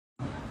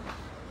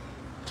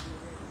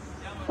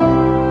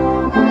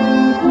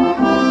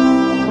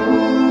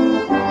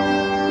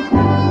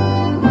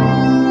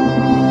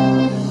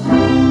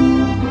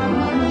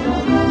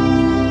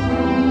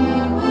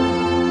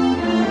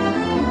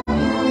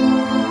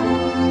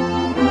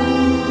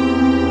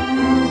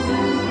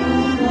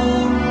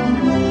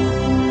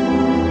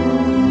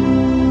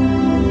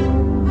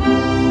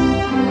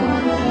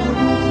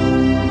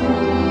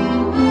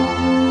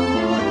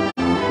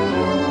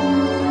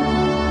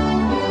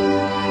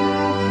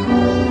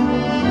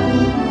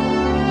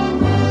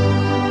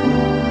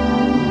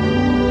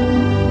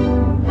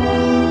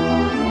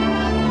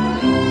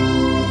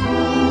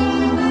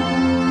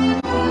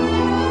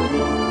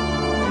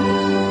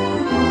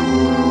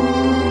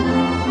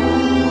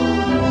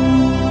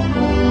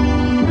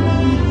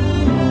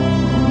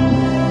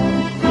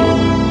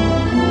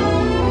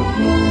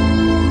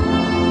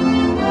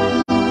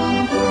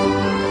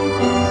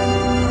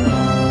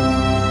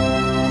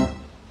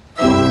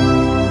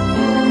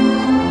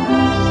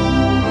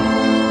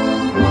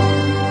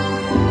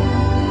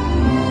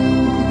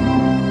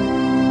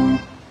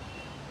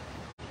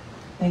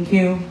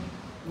Thank you.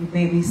 You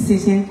may be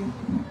seated.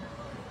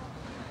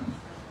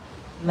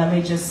 Let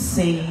me just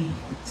say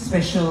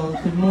special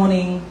good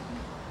morning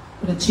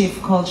to the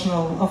Chief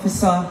Cultural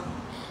Officer,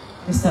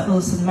 Mr.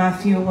 Olson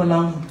Matthew,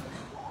 along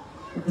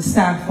with the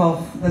staff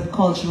of the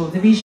Cultural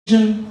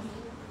Division.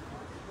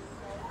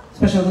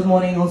 Special good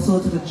morning also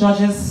to the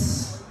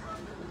judges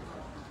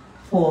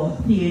for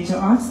Theatre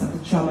Arts of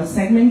the Drama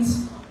Segment,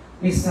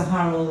 Mr.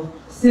 Harold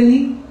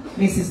Silly,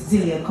 Mrs.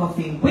 Delia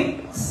Coffee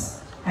Wicks,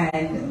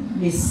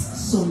 and Miss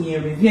Sonia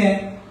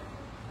Riviere.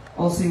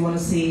 Also, we want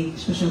to say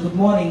special good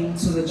morning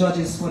to the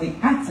judges for the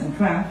arts and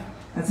craft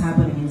that's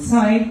happening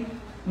inside,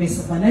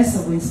 Mr.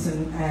 Vanessa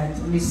Winston and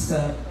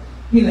Mr.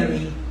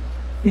 Hilary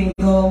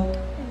Bingo.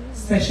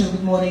 Special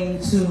good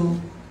morning to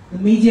the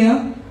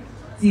media,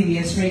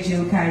 DBS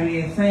Radio,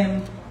 Carrier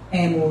FM,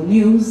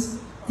 Emonews,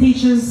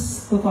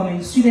 teachers,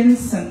 performing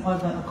students, and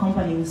other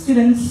accompanying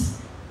students,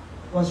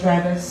 bus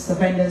drivers, the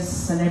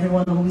vendors, and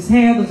everyone who is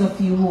here. Those of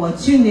you who are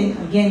tuned in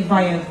again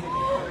via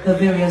the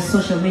various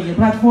social media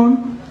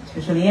platforms,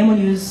 especially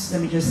Emonews,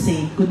 let me just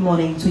say good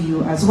morning to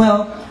you as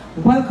well.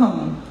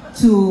 Welcome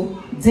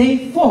to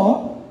Day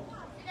 4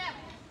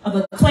 of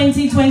the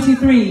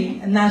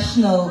 2023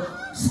 National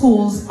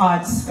Schools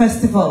Arts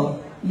Festival.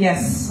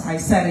 Yes, I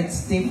said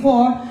it's Day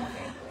 4,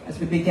 as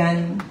we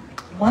began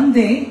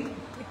Monday,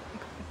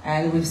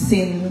 and we've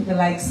seen the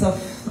likes of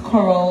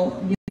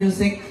choral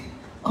music,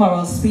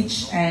 choral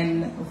speech,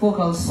 and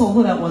vocal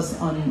solo. That was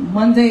on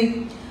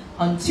Monday.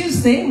 On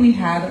Tuesday, we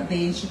had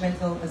the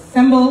instrumental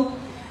ensemble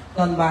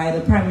done by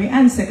the primary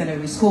and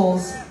secondary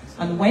schools.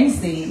 On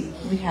Wednesday,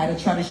 we had a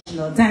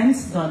traditional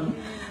dance done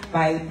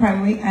by the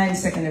primary and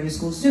secondary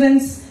school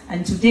students.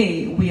 And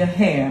today, we are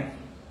here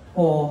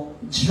for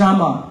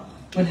drama.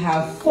 We'll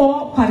have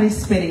 4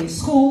 participating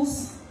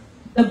schools: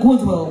 the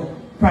Goodwill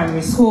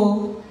Primary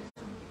School,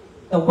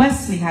 the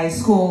Wesley High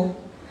School,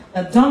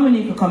 the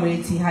Dominican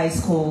Community High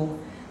School,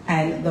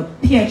 and the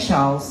Pierre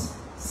Charles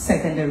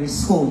Secondary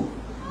School.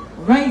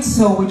 Right,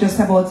 so we're just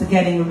about to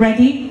getting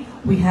ready.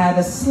 We had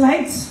a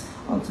slight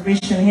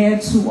alteration here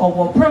to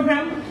our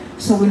program.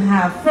 So we'll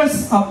have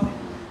first up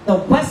the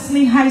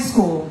Wesley High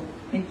School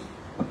in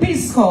a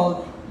piece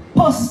called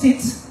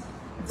Post-it,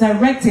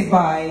 directed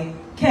by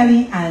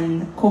Kelly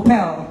and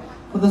Coppell.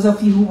 For those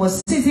of you who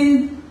were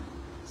sitting,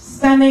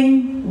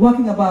 standing,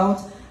 walking about,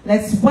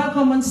 let's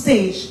welcome on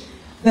stage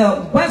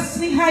the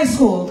Wesley High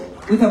School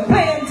with a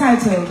play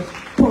entitled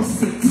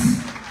Post-it.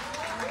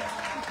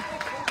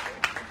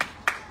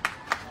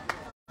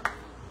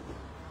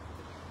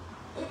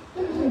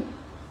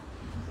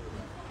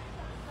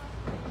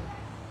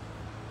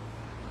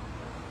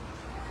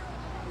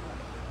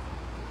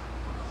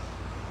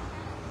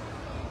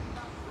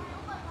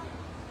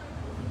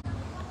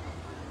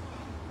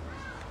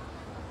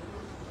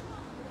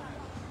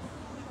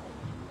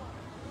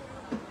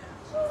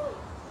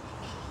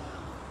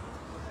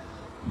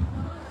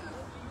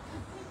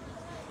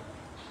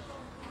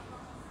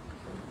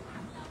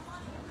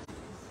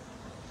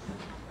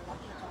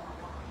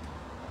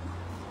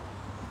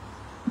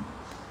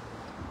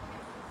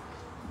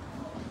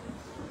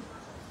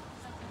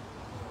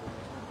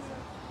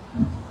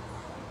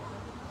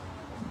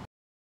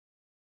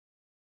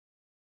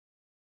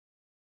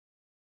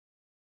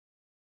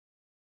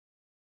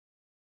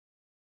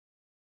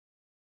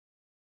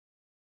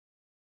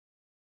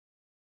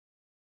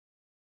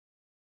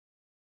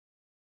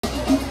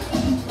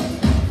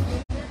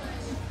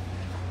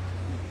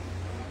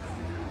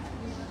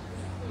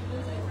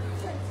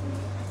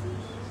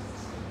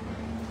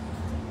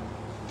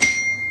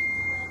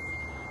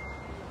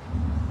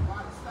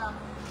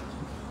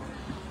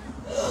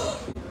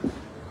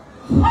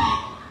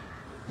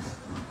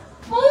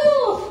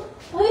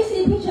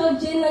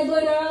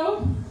 Going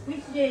around?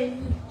 Which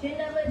Jane? Jane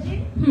number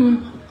G?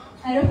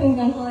 I don't think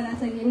I can call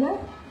that again, no?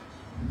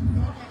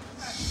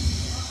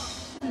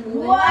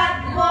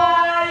 What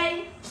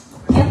boy?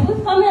 Careful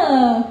from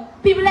here.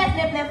 People let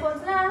them their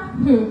phones now.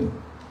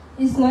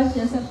 It's not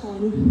just a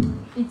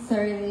phone, it's a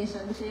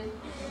relationship.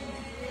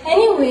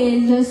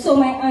 Anyways, so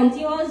my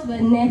auntie,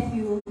 husband,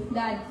 nephew,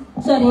 dad,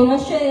 so in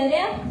Australia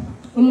there,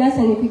 I'm not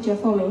sending a picture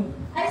for me.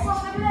 I saw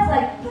somebody that's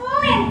like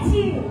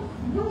plenty.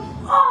 You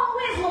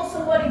always know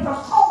somebody from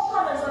all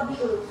corners of the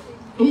earth.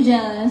 You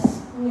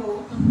jealous?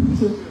 No.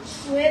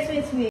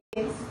 Wait.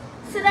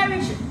 So that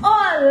reach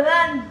all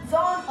land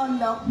down on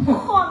the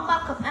whole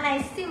markup and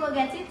I still will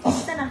get it.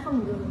 Stand up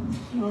from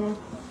you.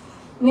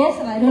 Yes,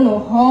 I don't know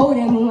how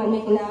them women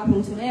making that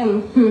happen to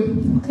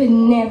them. Could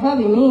never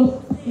be me.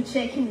 You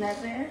checking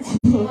that there?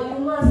 Well,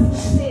 you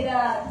must say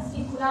that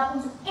it could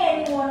happen to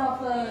any one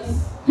of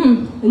us.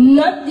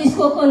 Not this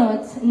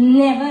coconut.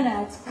 Never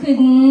that. Could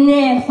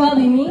never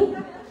be me.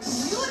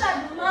 You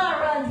that man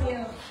around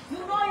here. You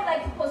know you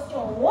like to post your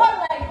whole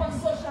life on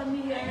social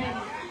media already.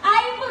 I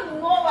even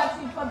know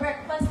what you eat for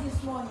breakfast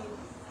this morning.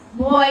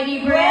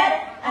 Boily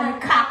bread and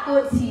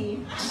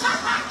kakoti.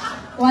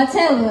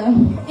 Whatever.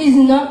 It's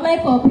not my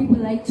fault people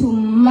like to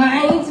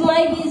mind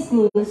my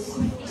business.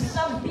 It's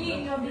not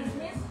being your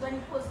business when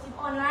you post it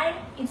online.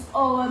 It's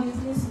our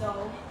business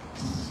now.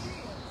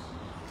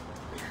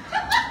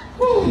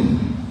 Oh,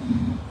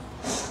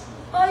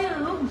 you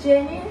look,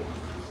 Jenny.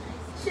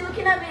 She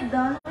looking a bit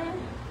done.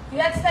 You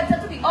expect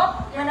her to be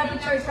up when I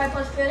picture is right for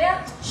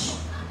Australia? Shh.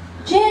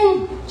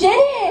 Jenny!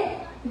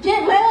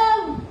 Jen, my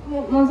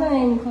love! Mom's not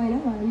even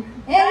going on.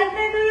 Hey,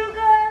 baby, you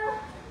girl!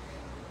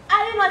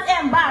 Are you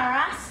not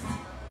embarrassed?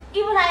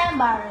 Even I am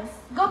embarrassed.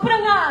 Go put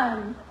them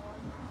on!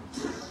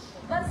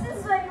 But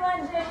since when you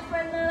want Jenny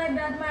pregnant like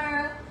that,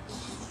 Mara?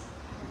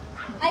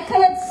 I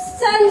cannot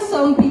stand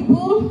some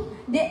people.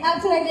 They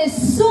act like they're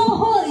so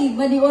holy,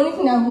 but the only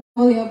thing that's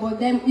holy about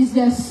them is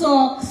their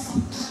socks.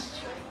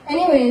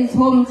 Anyways,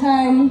 home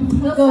time.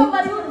 Look,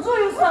 somebody will do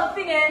you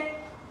something, eh?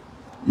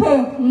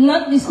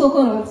 Not this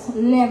coconut.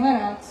 Never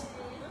that.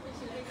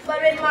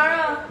 But wait,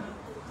 Mara,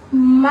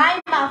 my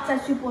mouth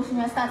says you posting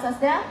your status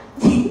there?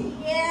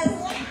 Yes.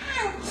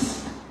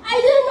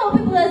 I didn't know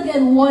people that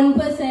get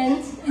 1%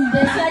 is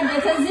better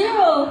get a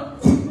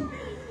 0.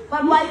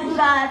 But why you do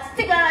that?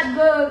 Stick on that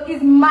girl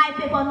is my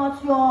paper,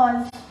 not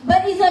yours.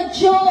 But it's a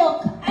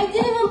joke. I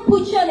didn't even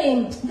put your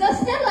name.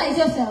 Just sterilize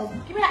yourself.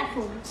 Give me that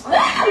phone.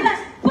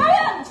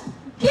 Brian!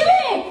 Give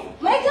me!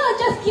 My girl,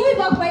 just give me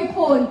back my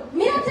phone.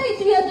 Me not tell you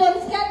to be a dumb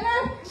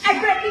scatter. I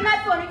break in my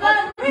phone.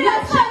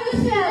 That's how you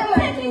say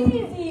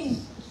it.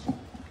 Easy.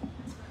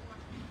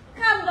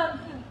 Calm down,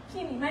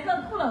 Kimmy. My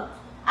girl, pull out.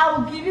 I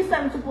will give you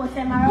something to post,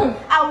 Samara.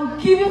 I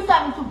will give you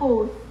something to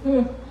post.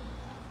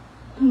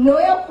 Know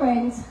your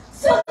friends.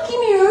 So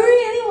Kimmy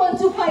really want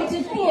to fight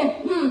with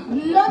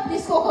me. Not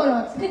this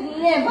coconut. Could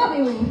never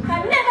be me.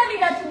 Can never be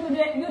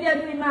that you are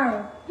doing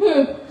Mara.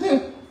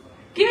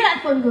 Give me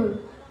that phone, girl.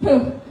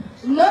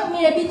 Not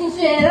me a bit in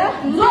Sierra.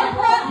 Don't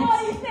run,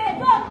 what you say,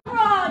 don't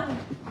run.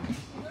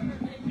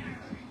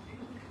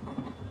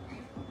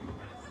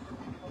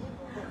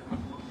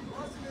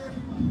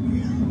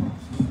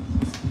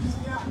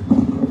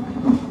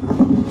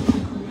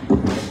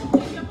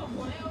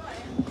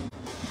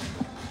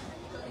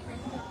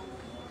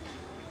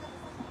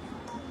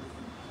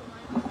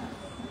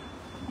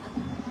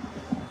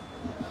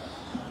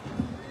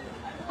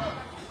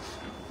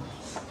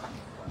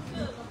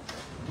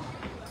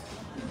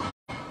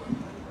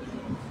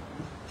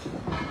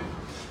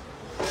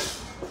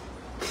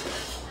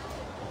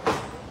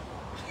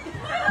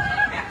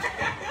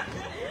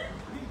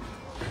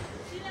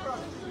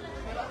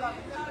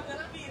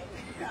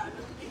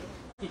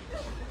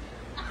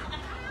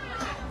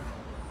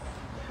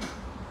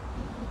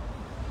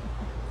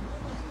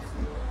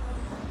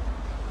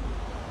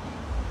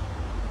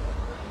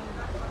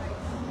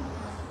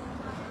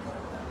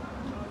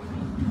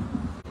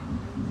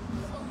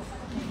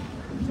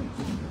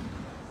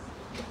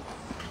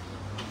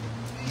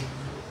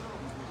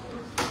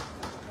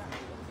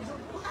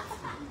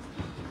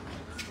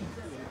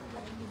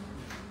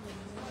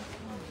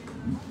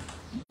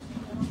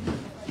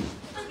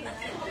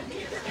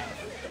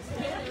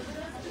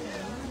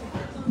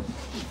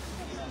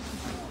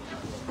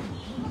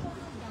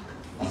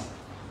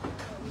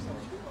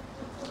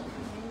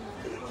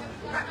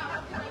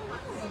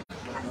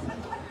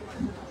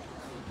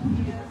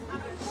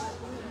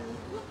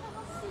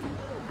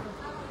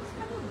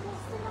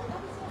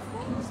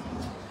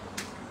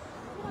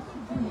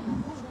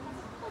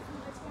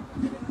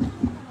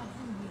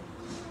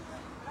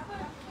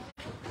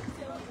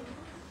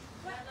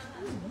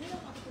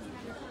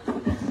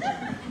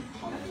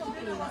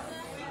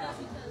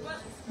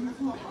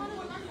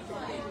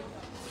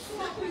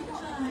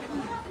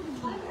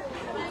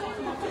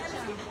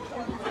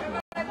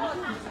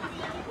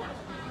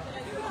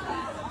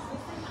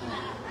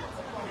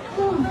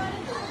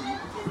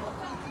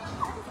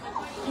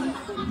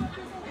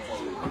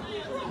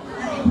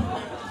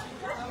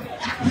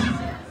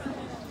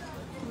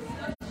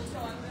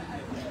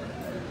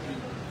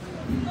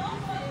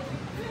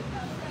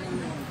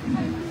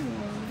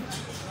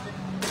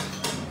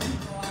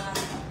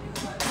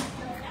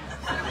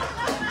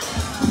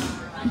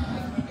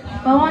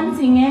 But one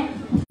thing,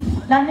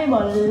 that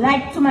neighbor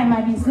like to mind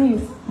my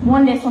business.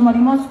 One day somebody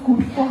must cook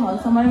for her,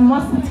 somebody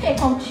must take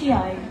out she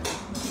eye.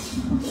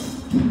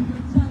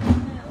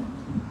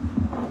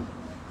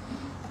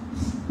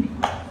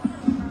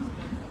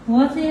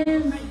 What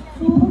is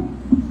 2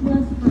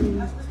 plus 3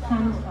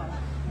 times 5?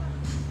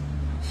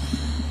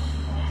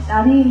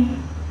 Daddy,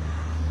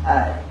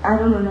 I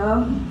don't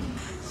know.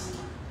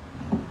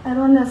 I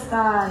don't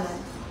understand.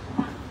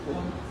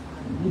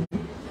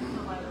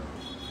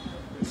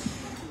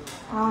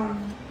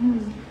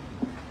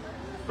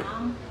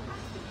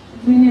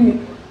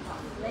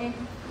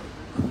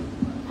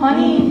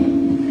 Honey,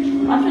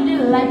 what would you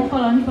like for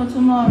lunch for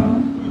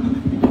tomorrow?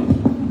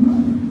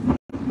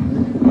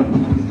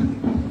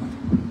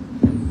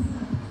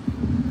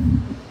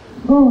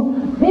 Oh,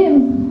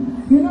 babe,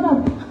 you know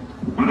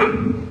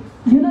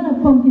that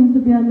pumpkin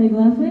soup you had made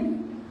last week?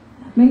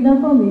 Make that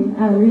for me.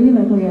 I really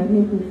like how you had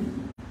made it.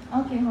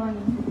 Okay,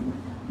 honey.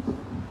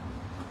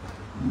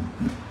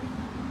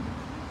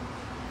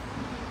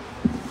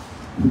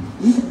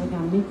 You said I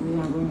can make me,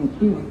 I'm going to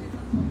kill you.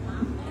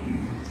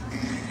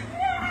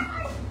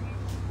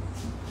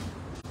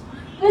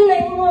 Good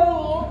night,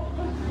 Mommy.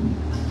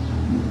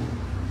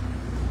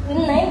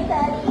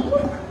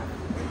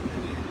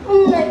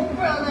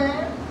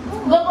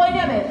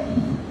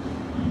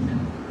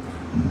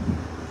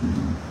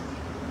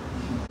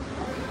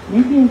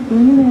 Yes, go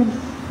ahead.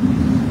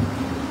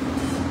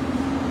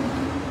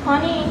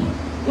 Honey,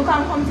 you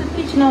can come to the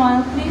kitchen a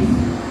while, please.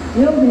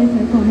 Yes,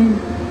 I come in.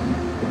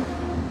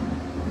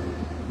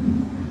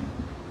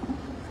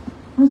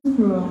 What's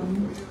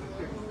wrong?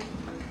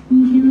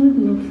 You look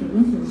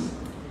what's wrong?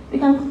 We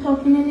can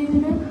talk in a little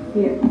bit.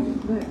 Here,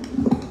 go ahead.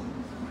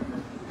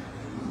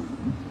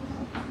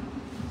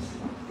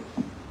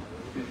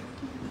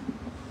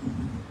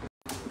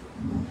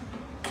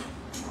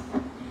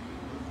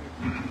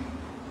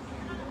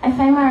 I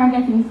find Mara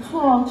getting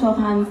too out of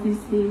hands these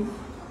days.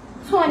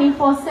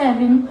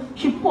 24/7,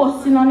 she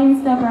posting on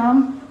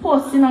Instagram,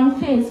 posting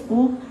on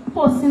Facebook,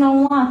 posting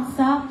on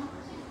WhatsApp.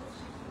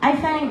 I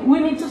find we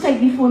need to take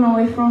the phone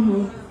away from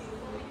her.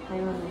 I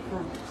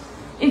understand.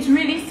 It's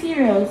really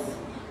serious.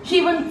 She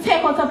even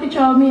take out a picture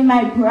of me in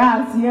my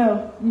bras,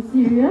 yeah. You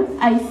serious?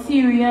 I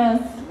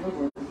serious.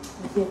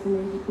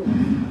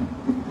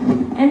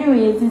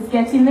 Anyways, it's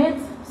getting late,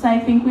 so I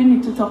think we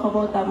need to talk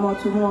about that more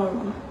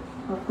tomorrow.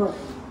 Of course.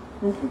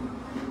 Listen.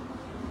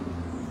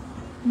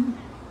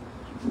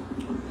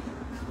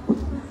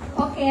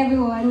 Okay,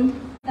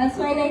 everyone. That's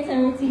my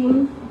nighttime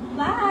routine.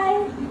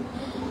 Bye.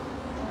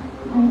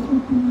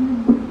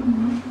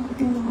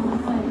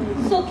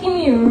 So Kim,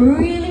 you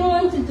really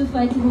wanted to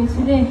fight with me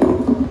today?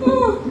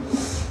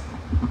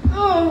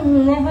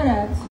 Never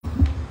that.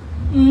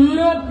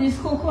 Not this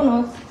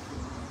coconut.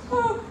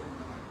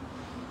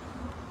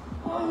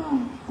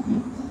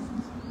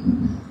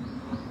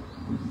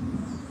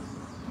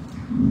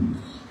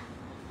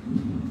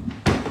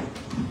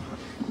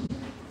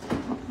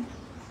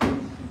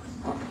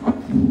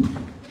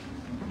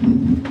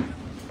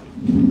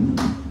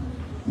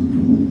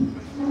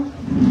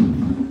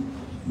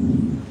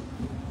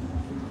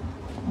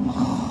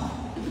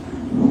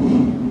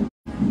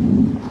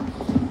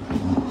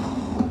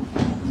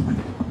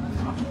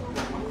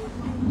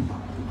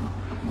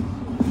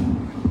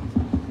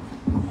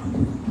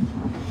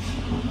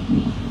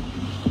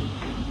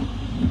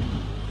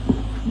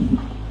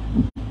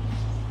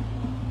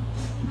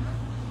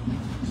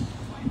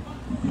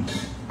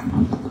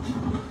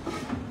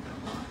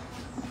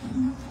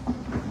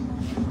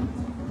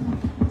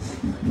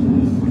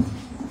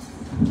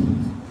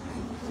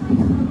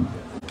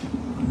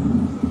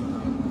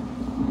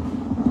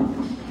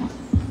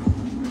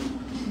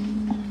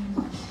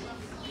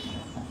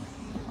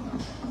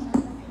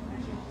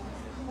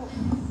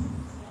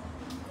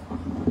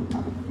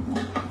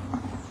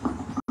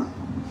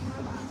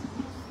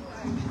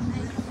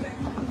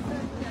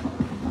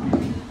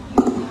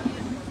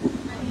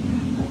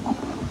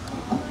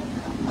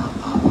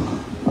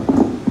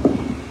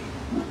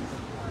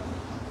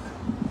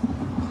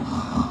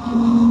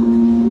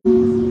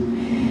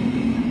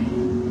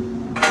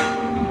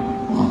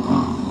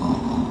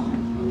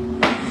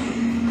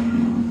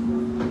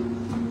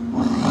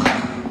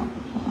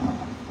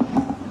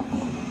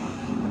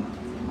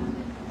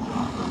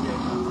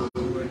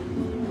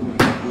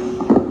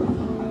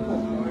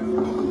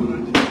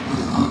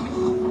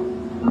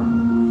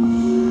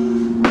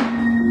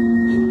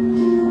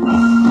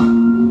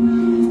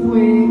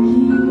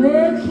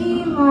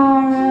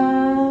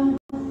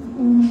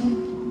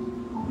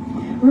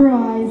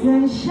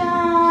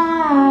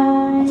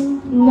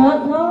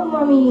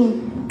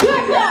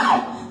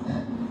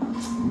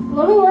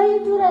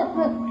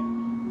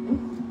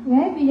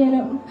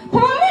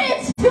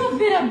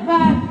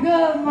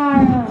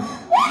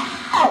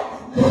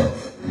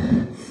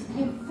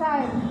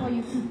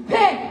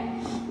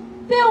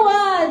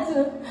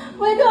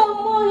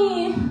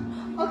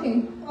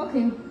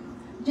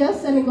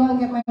 Just let me go and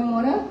get my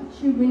mother.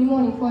 She'll bring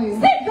money for you.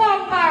 Sit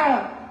down,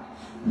 Mara!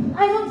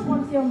 I don't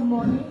want your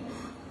money.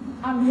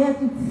 I'm here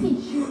to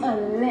teach you a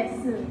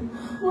lesson.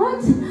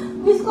 What?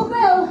 Miss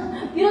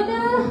Coppell, you don't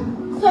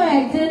know? Sorry,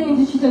 I didn't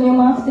mean to cheat on your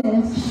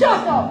masters.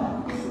 Shut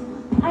up!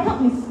 I'm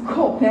not Miss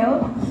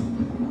Coppell.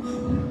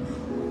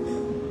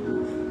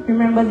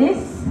 Remember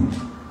this?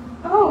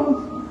 Oh.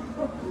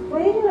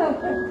 What did you do?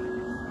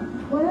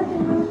 What did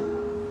you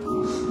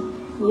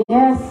do?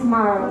 Yes,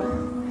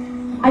 Mara.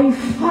 Are you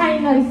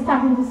finally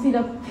starting to see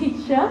the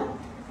picture?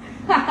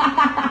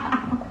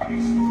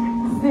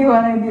 See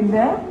what I did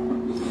there?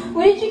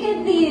 Where did you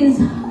get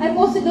these? I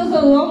posted those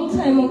a long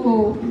time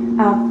ago.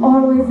 I've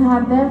always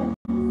had them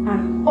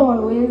and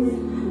always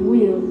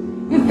will.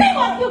 You see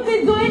what you've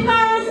been doing,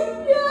 Mara?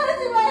 Yes,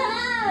 in my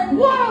hand.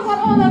 What about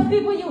all the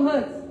people you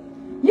hurt?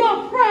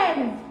 Your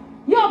friends,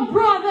 your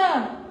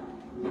brother,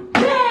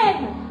 Ben!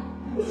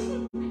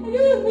 I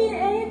didn't mean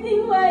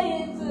anything by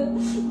it.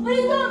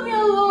 Please let me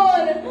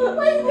alone.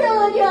 Please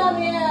let me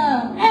alone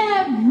here.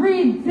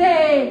 Every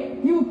day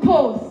you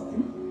post.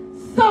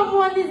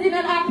 Someone is in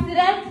an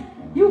accident,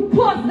 you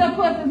post the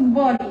person's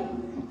body.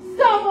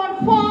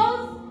 Someone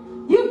falls,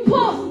 you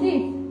post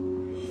it.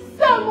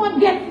 Someone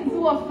gets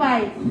into a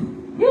fight,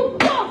 you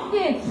post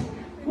it.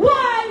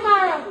 Why,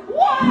 Mara?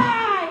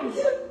 Why?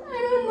 I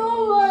don't know,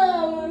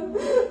 Mom.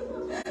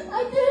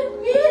 I didn't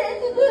mean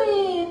to do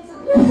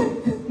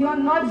it. You're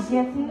not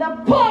getting the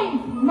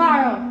point,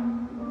 Mara.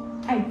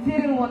 I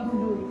didn't want to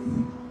do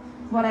this,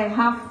 but I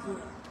have to.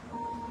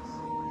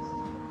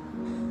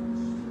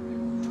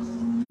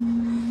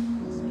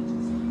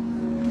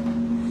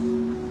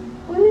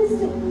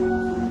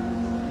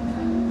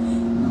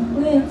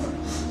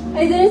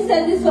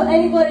 this for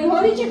anybody.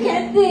 How did you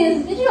get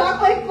this? Did you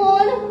hack my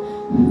phone?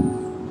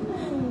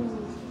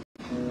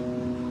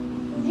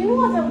 You know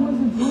what I'm going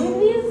to do with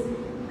this?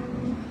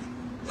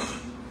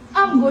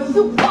 I'm going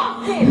to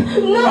post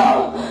it!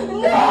 No!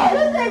 No!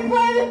 That's a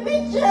private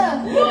picture!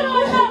 You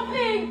know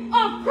nothing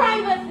of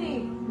privacy!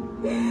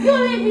 You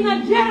live in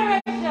a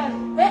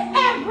generation where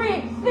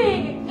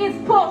everything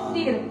is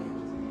posted.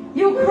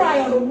 You cry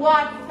on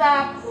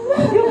WhatsApp,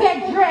 you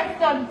get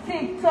dressed on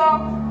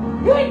TikTok,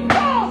 you eat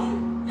toast,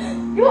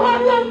 you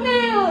have your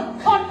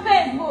meals on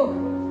Facebook.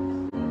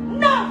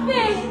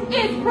 Nothing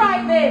is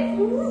private!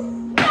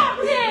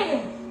 Nothing!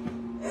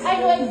 I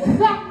know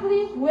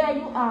exactly where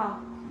you are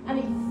and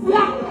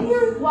exactly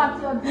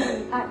what you're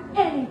doing at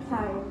any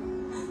time.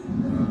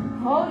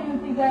 How do you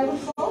think I will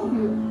solve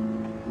you?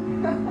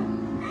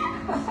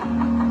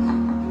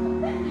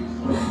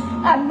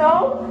 I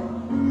know.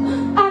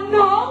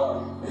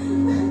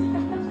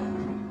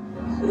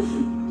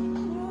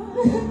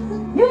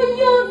 You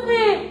use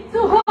me to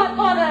hurt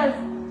others.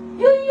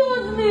 You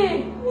use me.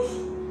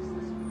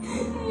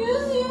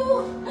 Use you?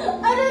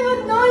 I don't even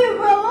know you,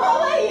 bro. How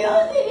am I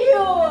using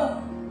you?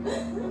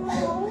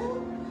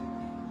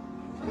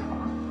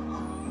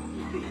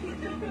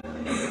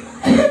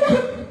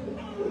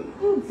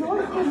 You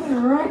don't even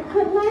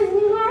recognize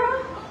me, Mara?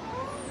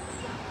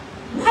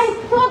 I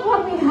thought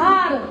what we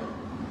had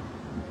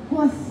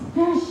was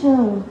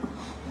special.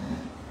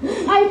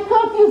 I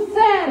thought you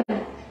said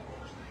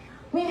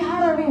we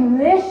had a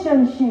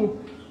relationship.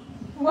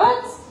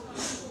 What?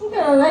 I'm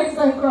gonna like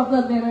some crop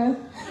that dinner.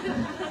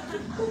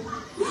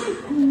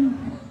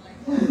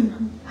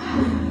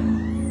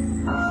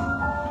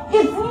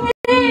 It's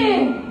me!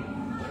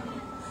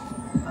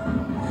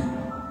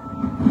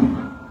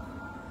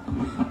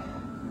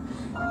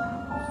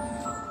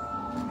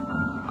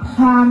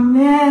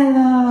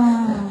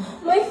 Pamela!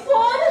 My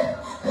phone?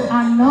 I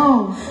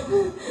know.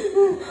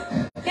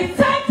 It's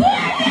time to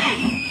end it!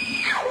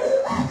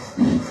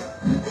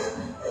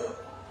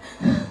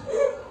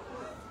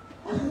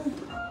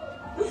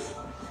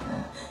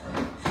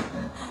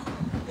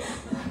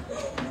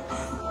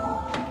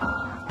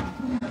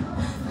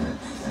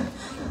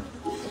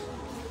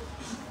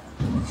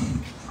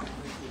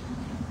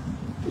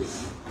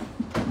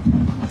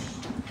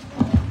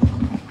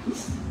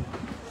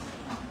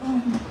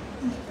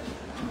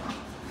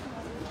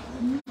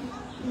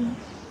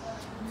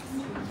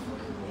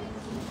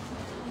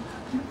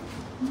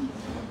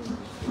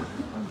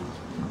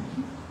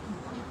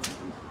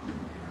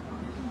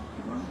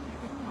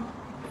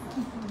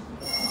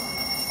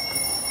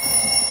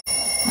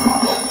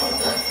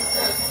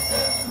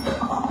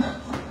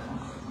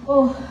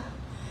 Oh,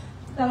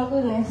 thank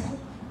goodness.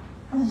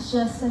 It's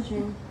just a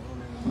dream.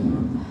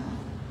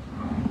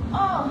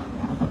 Oh,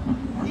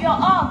 you're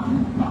up.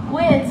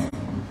 Wait,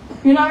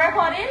 you're not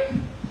recording?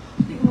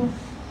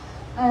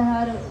 I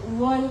had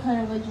one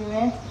kind of a dream.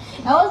 Eh?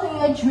 I wasn't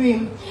in a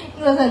dream.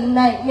 It was a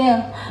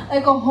nightmare,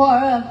 like a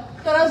horror.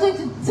 Thought I was going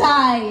to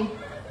die.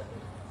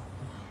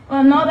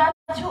 Well, now that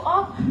you're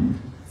up,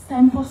 it's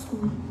time for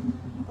school.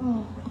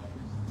 Oh.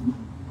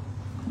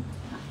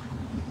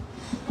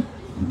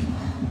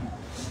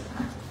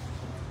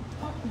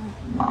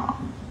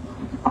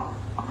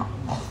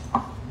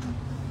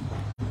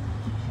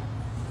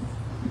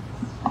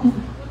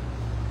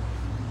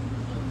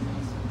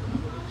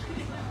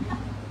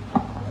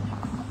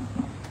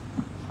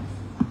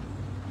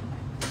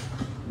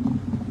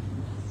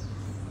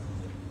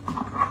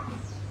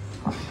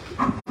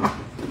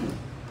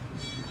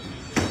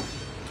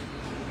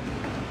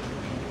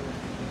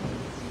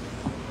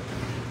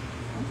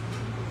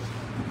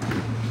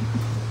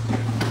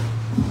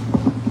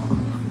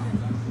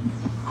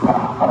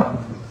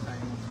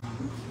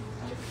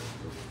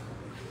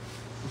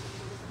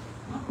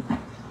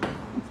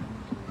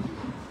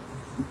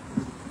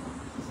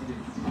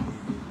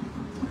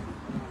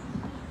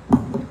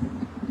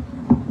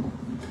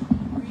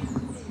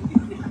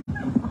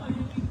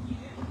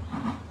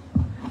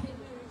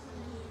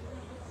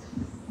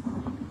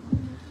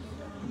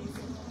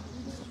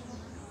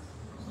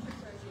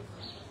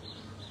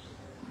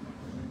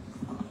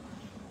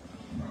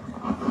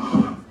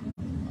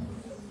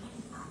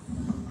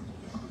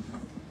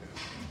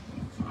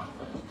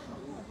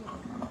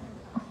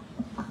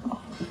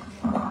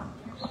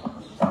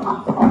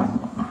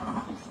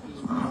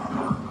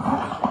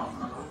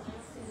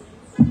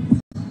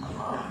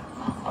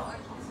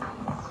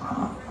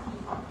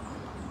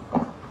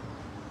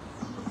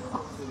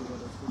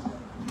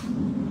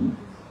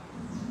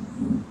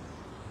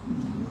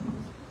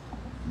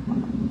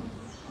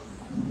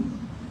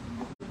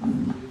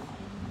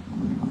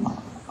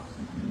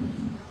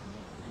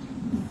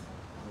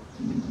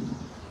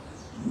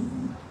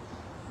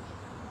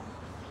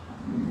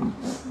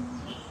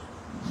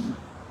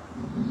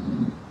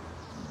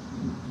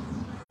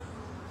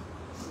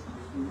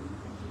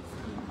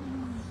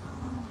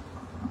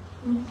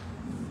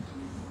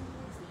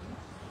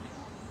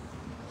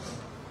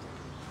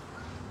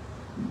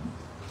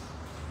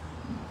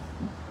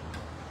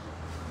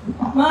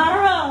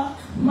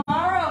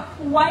 Mara,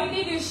 why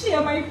did you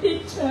share my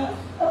picture?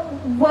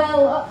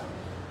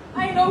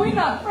 we're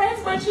not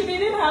friends, but you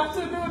didn't have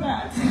to do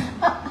that.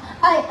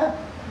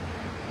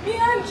 Me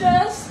and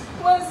Jess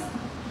was,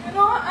 you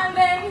know, and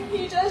then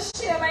he just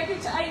shared my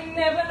picture. I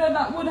never knew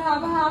that would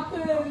have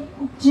happened.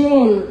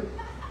 Jane,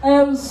 I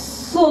am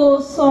so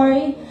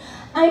sorry.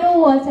 I know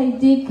what I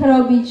did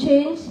cannot be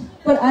changed,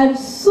 but I'm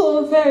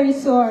so very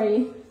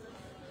sorry.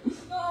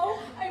 No,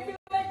 I feel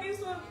like this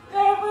will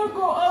never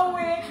go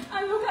away.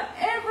 And look at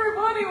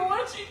everybody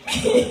watching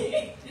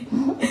me.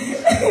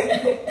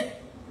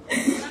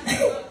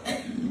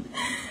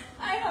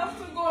 I have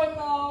to go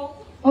now.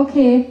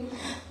 Okay,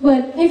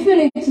 but if you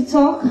need to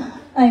talk,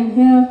 I'm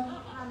here.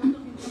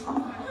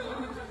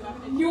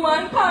 You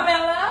and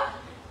Pamela,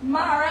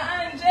 Mara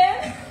and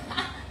Jen?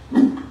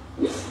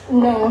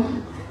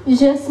 No, it's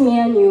just me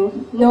and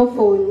you. No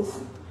phones.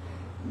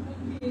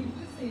 Okay,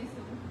 you say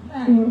so.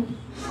 Bye.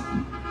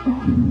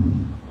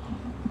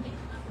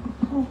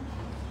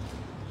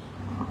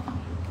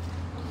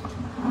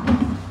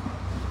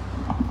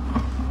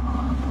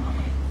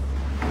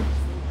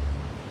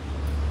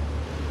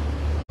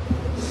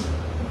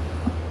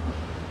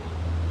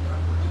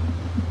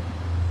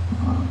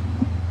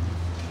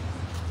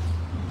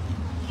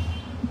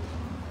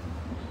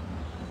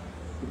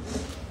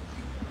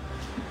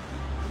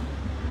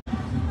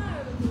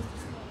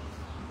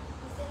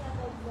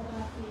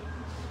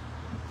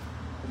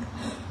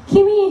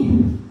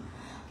 Kimmy,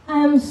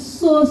 I am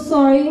so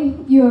sorry.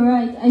 You're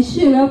right. I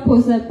shouldn't have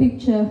posted that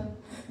picture.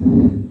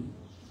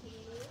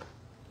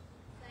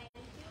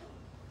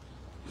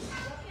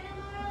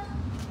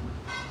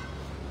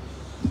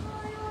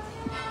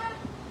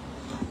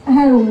 I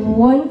had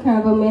one kind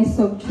of a messed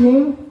up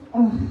dream.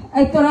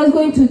 I thought I was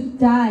going to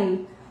die.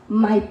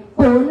 My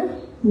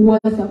phone was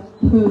a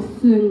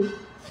person.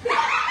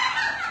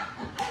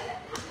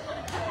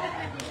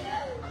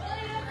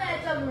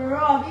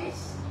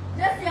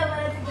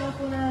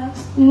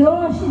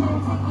 No, she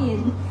didn't take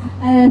it.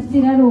 I left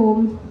it at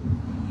home.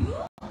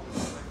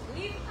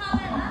 Leave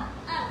Pamela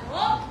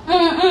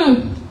at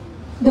home?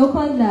 Don't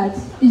call that.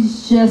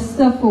 It's just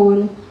a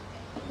phone.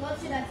 What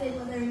should I say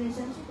for the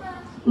relationship?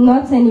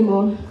 Not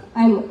anymore.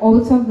 I'm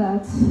out of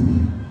that.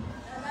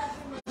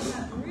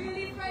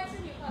 Really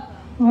frightened you, Papa.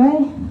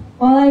 Why?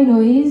 All I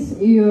know is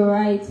you're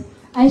right.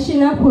 I should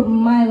not put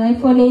my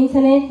life on the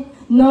internet,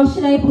 nor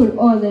should I put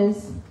others.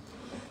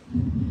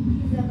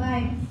 It's a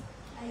vibe,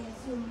 I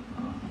assume.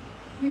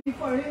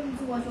 Before him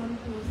to watch on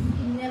post,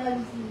 he never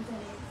used the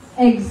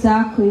internet.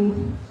 Exactly.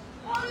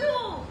 Oh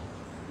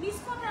no! Miss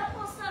Pamela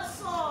posted a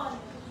song.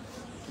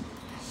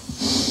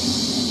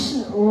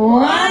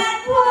 What?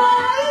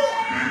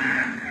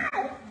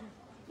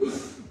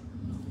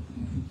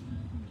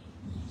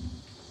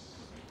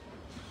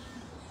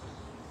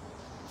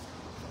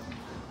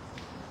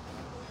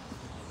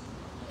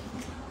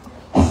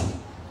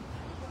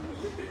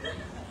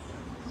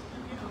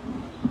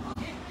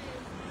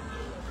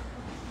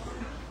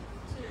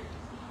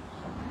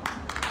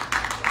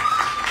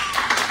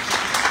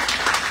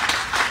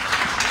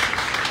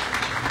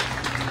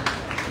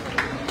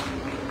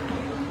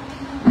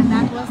 And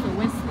that was the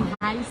Wesley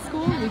High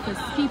School with a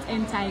skit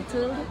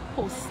entitled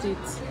Post It.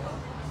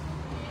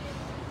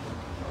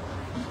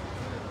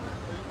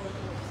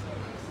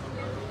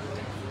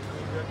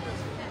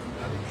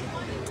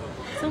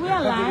 So we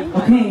are live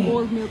at Okay. the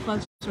Old Mill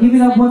Cultural Give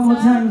it up one more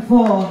Center. time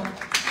for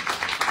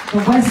the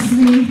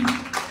Wesley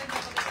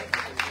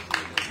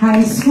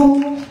High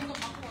School.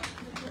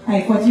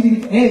 Hey, what you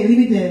did? Hey,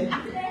 leave it there.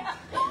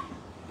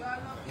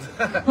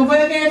 Come for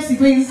your KFC,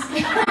 please.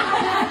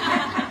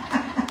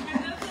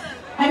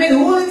 I mean,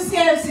 who is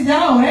KFC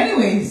down,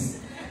 anyways?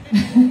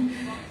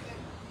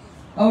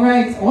 All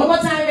right, one more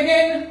time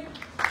again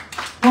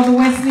for the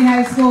Wesley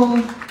High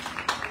School.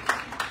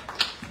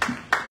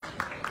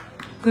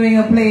 Doing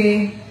a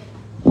play,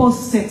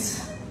 Post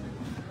It.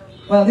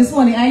 Well, this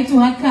morning I too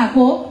had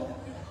Kako,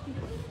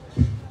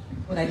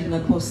 but I did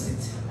not post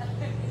it.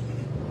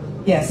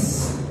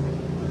 Yes.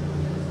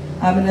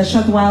 In a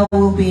short while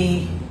we'll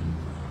be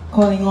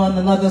calling on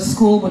another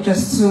school, but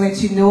just to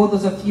let you know,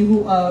 those of you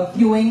who are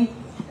viewing,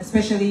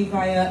 especially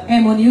via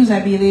Emonews, I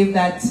believe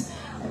that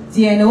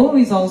DNO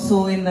is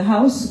also in the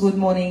house. Good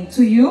morning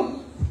to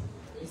you.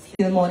 It's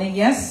still morning,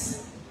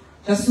 yes.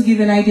 Just to give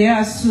you an idea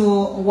as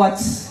to what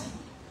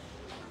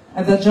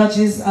the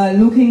judges are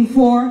looking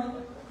for.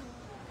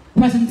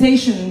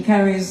 Presentation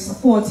carries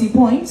 40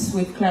 points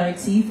with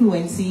clarity,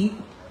 fluency,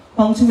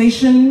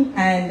 punctuation,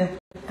 and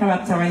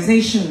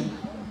characterization.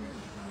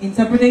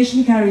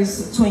 Interpretation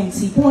carries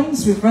 20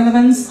 points with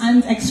relevance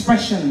and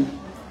expression.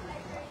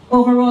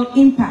 Overall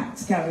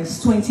impact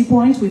carries 20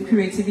 points with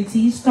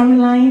creativity,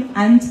 storyline,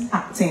 and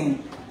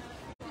acting.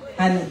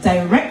 And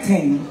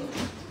directing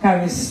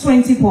carries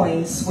 20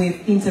 points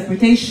with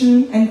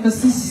interpretation,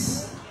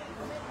 emphasis,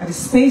 the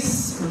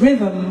space,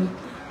 rhythm,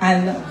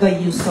 and the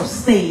use of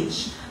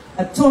stage.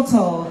 A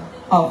total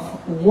of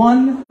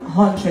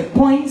 100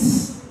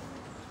 points.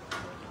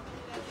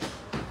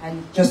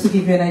 And just to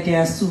give you an idea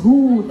as to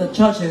who the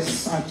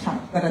judges are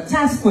that are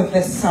tasked with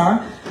this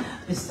are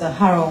Mr.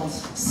 Harold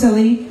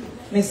Silly,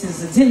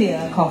 Mrs.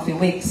 Adelia Coffee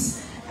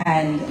Wicks,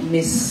 and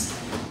Miss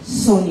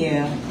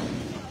Sonia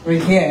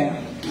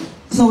Rivera.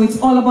 So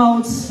it's all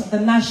about the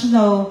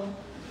National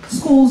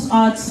Schools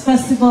Arts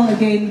Festival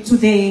again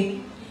today,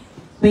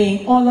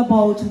 being all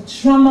about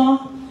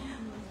drama.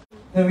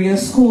 The real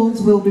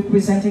schools will be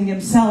presenting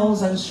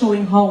themselves and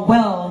showing how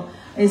well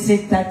is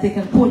it that they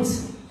can put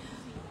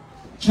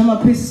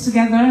drama pieces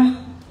together.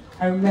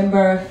 I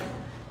remember,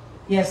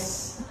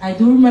 yes, I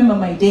do remember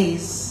my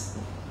days.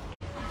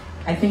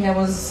 I think I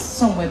was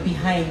somewhere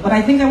behind, but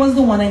I think I was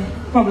the one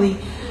probably,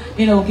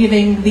 you know,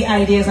 giving the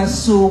ideas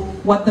as to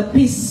what the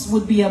piece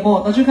would be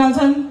about. Don't you,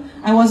 Carlton?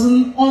 I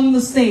wasn't on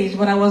the stage,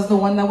 but I was the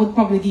one that would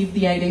probably give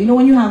the idea. You know,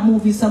 when you have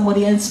movies,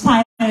 somebody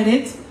inspired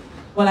it.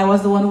 Well, I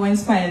was the one who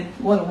inspired.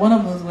 Well, one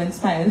of those who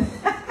inspired.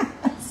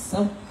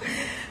 So,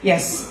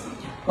 yes.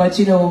 But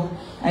you know,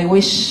 I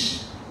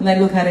wish, when I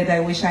look at it, I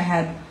wish I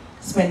had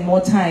spent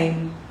more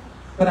time,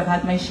 but I've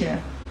had my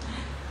share.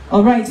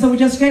 All right, so we're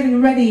just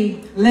getting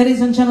ready, ladies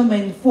and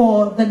gentlemen,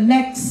 for the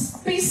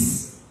next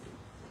piece.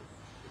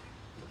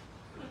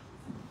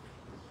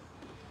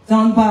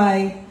 Done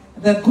by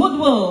the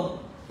Goodwill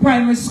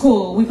Primary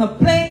School with a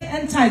play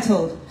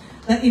entitled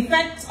The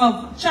Effects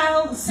of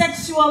Child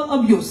Sexual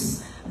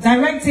Abuse,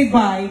 directed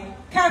by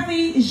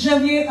Kathy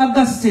Javier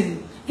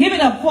Augustine. Give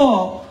it up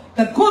for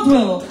the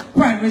Goodwill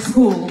Primary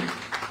School.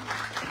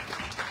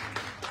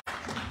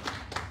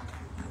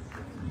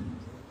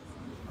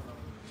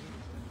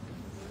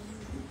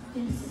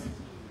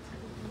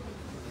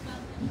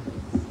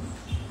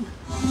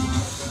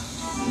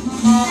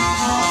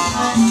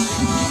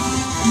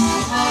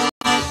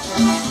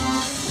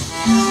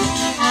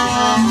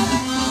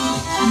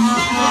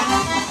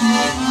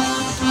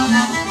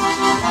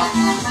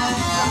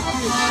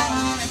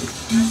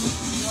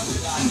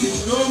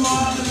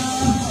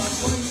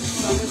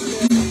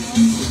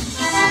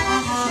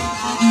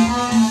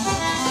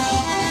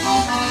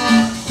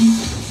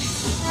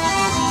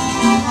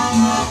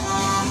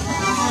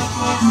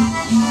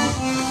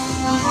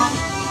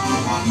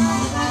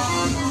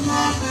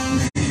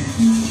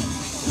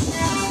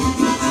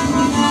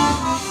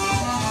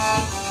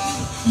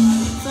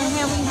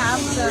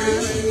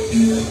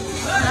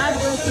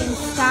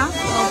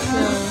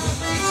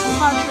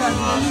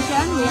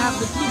 We have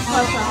the chief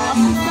cultural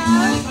officer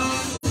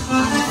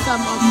and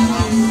some of the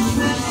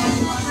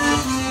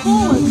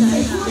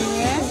co-workers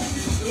there.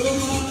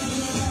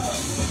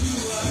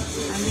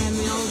 And then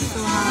we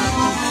also have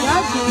the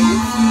judges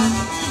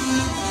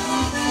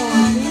for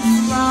this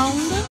round.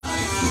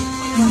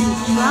 For the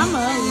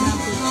drama, we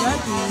have the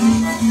judges.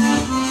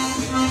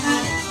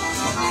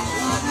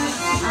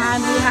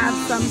 And we have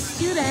some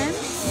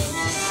students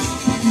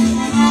at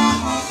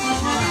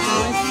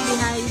Wesley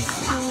High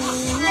School.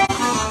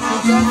 I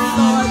just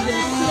saw the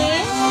play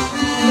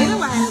a little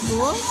while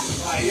ago.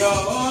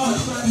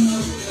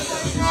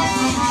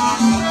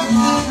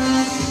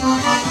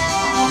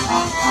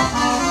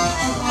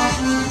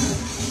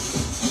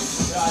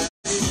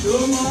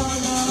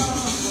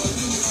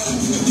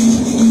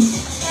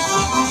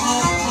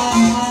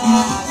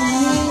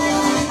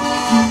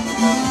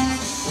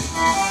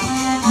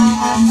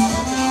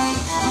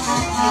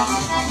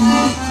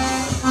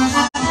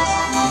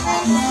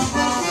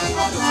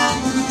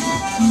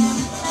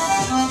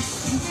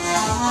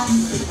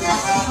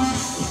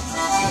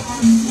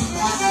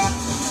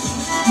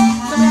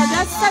 So we are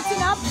just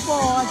setting up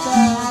for the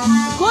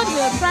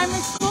Goodwill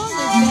Primary School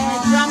with their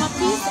drama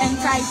piece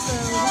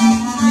entitled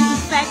The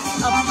Effects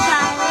of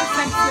Child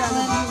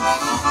Sexual Abuse.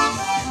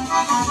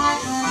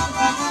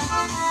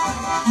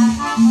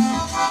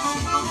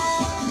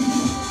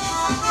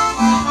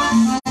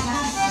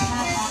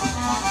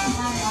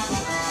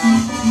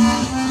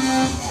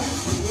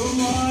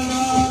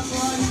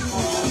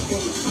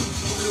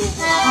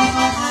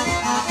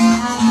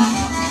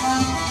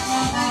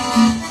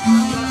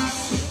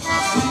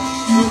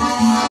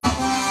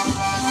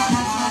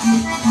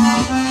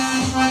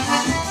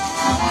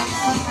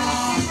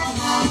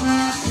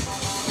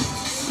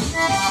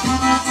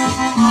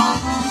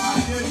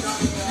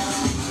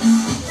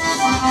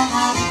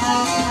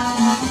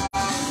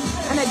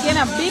 And again,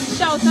 a big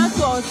shout out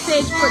to our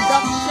stage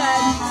production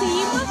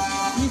team.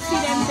 You see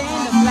them there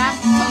in the black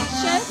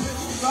shirts.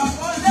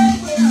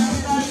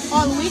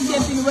 All week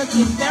they've been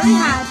working very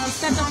hard to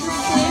set up the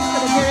stage for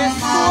the various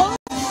schools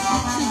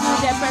to do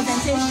their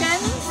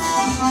presentations.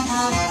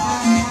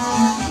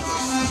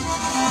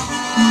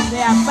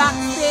 They are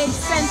backstage,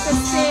 center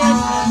stage,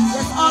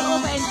 just all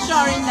over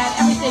ensuring that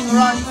everything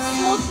runs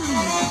smoothly.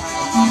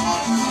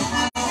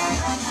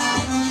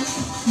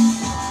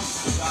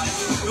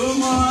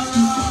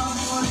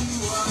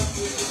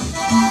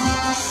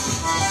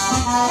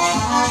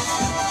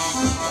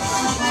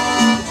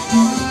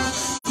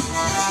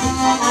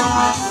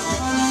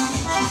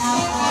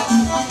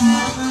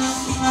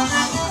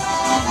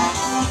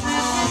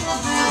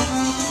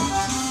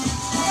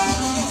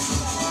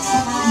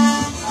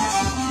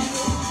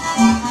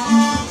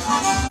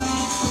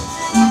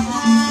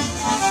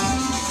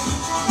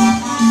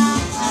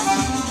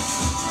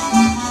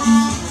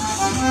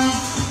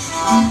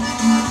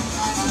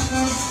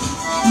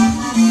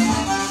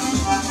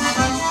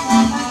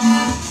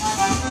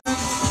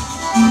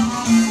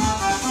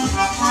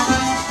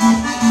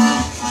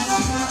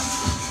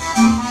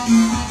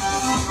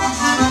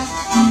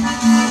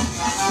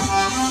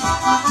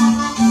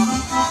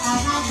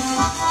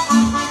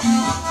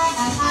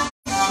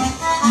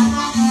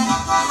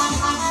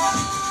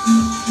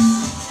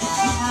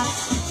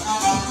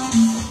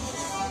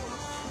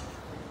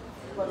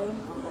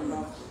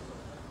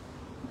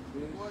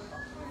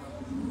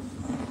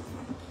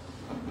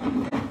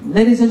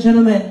 Ladies and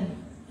gentlemen,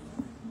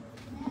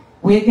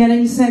 we're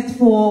getting set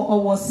for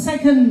our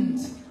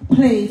second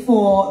play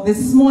for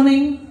this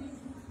morning.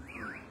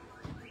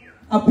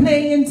 A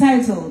play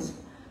entitled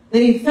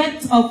The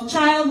Effect of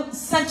Child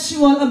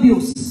Sexual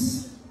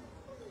Abuse,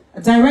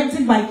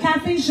 directed by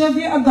Kathy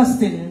Xavier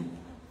Augustine.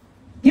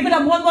 Give it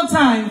up one more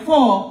time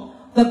for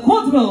the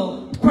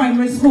Goodwill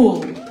Primary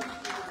School.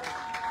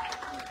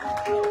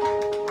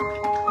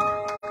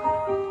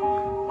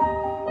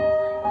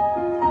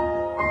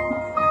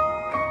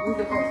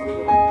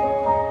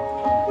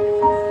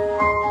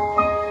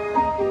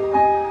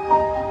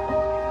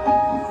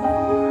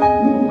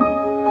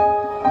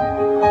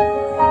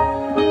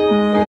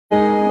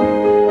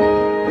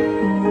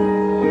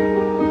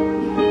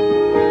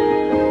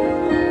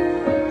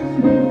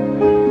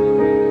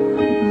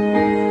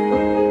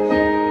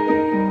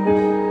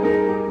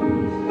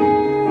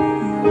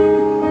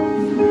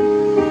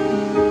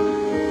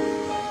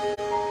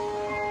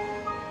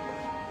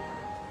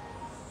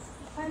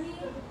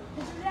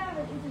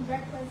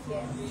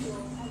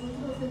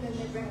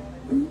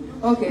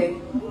 Okay.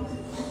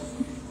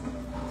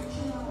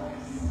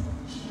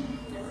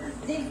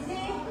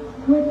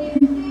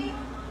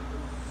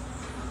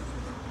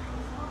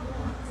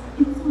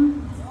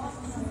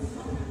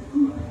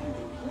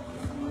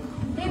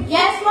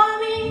 Yes,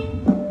 Mommy?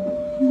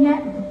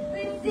 Yes.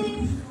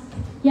 Dixie?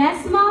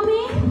 Yes,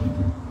 Mommy?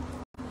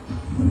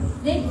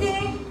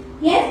 Dixie?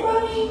 Yes,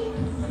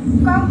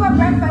 Mommy? Come for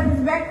breakfast.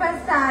 It's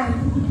breakfast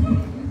time.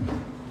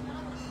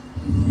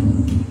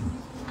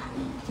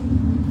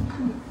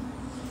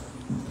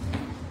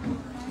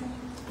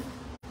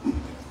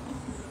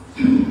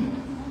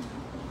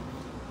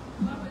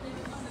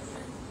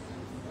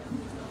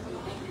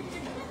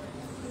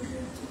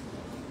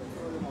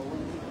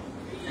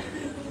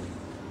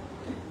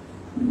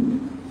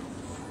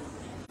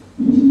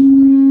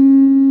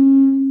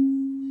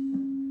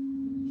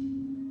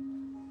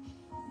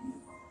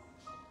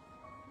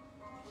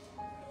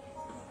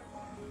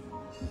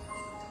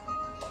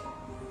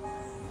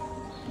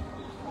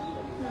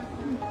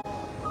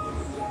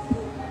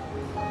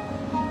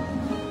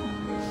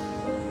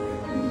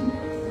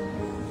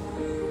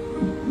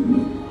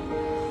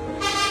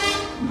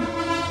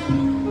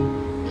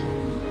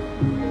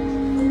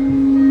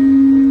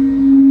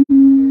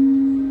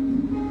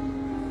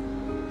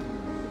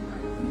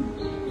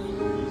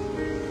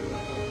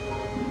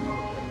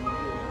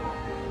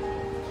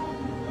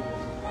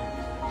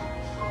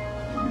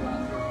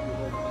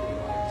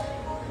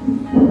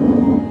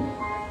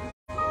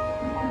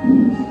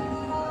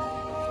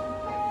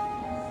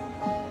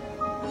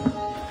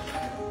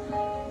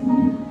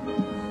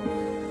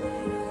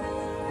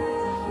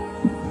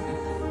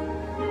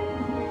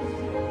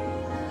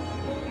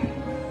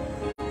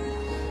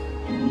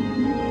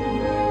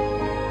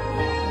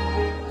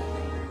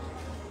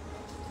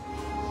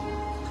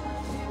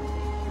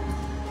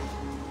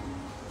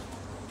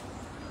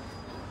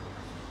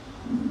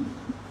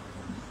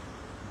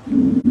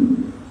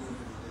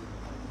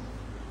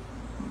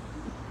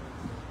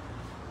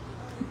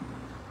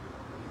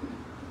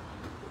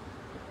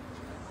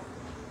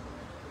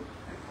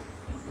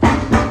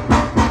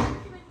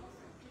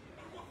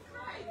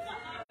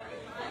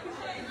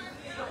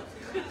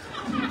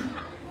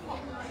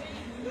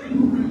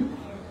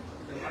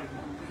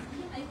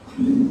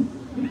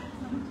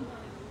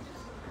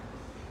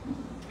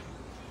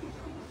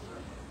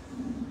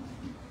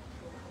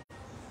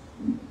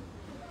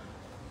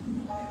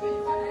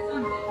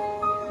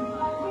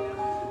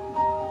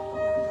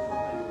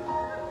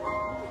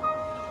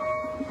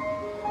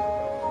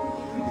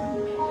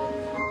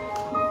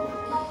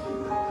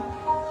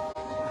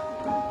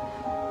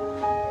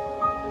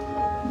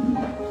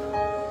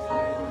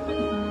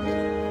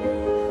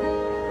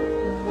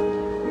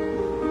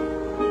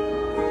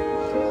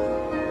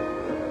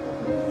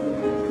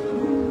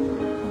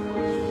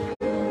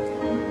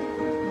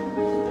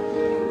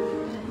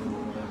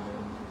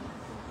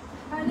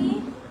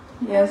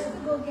 Yes. I'm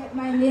going to go get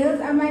my nails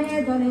and my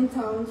hair done in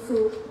town,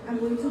 so I'm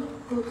going to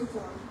go to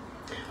town.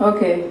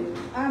 Okay.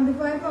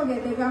 Before I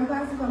forget, the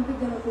grandpa will come pick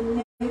them up in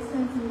the next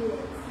 20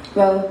 minutes.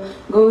 Well,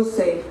 go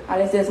safe. At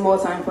least there's more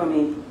time for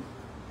me.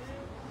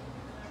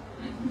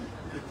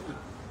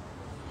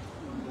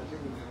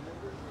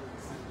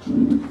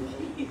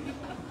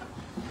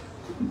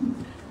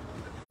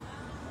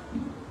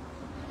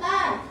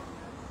 Dad,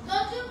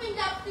 don't you think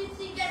that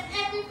Pixie gets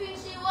everything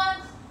she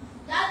wants?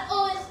 That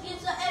always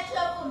gives her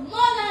extra food,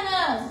 more than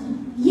us.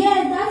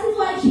 Yes, that is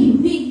why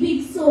she's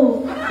big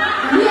so. We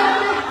are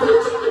like 2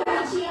 children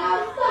and she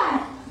has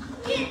 5.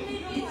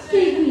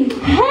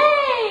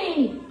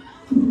 Hey!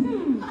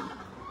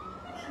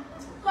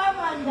 Come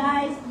on,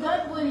 guys,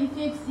 don't bully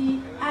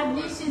Pixie. At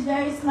least she's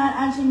very smart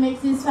and she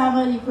makes his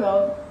family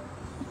proud.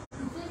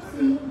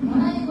 Pixie, what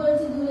are you going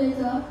to do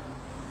later?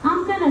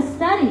 I'm gonna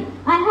study.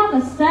 I have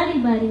a study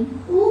buddy.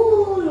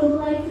 Ooh,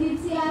 look like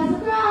Pixie has a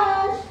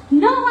crush.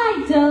 No,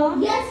 I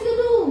don't. Yes, you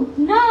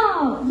do.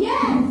 No.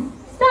 Yes.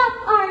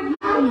 Stop arguing.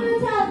 I'm going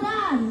to tell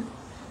Dan.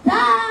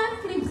 Dan,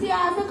 Flipsy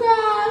has a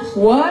crush.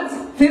 What?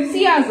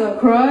 Flipsy has a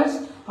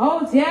crush? How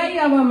dare you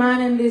have a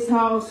man in this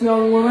house,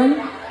 young woman?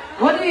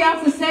 What do you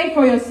have to say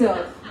for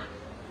yourself?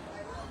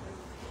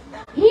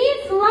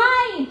 He's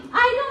lying.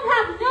 I don't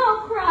have no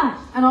crush.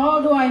 And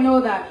although I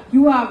know that,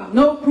 you have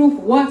no proof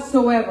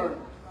whatsoever.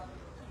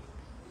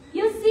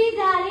 You see,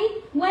 Daddy,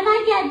 when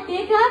I get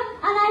bigger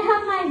and I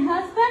have my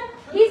husband,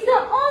 he's the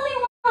only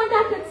one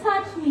that could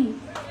touch me.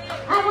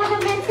 I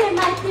want to maintain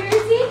my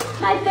purity,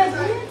 my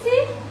femininity,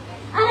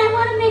 and I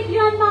want to make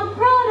you and Mom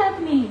proud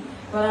of me.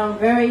 But I'm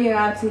very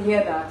glad to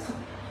hear that.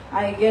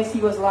 I guess he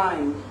was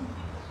lying.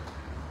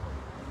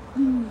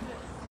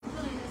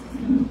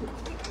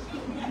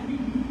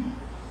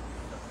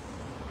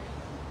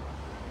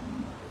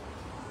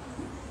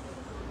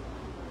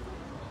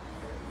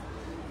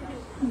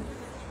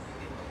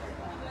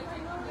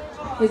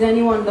 Is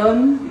anyone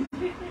done?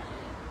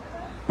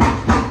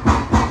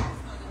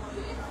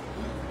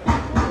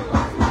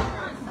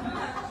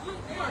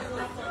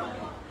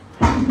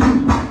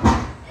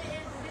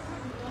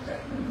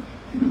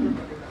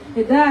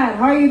 Hey Dad,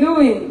 how are you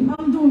doing?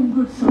 I'm doing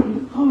good,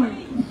 son. How are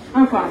you?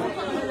 I'm fine.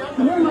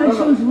 Where are my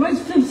children? Where's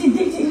Flipsy,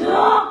 Dixie?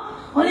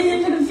 All these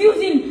names are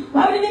confusing.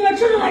 Why would they name my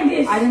children like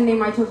this? I didn't name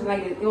my children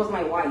like this. It was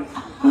my wife.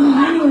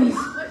 Anyways,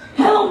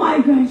 hello, my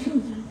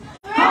grandchildren.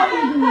 How are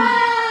you doing?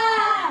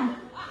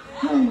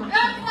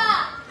 Grandpa,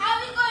 are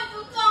we going to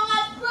town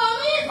as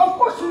promised? Of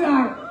course we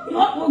are. You know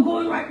what? We're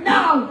going right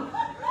now.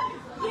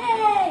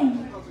 Yay!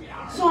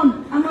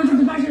 Son, I'm going to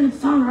the back of the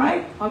town,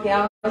 right? Okay,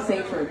 I'll say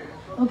it first.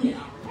 Okay.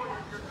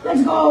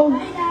 Let's go. Bye,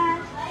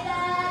 Dad. Bye,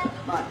 Dad.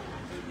 Bye.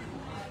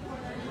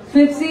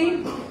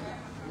 Flipsy,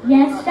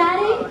 Yes,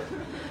 Daddy?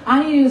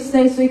 I need you to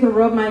stay so you can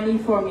rub my knee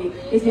for me.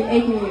 It's been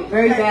aching me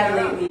very bad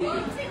lately.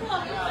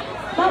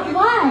 But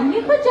why?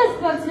 You could just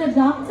go to the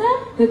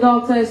doctor. The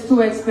doctor is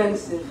too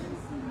expensive.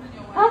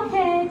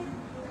 Okay.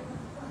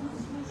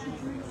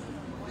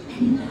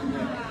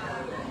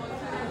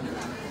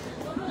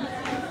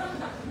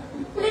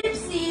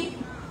 Flipsy,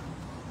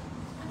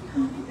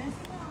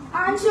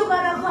 aren't you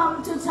gonna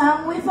come to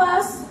town with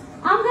us?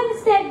 I'm going to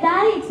stay with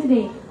Daddy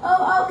today.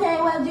 Oh, okay.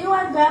 Well, do you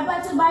want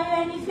Grandpa to buy you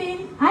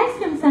anything? Ice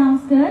cream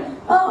sounds good.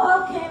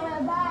 Oh, okay.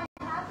 Well, bye.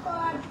 Have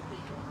fun.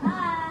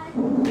 Bye.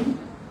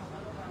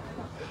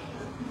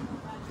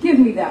 Give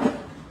me that.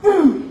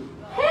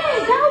 Hey,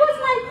 that was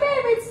my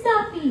favorite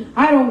stuffy.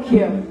 I don't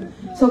care.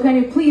 So can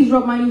you please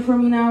rub my knee for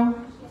me now?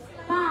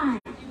 Fine.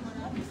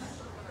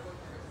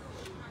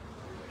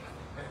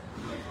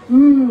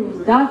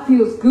 That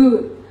feels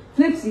good.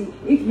 Flipsy,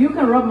 if you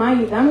can rub my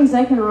knee, that means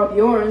I can rub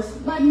yours.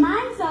 But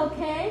mine's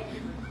okay.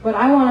 But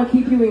I want to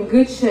keep you in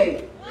good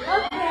shape.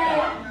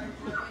 Okay.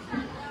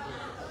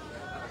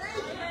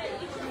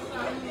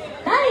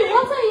 Daddy,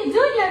 what are you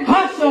doing? You're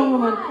Hush, young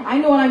woman. I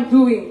know what I'm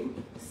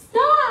doing.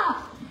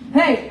 Stop!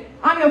 Hey,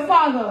 I'm your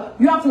father.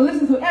 You have to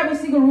listen to every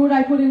single rule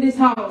I put in this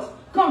house.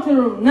 Come to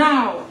the room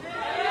now.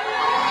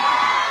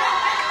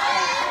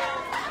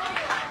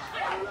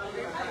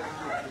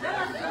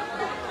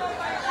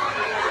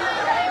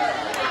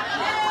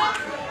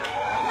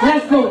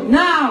 Let's go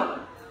now.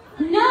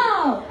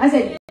 No! I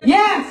said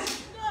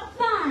yes.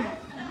 Fine.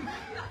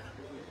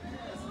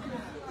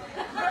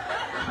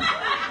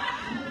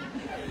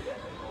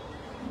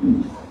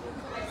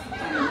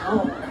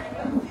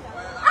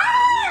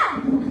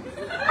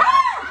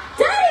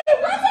 Daddy,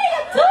 what are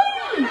you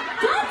doing?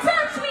 Don't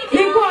touch me, Be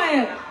Dad.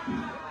 quiet.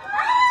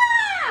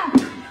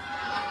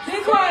 Be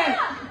quiet.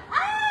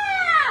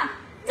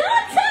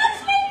 Don't touch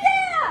me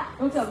there.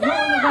 Don't tell no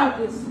one about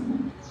this.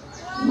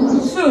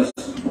 Shush.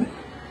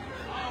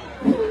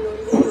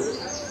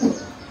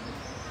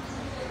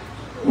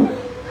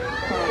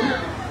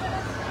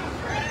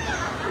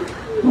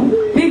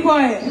 Be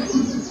quiet.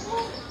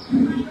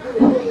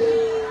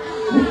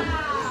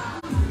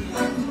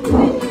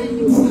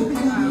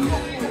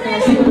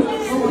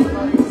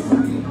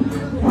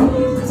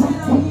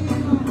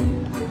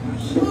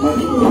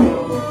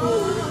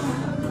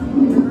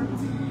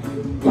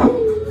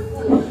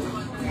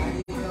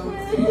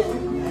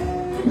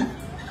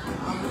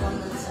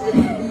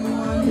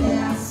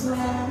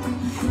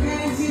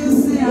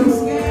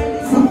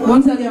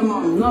 Don't tell your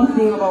mom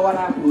nothing about what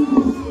happened.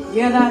 You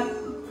hear that?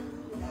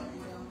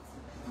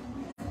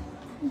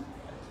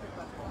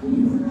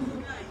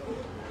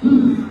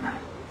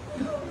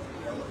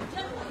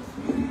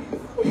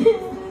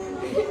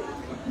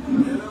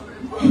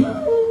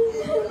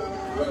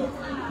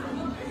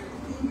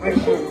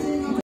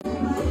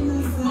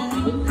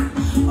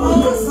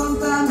 Oh,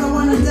 sometimes I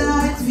wanna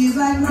die. It feels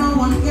like no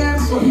one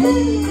cares for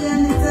me,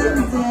 and it's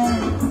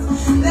evident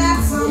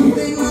that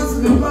something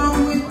must be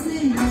wrong with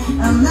me.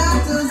 I'm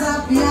not as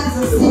happy as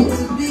I seem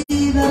to be.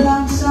 The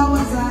long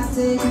showers I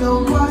take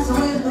don't wash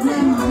away the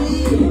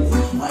memories.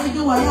 Why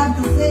do I have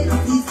to face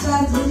these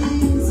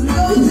tragedies? We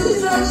go through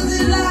struggles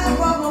in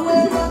life, I'm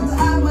aware of the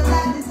hour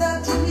that is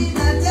touching me.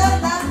 Not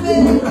just that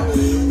pain,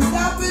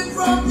 stopping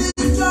from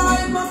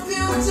destroying my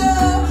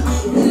future.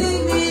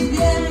 Believe me, it's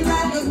getting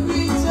like a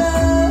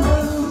creature.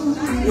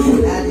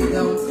 Daddy,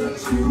 don't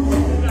touch me.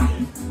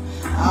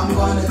 I'm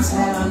gonna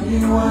tell on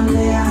you one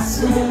day, I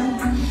swear.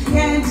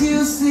 Can't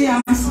you see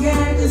I'm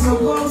scared? It's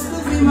supposed to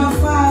be.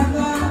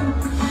 father.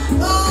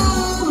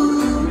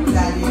 Ooh,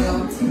 daddy,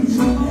 don't teach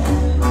me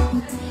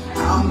that.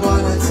 I'm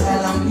gonna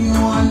tell him you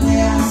one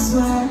day, I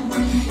swear.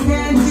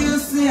 Can't you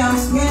see I'm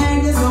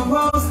scared? You're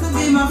supposed to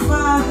be my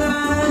father.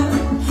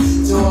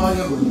 To all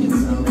your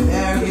boys out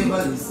there, give a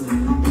listen.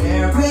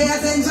 There, pay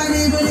attention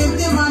even if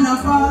the man a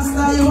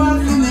pastor. You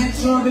have to make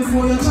sure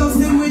before you trust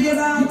him with your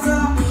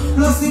daughter.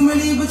 Plus him will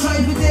even try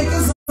to take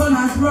your son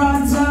as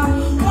brother.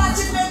 Watch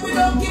it, make we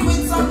don't give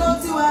it some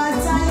dirty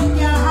water. You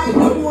can't hide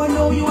the one,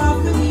 no, you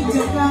have to meet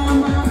your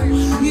karma.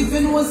 If you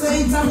know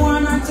say it's a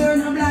one and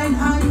turn a blind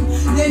eye,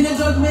 then the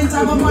judgment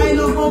have a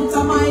pile up out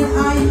of mine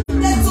eye.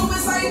 Then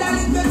suicidal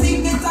if you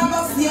think it's a go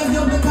save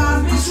you,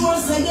 because me sure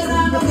say you're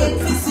not gonna get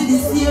to see the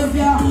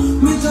savior.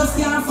 Me just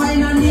can't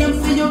find a name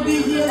for your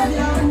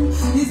behavior.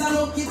 It's a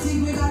lucky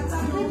thing we got to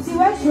do. Tipsy,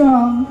 what's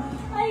wrong?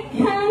 I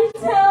can't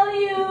tell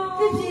you.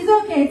 Tipsy, it's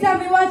okay. Tell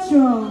me what's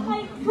wrong.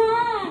 I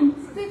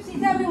can't. Tipsy,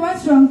 tell me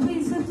what's wrong.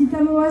 Please, Tipsy,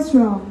 tell me what's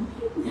wrong.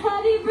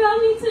 Daddy brought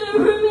me to the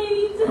room and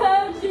he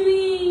touched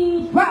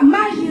me. What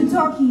mash you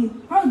talking?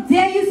 How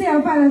dare you say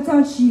your father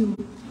touched you?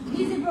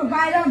 He's the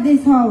provider of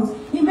this house.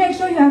 You make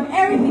sure you have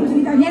everything to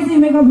eat, and yes, you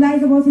make up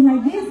lies about him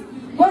like this.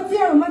 Go to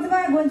your room. Whatever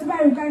I go into my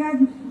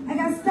room, I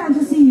can stand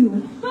to see you.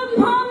 But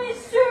Mom,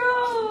 it's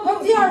true. Go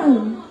to your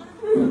room.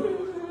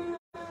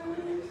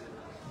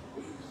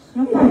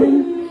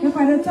 Your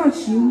father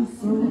touched you,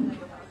 so...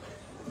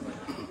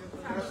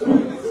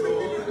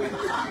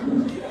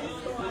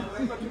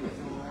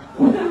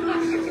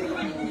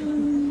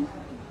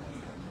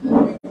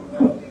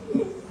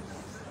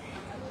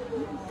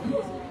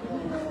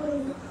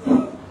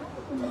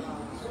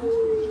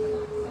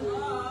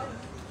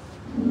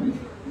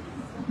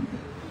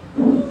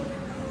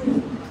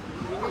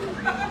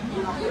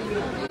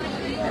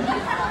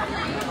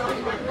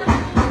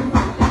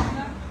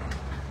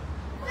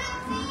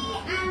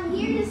 I'm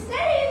here to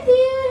study with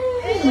you.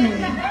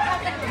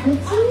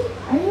 Bitsy,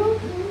 are you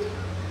okay?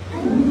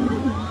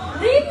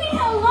 Leave me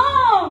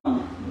alone.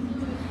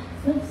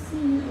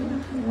 Bitsy,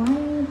 why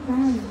are you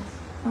crying?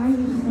 Why are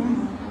you sad?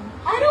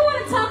 I don't want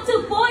to talk to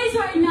boys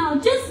right now.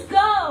 Just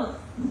go.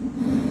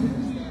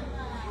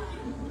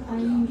 Are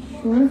you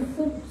sure,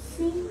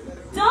 Flipsy?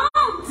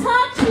 Don't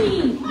touch me.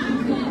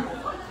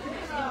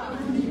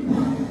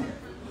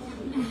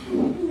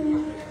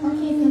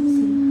 Okay,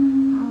 Flipsy.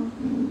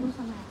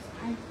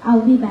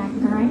 I'll be back,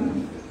 alright?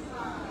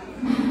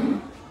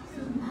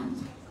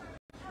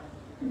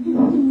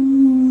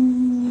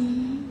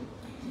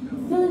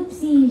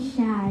 Flipsy is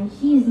shy.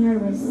 She is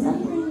nervous.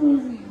 Something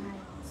isn't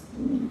right.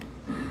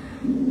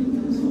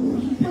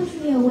 She pushed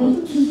me away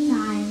 2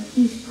 times.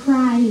 She's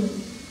crying.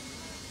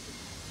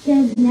 She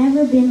has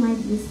never been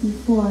like this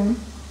before.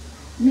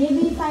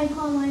 Maybe if I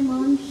call my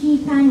mom, she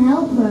can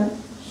help her.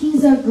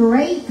 She's a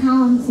great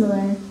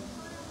counselor.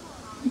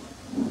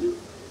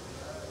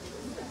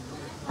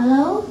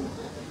 Hello?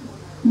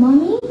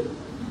 Mommy?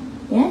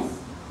 Yes?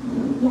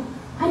 Yeah.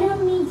 I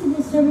don't mean to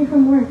disturb you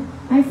from work.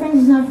 My friend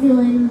is not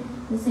feeling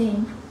the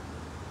same.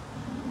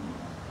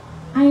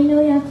 I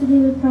know you have to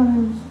deal with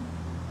problems.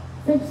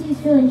 Flipsy's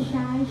feeling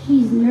shy,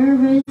 she's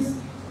nervous,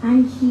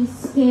 and she's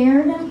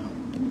scared.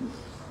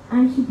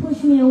 And she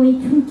pushed me away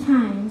 2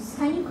 times.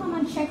 Can you come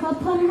and check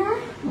up on her?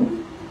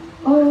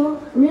 Oh,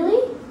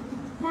 really?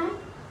 Huh?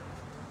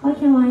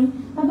 Okay, fine.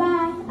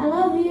 Bye-bye. I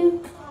love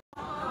you.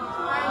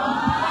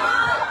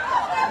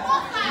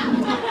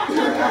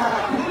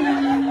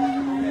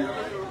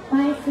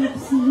 Bye,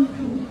 Flipsy.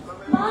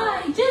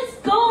 Bye.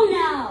 Just go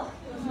now.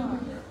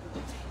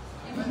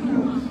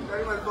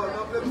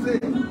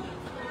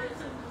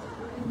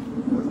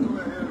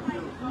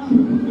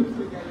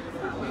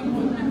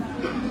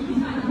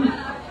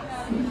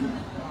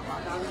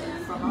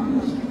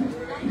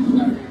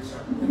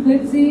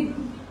 Flipsy,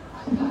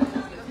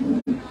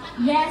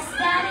 Yes,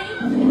 Daddy?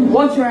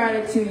 what's your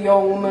attitude,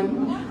 young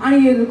woman? I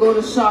need you to go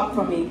to shop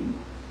for me.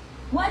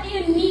 What do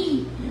you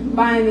need?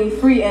 Buy me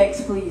 3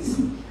 eggs, please.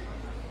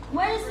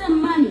 Where's the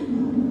money?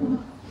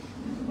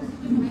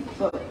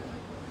 Look.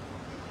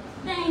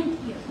 Thank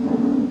you.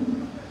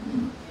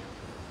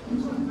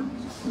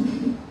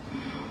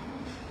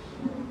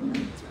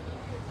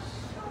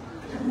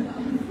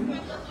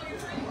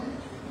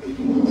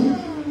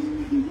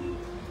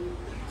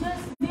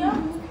 Just there.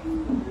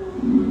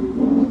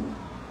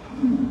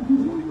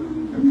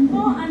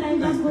 Go and then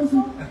just go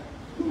so.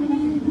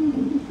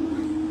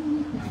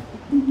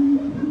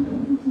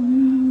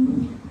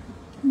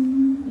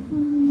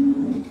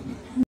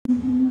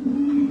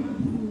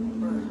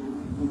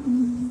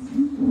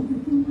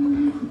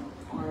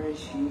 Where is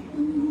she?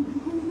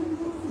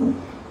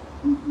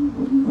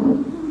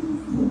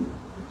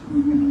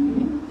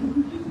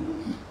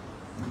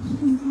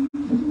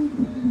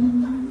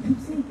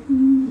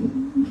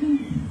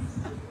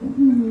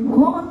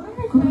 Go on.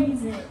 Where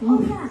is it? Oh,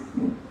 yeah.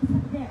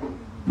 There.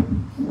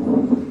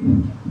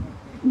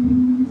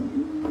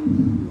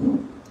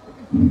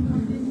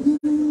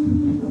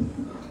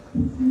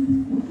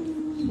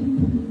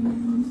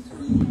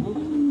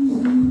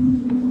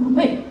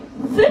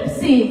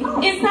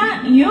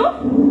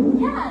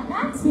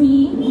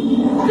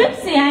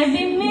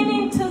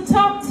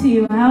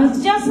 you. I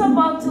was just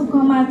about to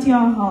come at your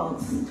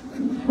house.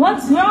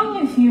 What's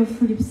wrong with you,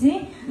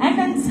 Flipsy? I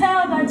can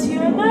tell that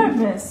you're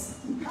nervous.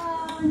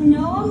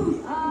 No.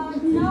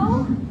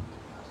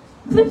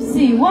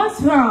 Flipsy,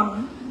 what's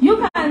wrong?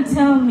 You can't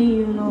tell me,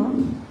 you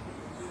know.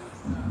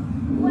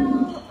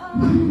 Well,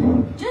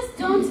 just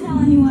don't tell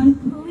anyone,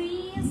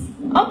 please.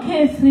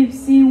 Okay,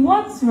 Flipsy,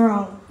 what's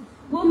wrong?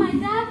 Well, my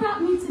dad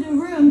brought me to the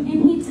room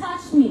and he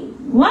touched me.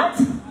 What?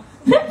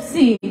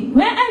 Flipsy,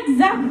 where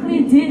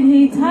exactly did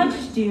he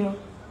touch you?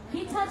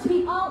 He touched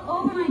me all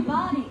over my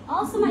body,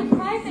 also my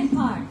private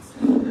parts.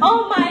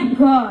 Oh my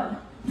God.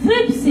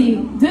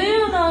 Flipsy, do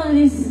you know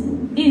this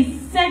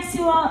is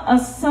sexual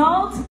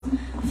assault?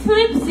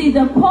 Flipsy,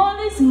 the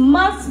police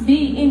must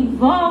be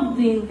involved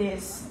in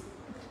this.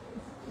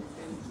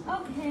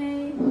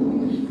 Okay,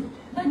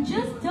 but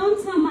just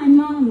don't tell my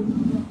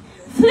mom.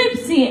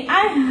 Flipsy,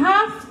 I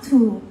have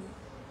to.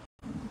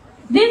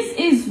 This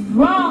is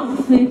wrong,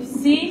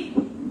 Flipsy.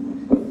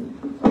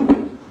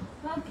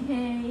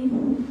 Okay.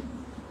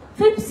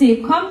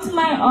 Flipsy, come to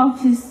my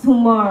office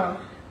tomorrow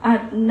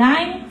at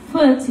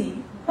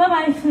 9:30.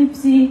 Bye-bye,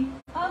 Flipsy.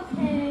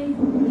 Okay.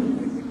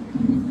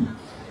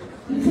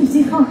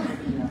 Flipsy, come.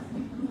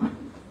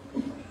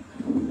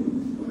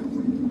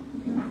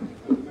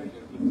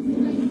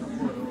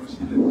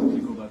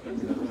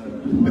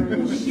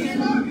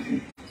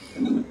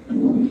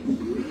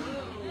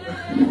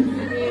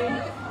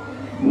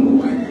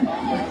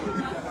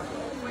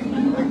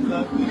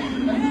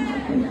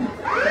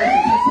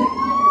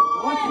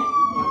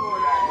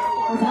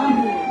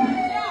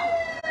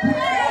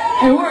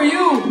 Hey, who are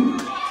you?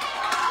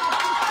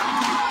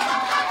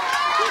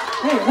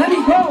 Hey, let me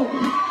go.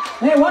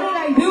 Hey, what did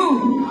I do?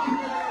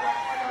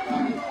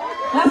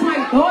 That's my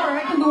daughter.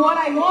 I can do what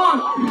I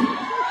want.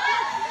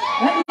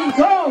 Let me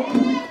go.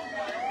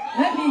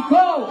 Let me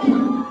go.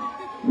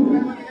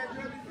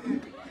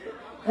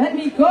 Let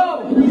me go.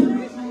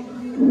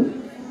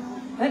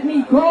 Let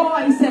me go.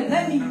 I said,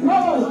 let me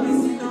go.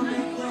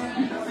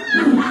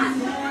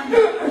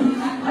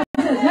 I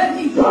said, let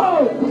me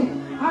go.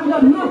 I've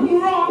done nothing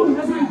wrong.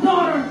 That's my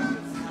daughter.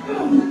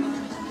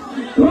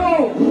 Go.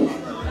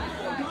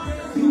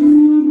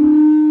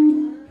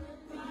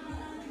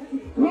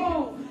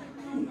 Go.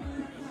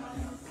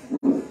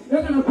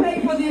 You're going to pay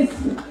for this.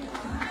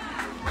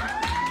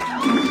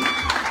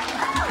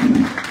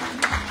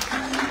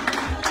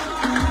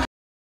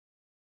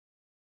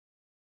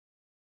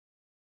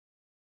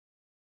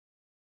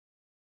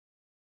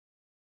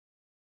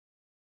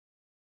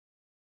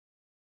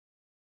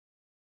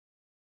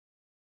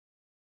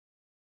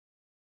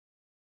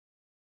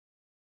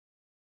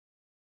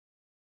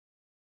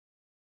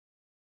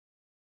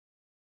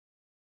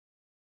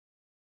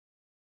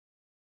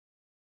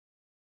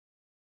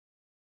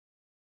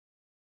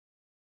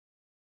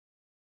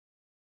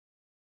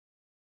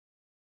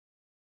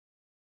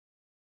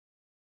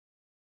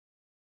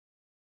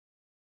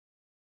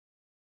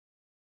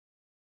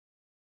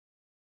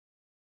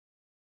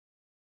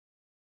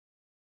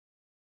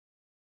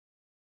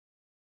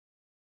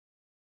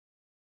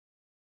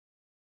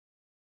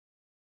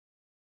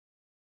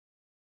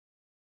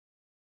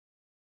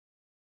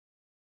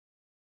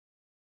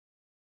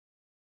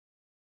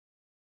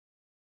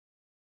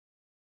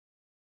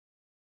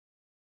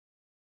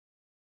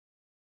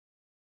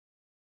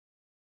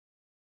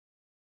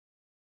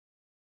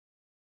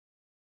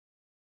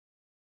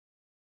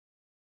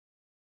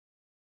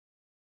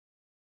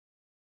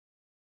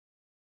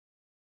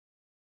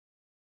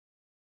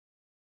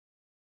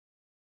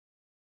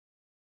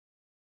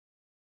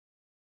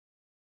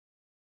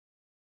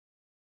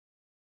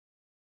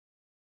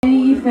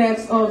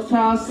 Effects of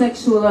child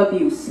sexual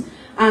abuse,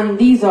 and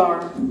these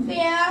are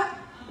fear,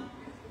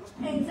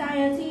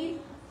 anxiety,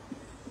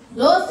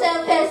 low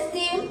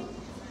self-esteem,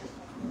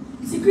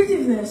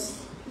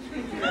 secretiveness,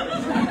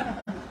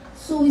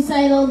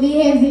 suicidal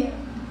behavior,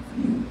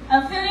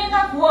 A feeling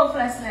of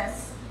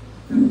worthlessness,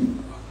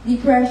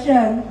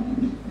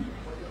 depression,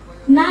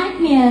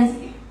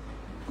 Nightmares,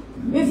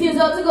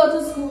 refusal to go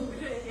to school,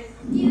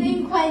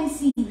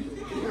 delinquency,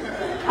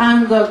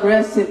 and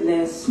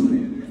aggressiveness.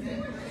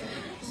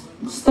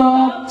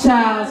 Stop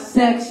child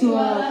sexual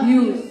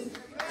abuse.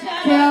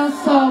 Tell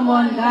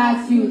someone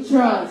that you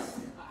trust.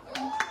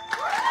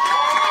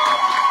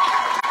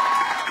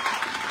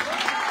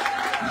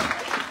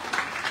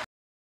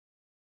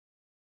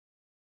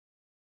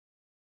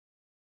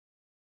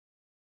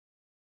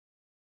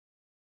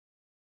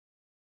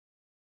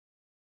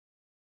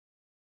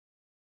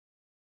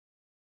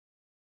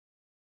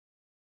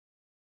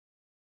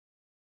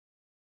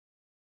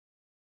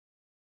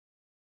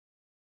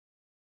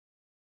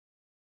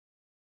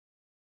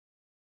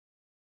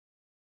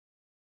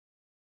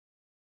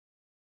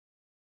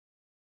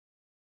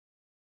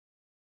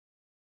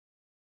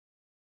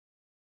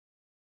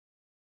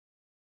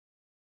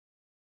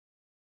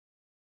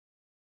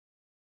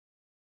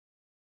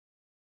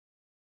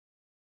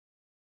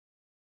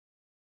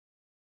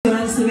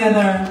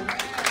 Together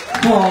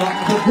for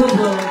the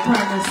Goodwill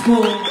Primary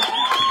School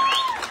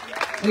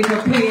with a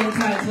play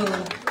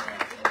entitled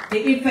The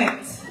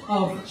Effect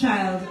of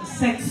child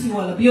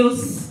sexual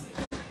abuse,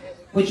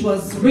 which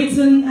was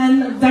written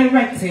and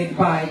directed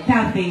by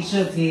Kathy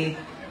Jyoti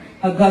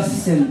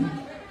Augustine.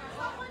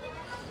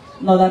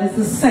 Now that is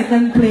the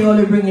second play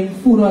only bringing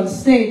food on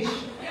stage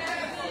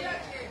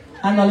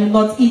and only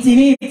not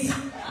eating it.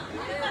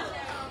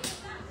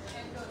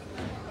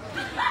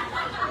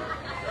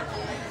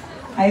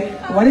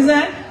 What is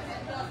that?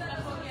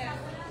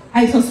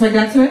 I suspect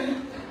that's it.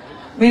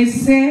 They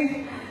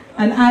say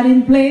an ad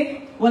in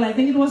play. Well, I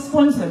think it was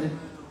sponsored.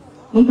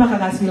 No man.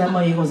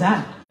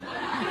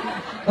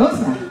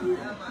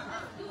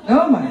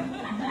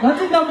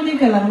 Not in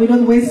Dominican and we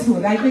don't waste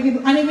food. I think it,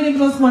 and even if it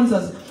was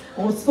sponsored,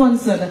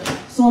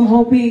 so I'm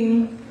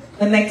hoping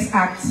the next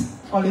act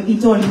only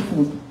eat all the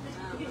food.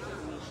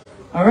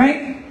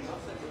 Alright?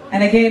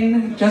 And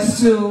again, just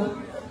to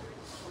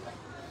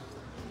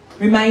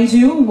remind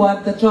you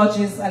what the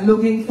judges are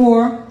looking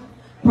for: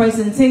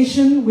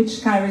 presentation,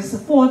 which carries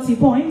 40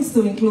 points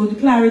to include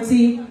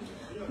clarity,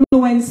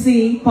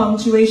 fluency,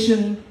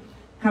 punctuation,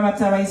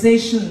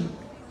 characterization.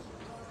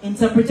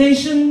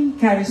 Interpretation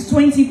carries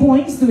 20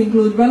 points to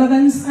include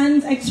relevance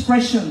and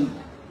expression.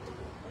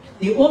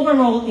 The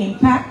overall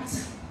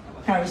impact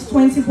carries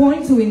 20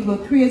 points to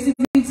include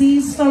creativity,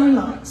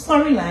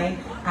 storyline,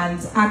 and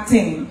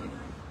acting.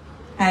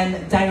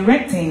 And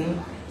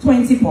directing,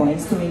 20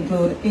 points to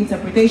include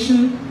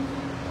interpretation,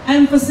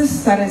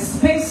 emphasis, that is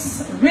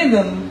space,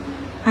 rhythm,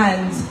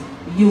 and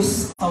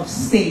use of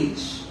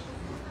stage.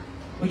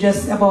 We're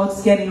just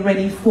about getting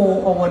ready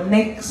for our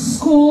next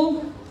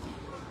school.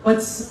 But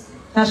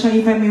Tasha,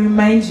 if I may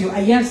remind you,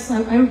 yes,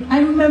 I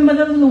remember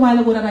that a little while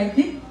ago that I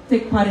did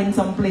take part in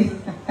some play.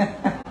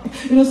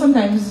 You know,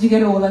 sometimes you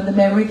get old and the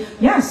memory.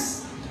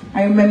 Yes,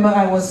 I remember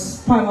I was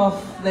part of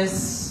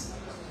this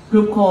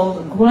group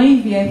called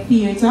Goodwill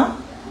Theatre,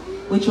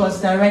 which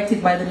was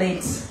directed by the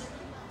late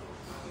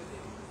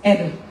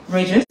Ed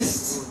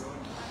Regis.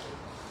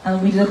 And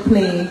we did a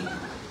play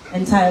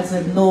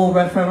entitled No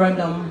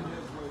Referendum,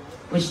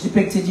 which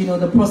depicted, you know,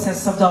 the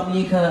process of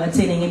Dominica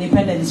attaining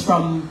independence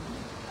from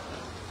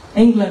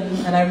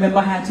England. And I remember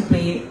I had to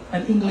play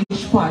an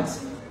English part.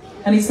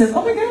 And he says,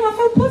 oh my God, I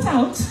felt put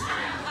out.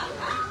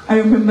 I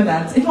remember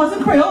that. It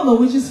wasn't Creole though,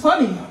 which is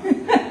funny.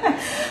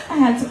 I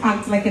had to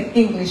act like an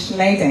English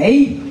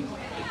lady.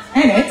 Ain't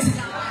it?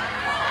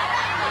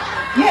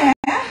 Yeah.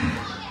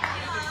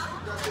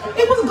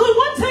 It was a good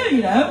one too,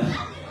 you know.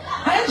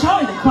 I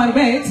enjoyed it quite a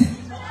bit.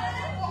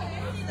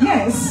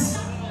 Yes.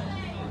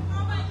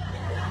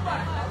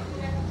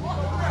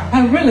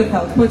 I really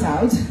felt put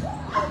out.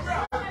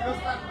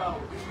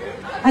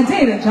 I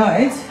did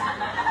enjoy it.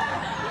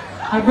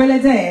 I really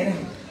did.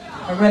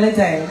 I really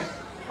did.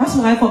 That's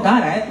why I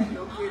forgot it.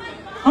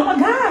 Oh my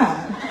God.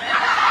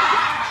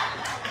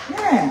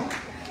 Yeah.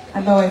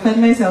 I know I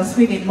found myself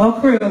speaking more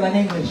Creole than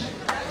English.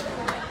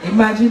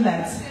 Imagine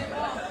that.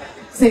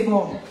 Say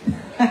more.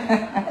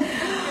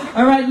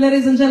 All right,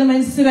 ladies and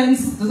gentlemen,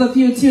 students, those of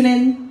you tune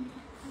in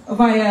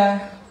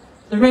via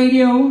the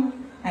radio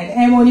and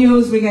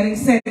Emonews, we're getting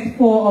set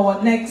for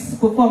our next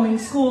performing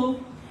school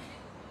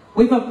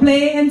with a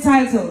play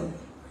entitled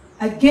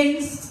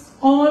Against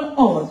All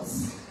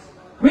Odds,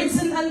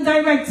 written and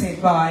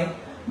directed by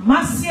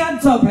Marcia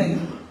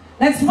Dublin.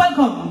 Let's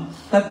welcome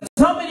the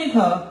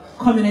Dominica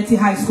Community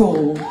High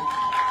School.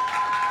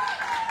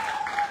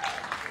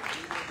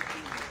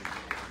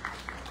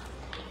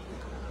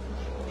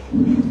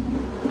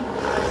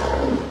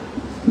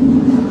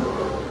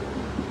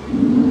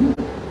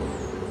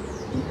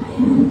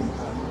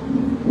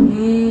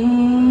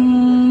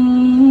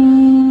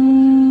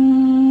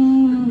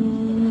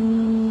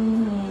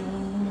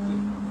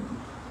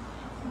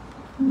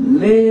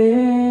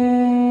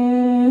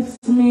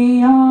 Lift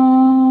me up,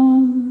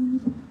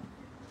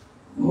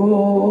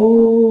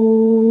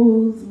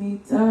 hold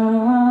me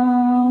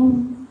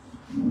down,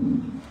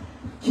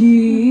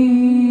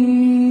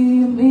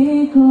 keep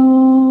me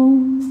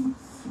close.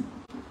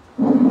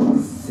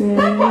 Say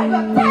that boy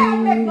got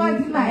time make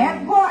noise in my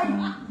head, boy.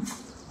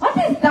 What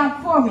is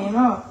that for me,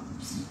 no?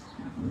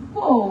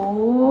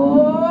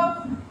 Oh.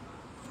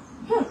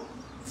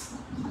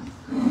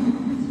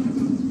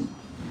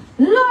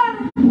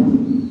 Lord,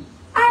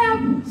 I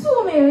have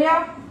 2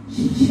 million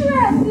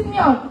stressing me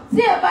out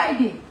day by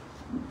day.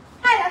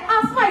 I have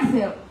asked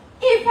myself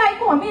if I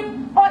come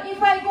in or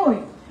if I go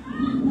in.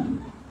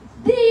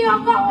 The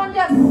younger one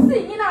just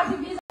singing as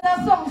if he's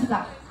a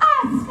songster.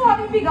 As for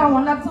the bigger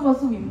one that's supposed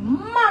to be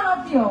man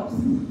of the house,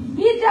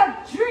 he's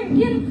just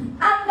drinking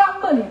and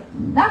gambling.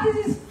 That is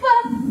his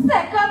first,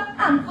 second,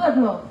 and third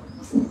love.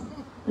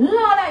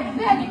 Lord, I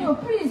beg you,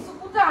 please, to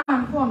put a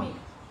hand for me.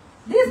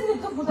 This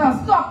needs to put a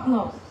stop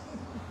now.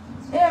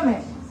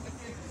 Amen.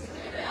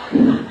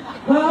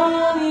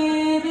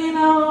 Running in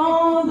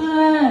all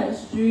the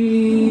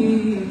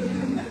streets,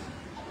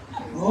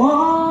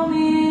 call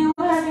me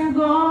when you're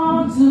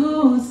gone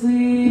to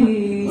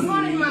sleep. Good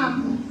morning,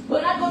 ma'am.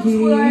 We're not going to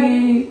school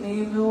already.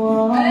 Keep the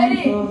warmth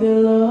Already. of your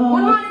love.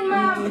 Good morning,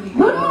 ma'am.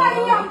 Good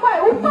morning, young boy.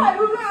 Good morning,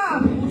 good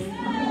ma'am.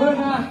 Good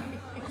morning.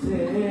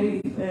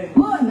 Take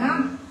Good,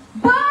 ma'am.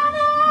 Burn!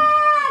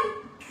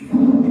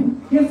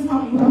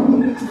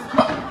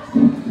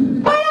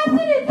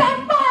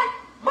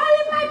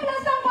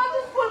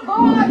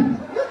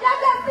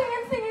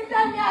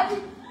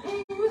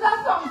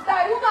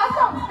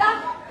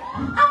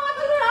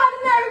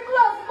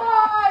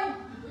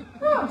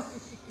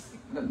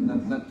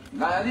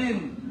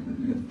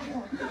 Nadine,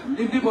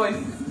 if the boy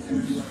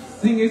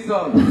sing his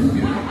song,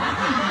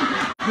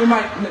 you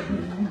might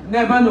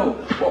never know.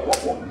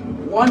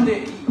 One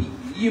day,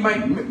 you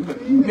might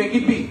make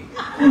it big.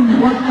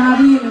 But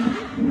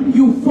Nadine,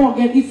 you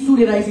forget it's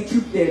today that is a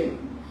trip there.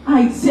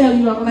 I tell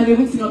you, I'm going to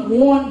be sitting on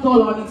 $1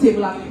 on the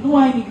table and you know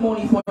I need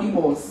money for the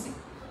boss.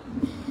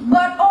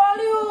 But all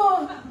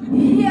you,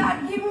 yeah,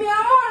 give me a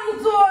money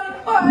to all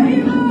for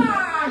him,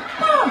 man.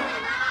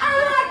 I'm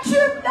not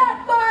trip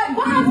that boy.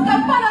 Go ask the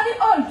father the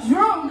old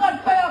drunk that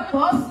pay your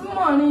boss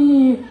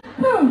money.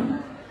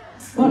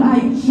 But I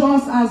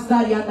just asked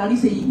Daddy and Daddy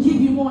say he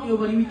give you money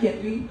over the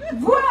weekend.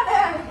 Well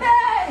then,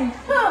 hey.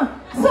 So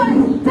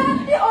it's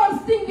that the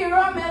old stinky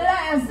rum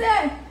and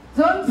say,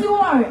 don't you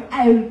worry,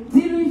 I'll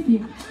deal with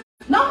him.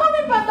 Now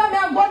mommy papa me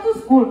and go to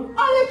school.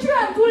 Only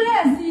children too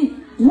lazy.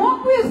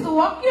 Work with to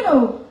work, you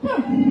know.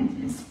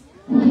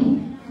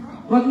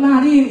 But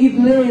Nadine, it's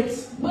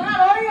late. But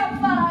not hurry up,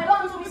 father. I don't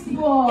want to miss the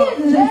ball. It's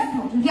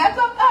late. Get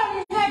up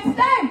early next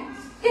time.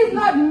 It's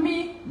not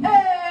me.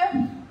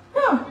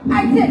 I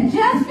said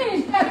just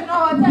finish telling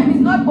our time. It's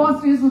not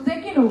boss with to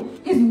take, you know.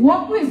 It's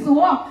work with to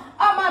work.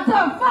 A matter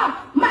of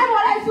fact, my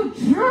mother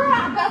used to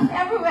drag us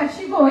everywhere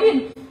she go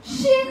in.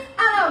 She and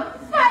her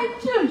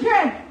 5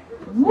 children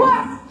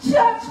work,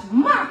 church,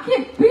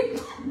 market, bitch,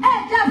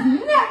 and just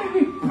never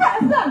be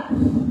present.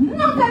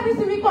 Not every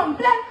time we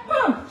complain.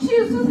 She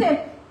used to say,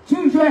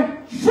 children,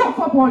 shut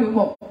up all you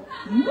want.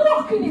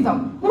 Walking is a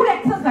good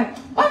exercise.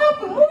 But not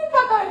to move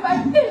back if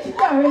I finish the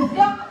rest,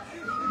 yeah?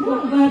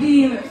 But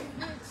Nadine,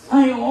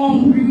 I'm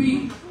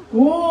hungry.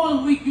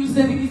 All week you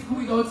send me school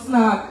without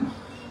snack.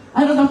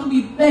 I don't have to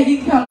be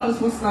begging Carlos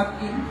for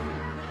snacking.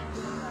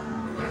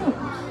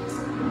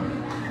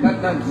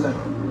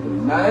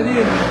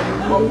 Nadine,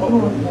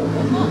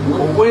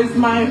 where's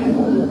my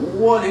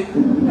wallet?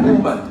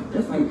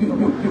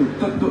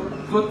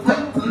 You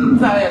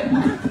tired.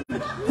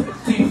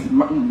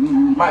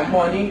 My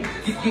money.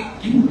 Give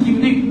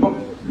the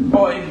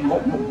boy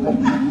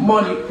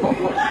money for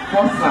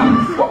snack.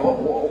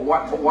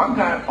 What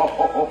kind of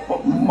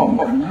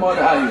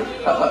mother are you?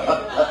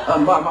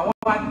 Mama,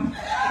 what?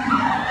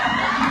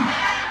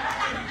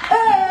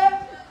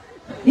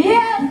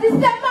 Yes, the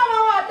same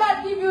mama that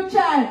give you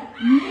child.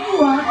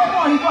 You are the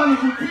money for me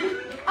to see.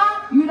 And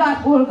you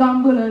that old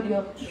gambler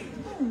there.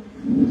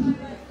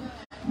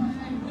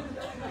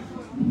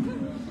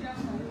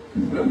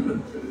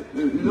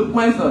 Look,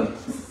 my son.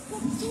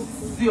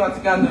 See what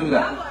you can do with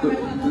that.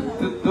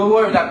 Don't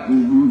worry that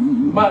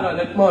man on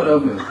that mother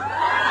of it.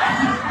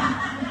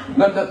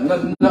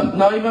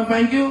 Not even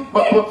thank you,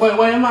 but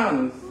why your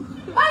manners?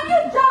 And you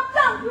jumped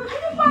down. You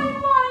didn't find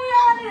money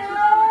on it.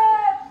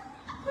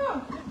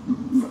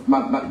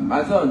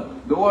 My son,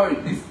 don't worry.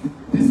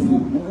 This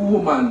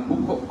woman who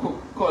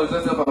calls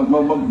herself a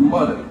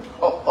mother.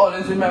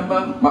 Always remember,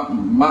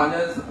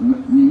 manners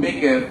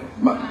make a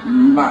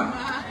man.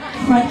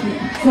 Thank you.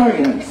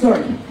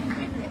 Sorry.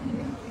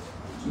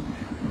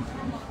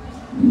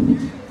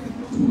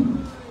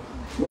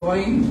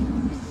 Boy,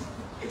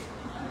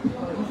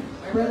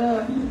 my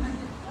brother,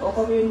 how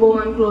come you go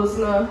and close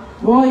now?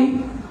 Boy,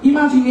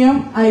 imagine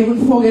him, I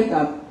even forget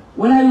that.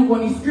 When I look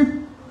on his script,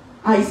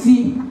 I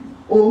see,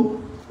 oh,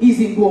 he's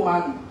in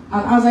Bowman.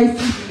 And as I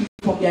see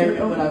from there, I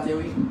remember that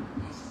way.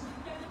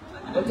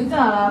 But I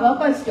have a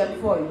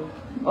question for you.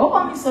 How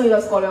come you saw you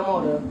just call your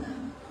mother?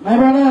 My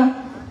brother,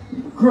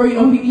 growing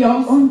up in the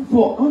house,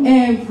 for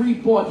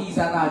everybody's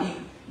a Nadine.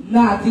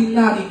 That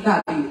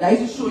is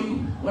to show you,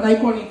 when I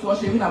call into a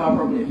shame, we have a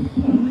problem.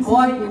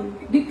 Boy,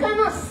 the kind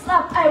of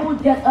slap I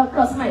would get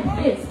across my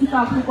face if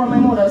I took on my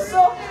mother,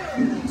 so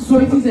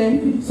it is,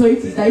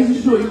 that is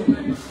to show you.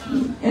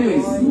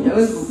 Anyways, yeah,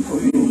 let's go for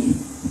you.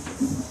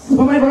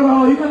 But my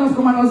brother, you cannot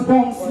come and us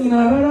bounce, you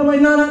know. No, you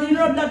know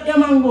that your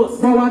man goes.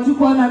 But what you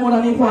call my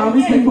mother name for, I have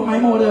respect for my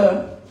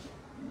mother.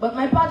 But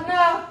my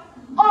partner,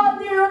 all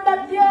the road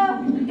that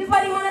there is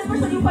why the man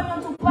especially you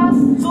want to pass.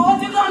 So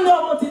what you gonna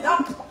know about it,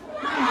 huh?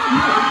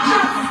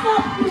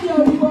 Stop me,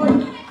 young boy.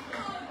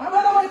 I'm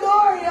not my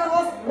door, you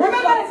know.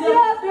 Remember the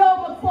tears we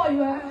opened for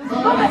you, eh?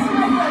 Come back to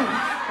my friend.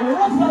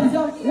 What's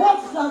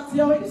that,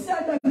 yo? You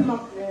said that, man.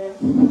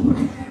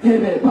 Hey,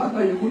 man,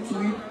 partner, you good to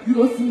me. You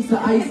don't see Mr.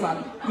 Ice, man.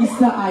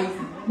 Mr. Ice.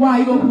 Why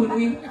you don't put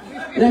me?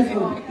 Let's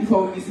go, if I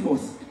will miss the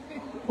boss.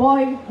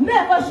 Boy,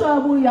 never show a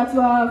bully that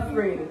you are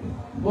afraid.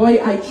 Boy,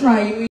 I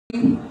try,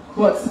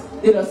 but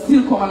they will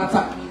still come and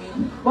attack me.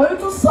 Boy, you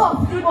too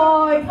softy,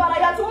 boy. Father,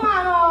 you have to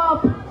man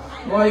up.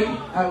 Boy,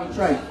 I will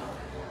try.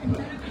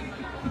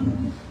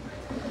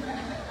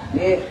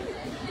 Yeah.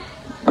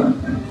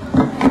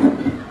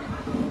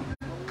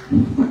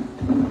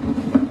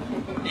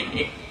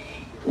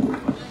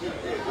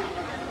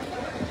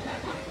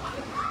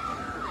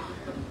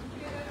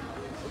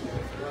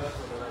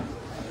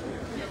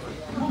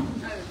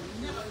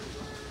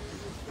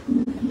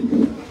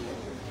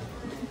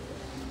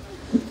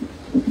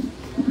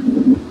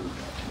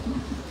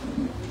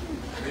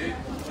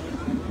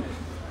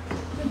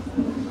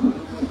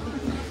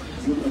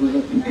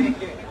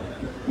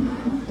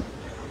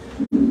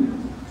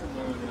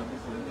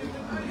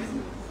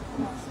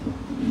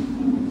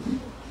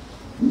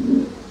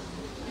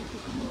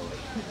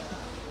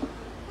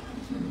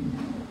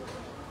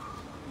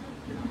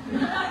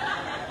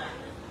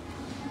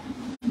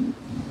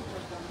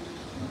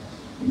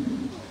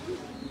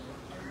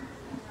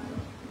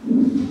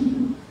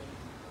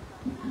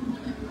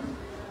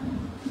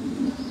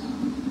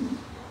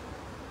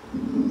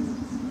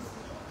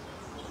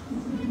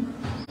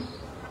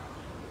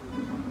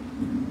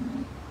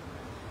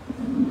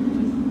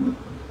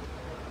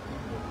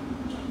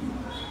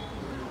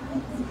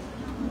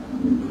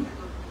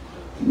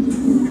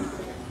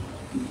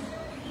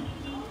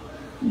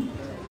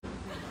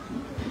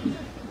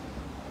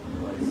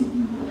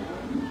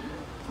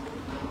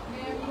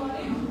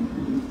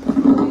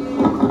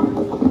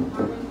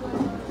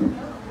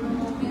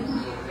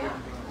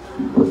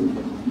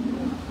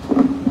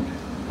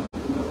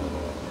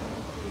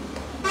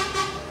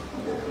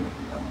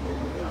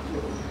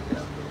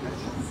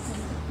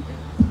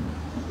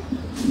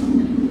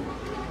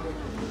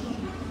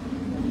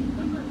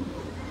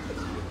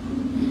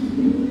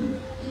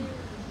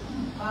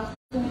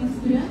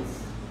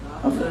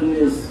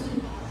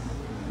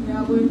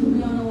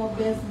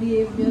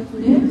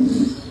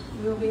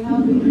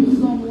 with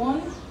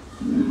someone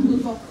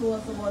to talk to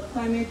us about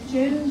climate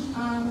change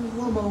and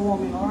global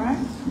warming,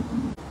 alright?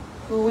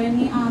 So when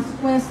he asks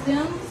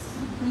questions,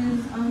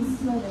 please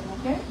answer them,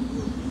 okay?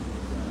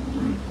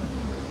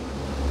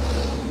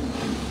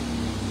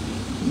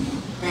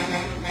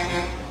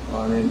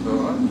 Morning,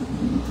 God.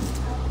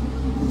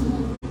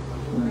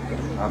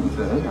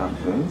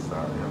 Afternoon,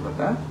 sorry about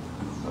that.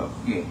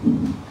 Okay.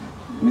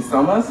 Miss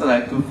Thomas, I'd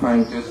like to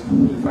thank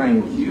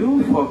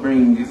you for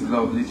bringing these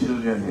lovely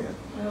children here.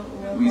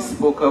 We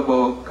spoke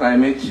about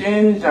climate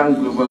change and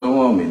global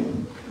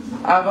warming.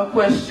 I have a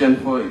question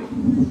for you.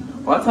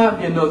 What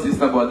have you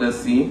noticed about the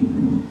sea?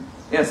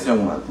 Yes,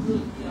 young man.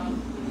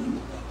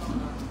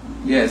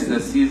 Yes, the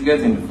sea is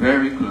getting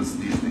very close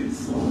these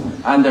days.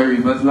 And the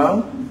rivers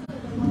now?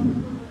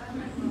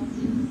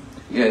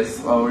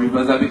 Yes, our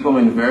rivers are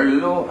becoming very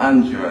low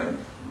and dry.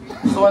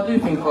 So what do you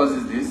think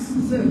causes this?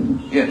 Sir,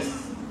 yes.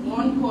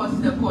 One cause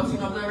the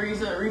cutting of the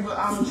trees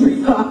around the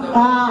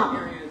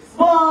areas.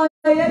 Boy,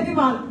 yes,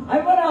 man. I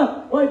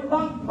better,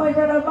 bank, my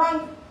brother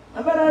bank.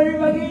 I better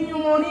river give you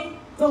money.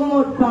 Come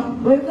out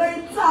bank. We're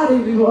going to sorry,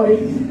 boy.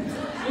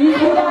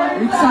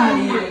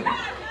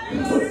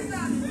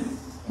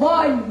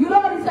 Boy, you know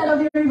what the side of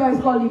the river is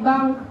called the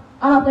bank,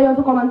 and after you have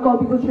to come and call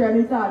people to share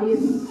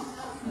retaliate.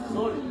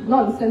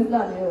 Nonsense,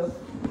 that is.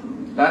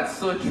 That's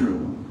so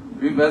true.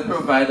 Rivers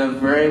provide a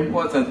very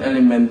important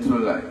element to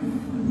life.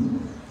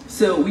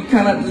 So we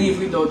cannot live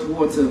without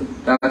water.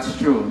 That's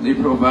true. They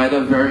provide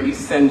a very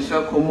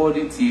essential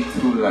commodity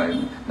to life.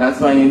 That's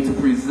why we need to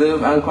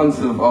preserve and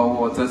conserve our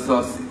water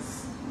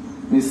sources.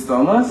 Miss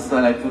Thomas,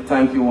 I'd like to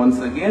thank you once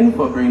again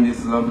for bringing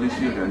these lovely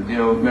children. They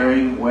are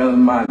very well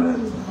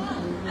mannered.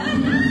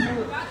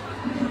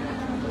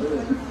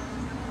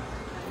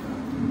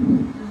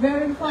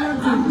 Very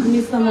informative,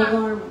 Mr.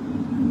 Montgomery.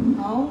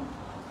 Now,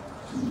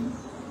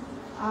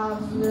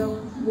 as we're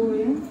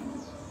going,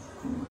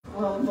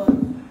 well, but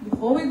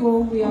before we go,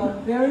 we are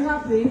very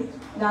happy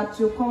that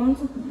you come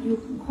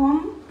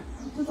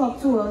to talk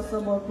to us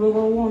about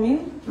global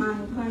warming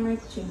and climate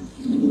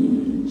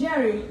change.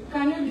 Jerry,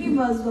 can you give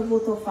us the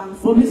vote of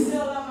thanks?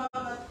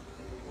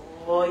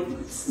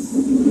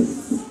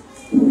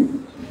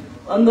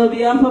 On the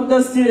behalf of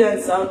the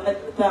students, I would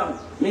like to thank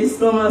Miss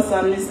Thomas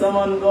and Mr.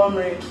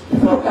 Montgomery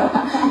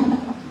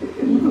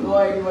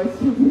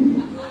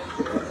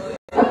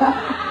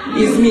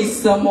Is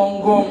Mr.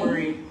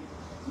 Montgomery.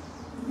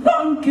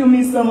 Thank you,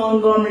 Mr.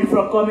 Montgomery,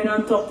 for coming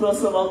and talk to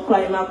us about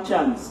climate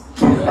change.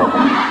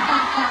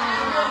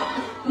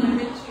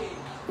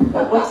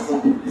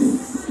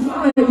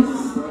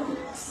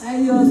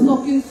 And you are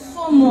talking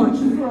so much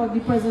throughout the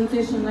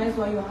presentation, that's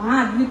why you're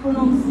hardly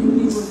pronouncing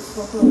the words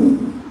properly.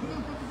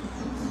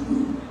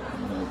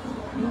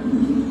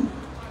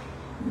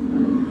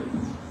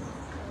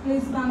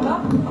 Please stand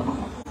up.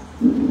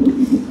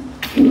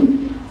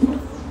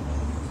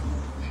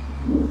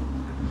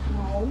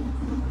 Now,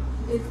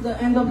 it's the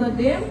end of the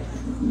day,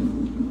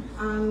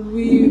 and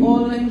we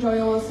all enjoy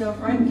ourselves,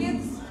 right,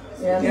 kids?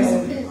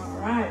 Yes. All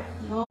right.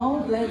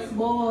 Now, let's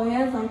bow our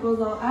heads and close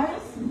our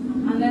eyes,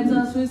 and let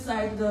us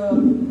recite the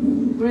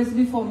grace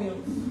before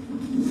meals.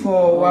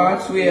 For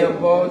what we are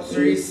about to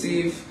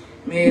receive,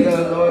 may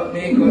the Lord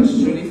make us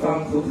truly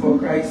thankful for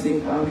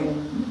Christ's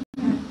coming.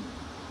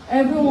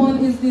 Everyone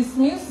is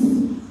dismissed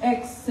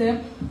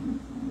except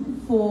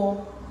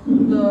for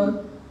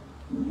the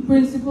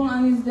principal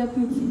and his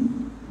deputy.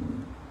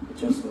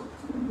 Just go.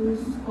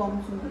 Please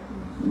come to me.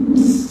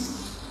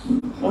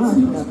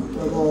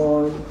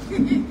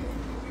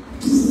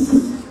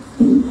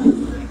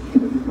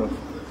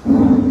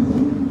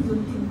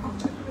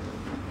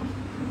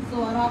 So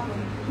what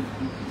happened?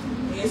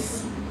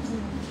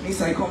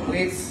 Miss, I come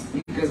late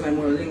because my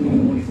mother didn't give me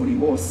money for the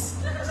bus.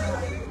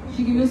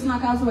 She give you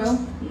snack as well?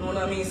 No,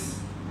 no, miss.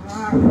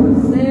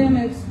 Same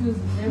excuse.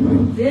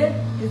 Every day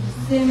is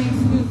the same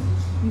excuse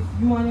with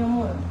you and your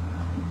mother.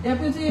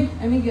 Deputy,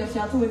 let me get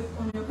you to wait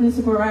on your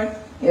principal, right?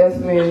 Yes,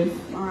 miss.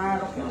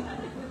 Alright, okay.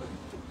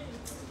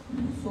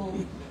 So,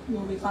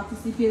 you'll be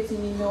participating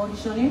in the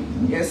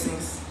auditioning? Yes,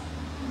 miss.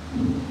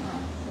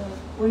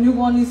 When you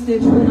go on the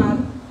stage,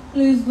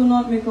 please do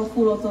not make a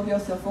fool out of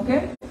yourself,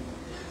 okay?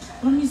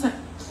 Miss,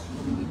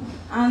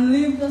 and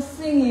leave the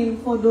singing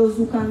for those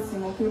who can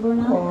sing, okay,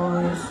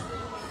 Bernard?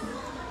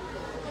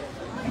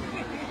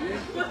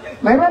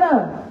 My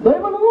brother, don't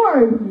even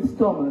worry, Miss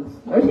Thomas.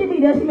 When she be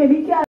there, she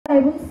maybe can't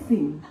even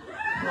sing.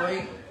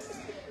 Boy,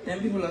 them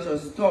people are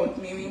just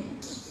doubt me.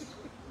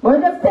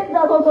 But just take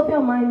that out of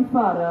your mind,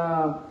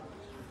 Father.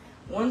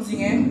 One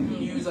thing,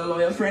 you is a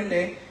lawyer friend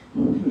there.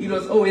 He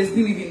does always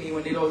believe in me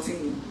when they don't see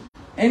me.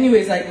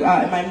 Anyways, my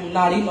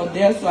daddy not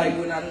there, so I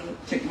go and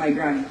check my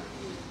granny.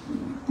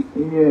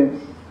 Yeah.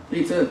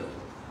 Later.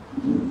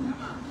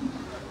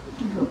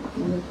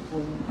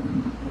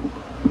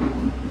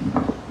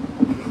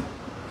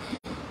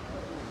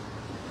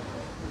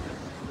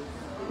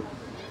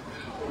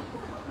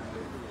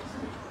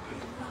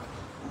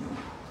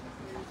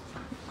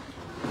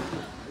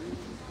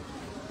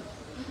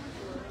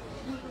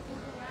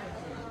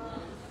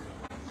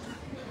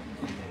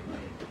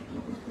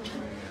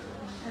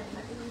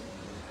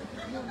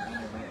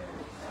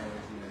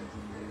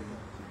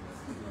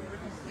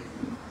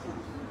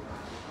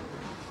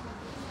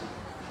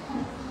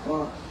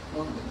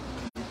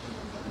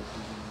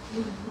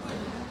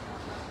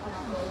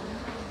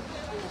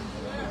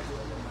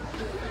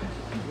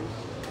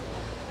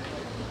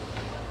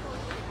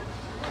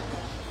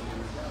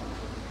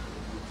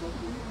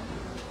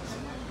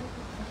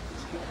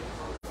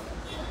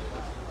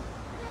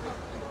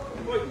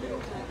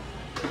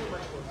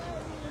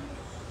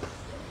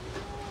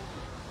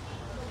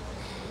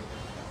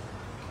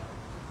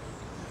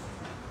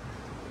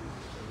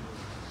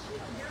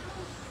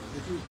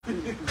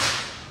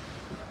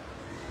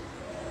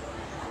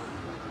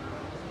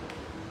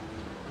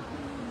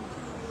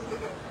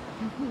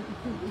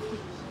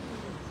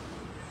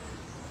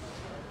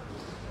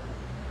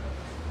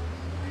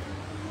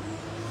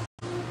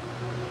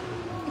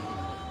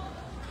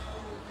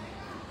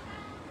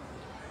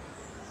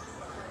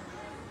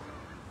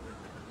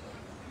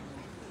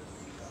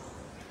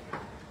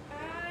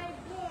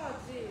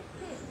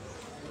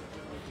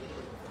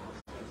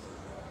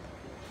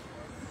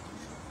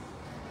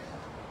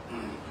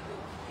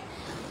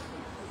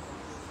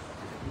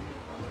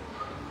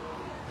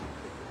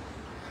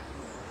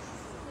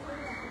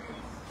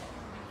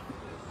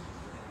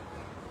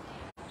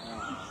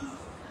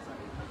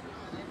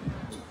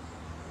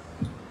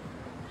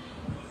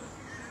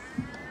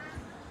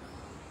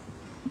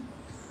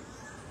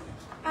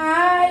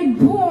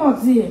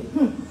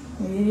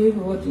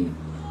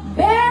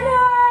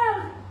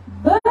 Bernard!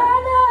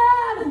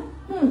 Bernard!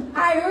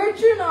 I heard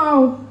you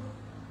now.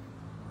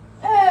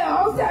 Hey,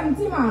 I'm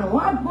 70 man.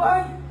 What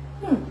boy?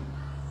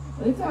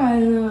 It's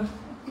all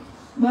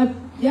but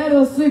you're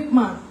no sweet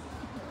man.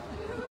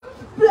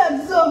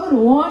 Blood soap and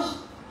wash.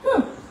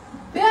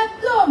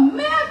 Better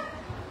man.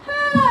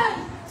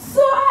 Hey,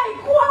 so I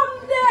come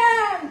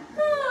there.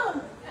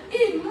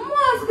 It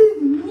must be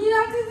me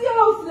that is your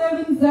house live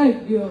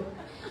inside you.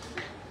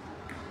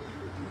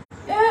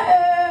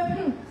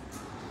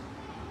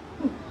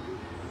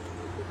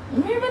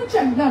 Let me even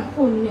check that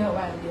phone there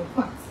while you're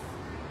fast.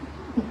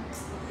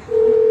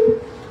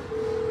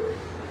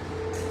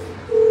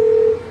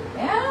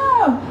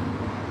 Hello?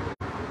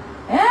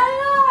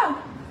 Hello?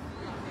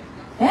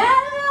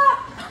 Hello?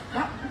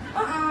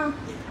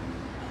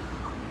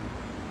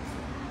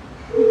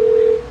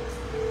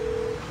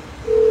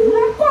 You're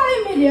not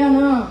calling me there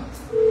now.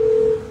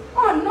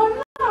 Oh, no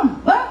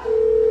number.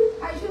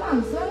 I should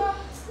answer now.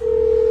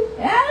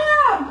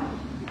 Hello?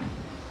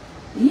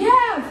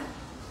 Yes.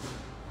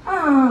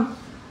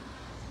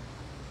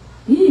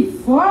 He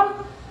fall?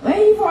 Where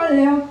he fall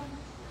there?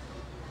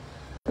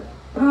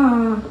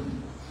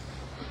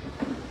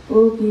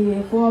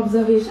 Okay, for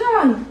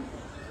observation.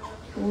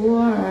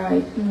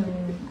 Alright.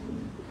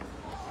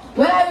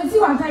 Well, I will see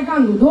what I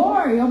can do. Don't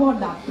worry about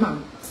that,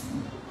 man.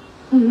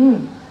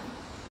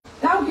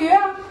 Thank you.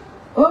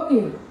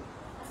 Okay.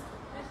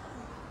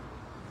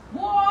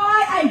 Boy,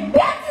 I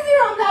bet he's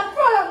on that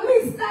front of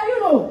Mister, you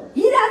know.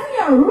 He doesn't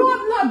even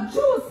rub not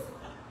juice.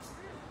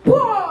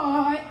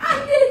 Boy,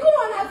 until come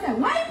on and say,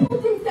 why he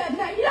put himself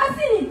now? You don't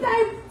see the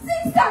time,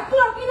 6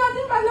 o'clock, you don't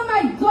even know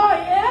my door,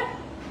 yeah?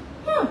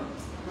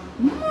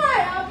 My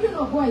help, you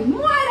know, boy.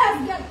 My does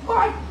get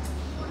boy.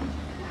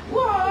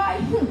 Boy,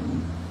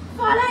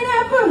 what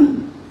happened?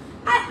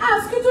 I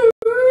ask you to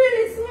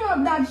release me of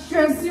that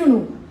stress, you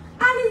know.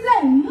 And it's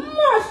like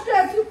more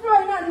stress you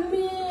throwing on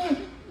me.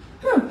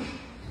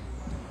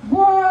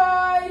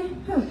 Boy,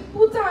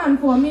 put on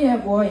for me,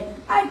 boy.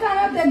 I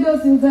cannot take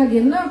those things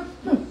again, no?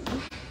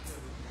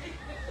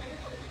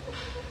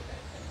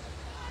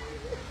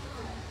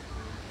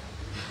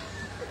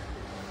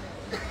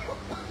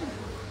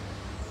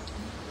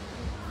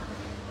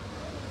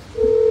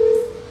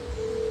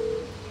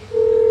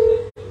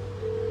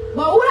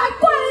 But who are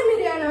calling me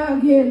there now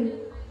again?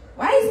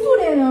 Why is you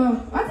there now?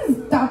 What is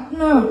that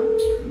now?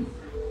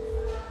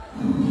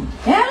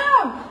 Hello?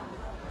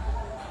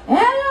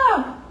 Hello?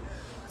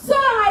 So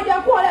I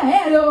just call her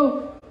hello.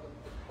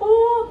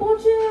 Oh,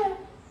 bonjour.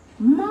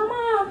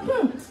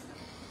 Mama.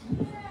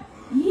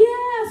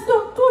 Yes,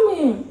 talk to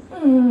me.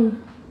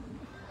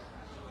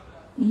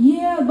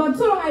 Yeah, but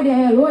so I just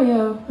hello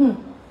here.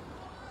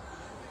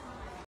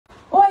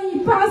 Oh, he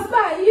passed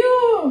by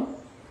you.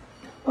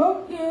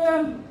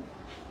 Okay.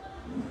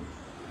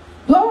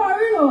 Don't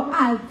worry, no.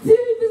 I'll tell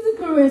you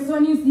physical race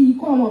when you see you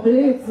come up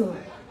later.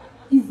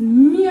 It's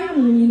me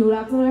and you know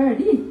that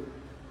already.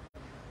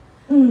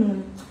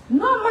 No,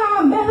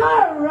 ma'am, they're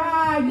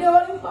alright. They're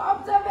only for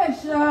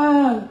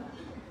observation.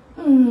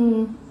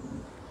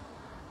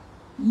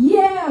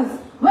 Yes.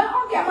 Well,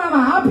 okay, mama.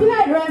 Happy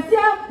night rest,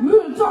 yeah?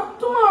 We'll talk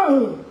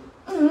tomorrow.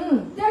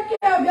 Take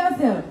care of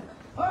yourself.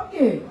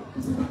 Okay.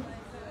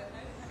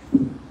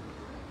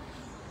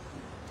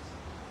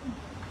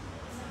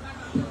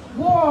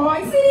 Boy,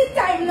 see the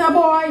time now,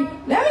 boy.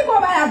 Let me go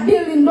by that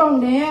building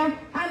down there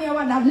and hear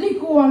what that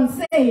little one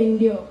saying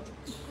there.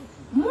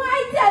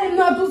 Why tell him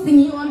not to sing,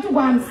 you want to go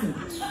and sing?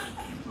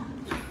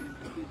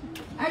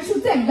 I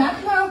should take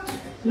that now.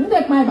 You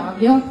take my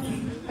bag, yeah?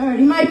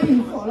 Already my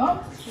pin fall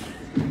up.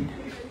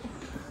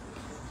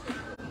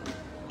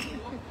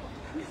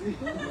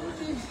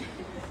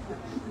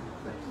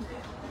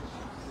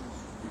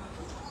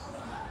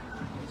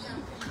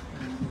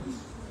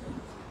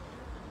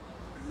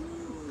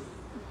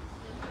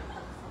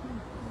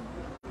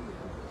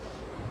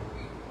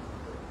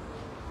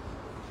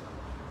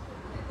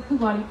 Good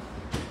morning.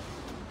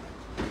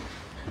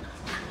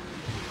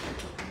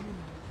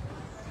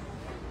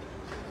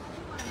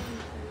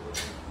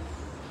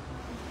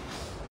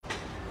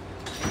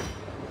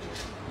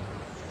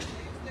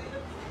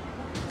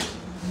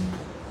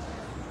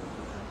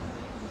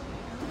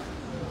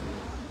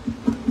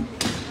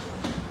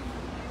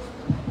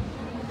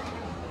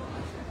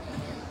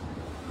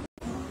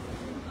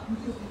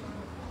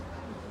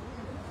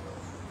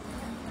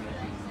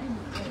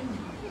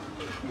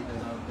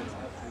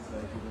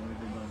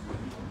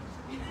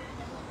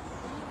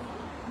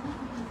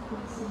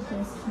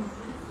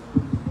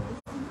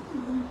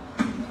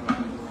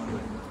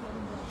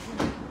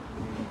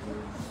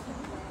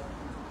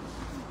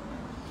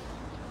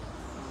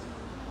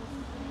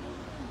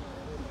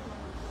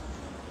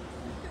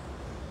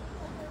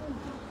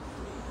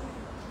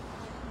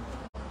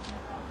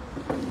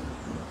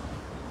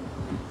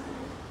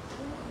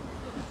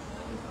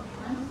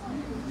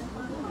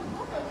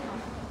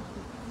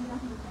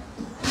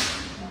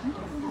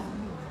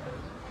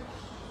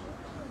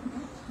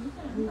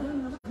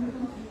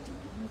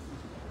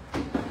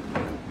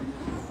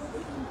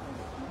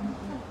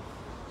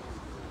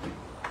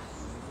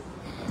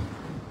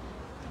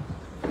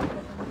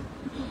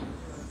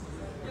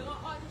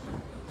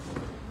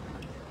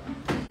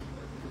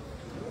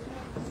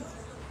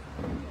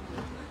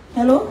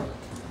 Hello.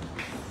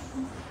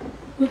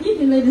 Good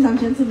evening, ladies and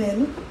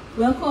gentlemen.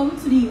 Welcome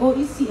to the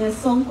OECS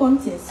Song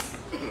Contest.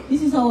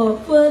 This is our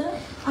third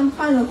and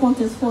final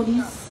contest for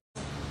this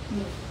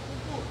year.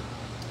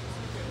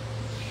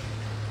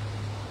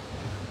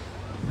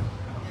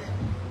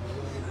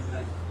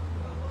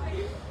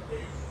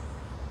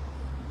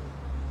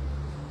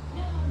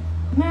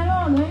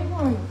 Melon, where are you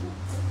going?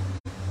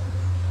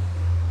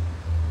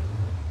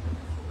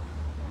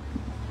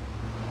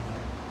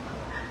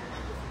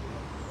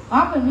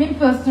 I've been mid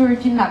first to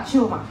reach in that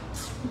show, man.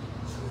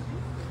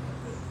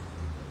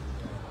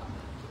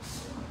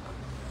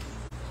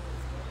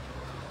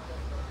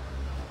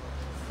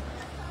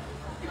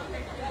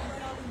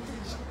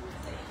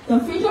 The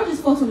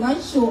features for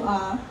tonight's show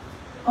are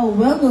a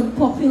well-known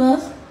popular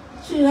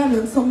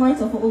Trinidadian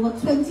songwriter for over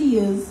 20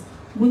 years,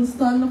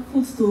 Winston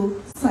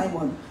Footstool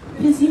Simon.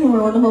 Please give him a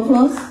round of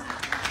applause.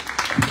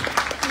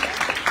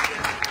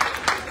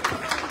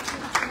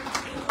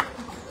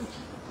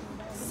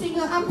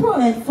 Singer and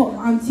poet from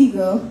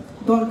Antigua,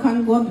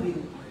 Duncan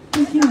Goodwill.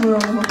 Please give him a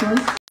round of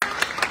applause.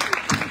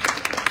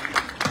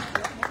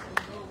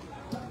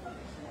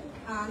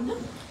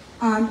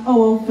 And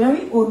our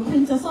very own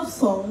princess of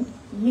song,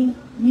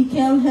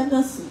 Michael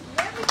Henderson.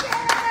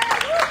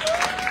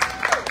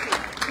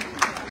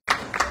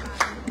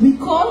 We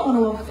call on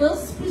our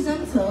first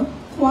presenter,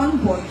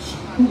 Kwan Bunch,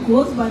 who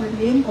goes by the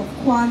name of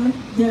Kwan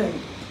Derry.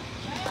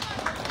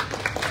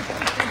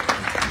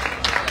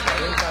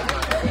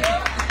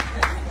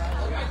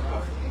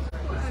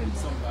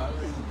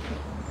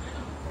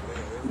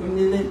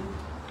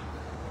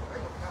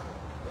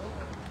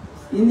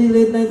 In the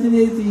late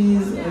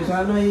 1980s,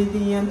 Jano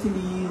Haiti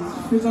Antilles,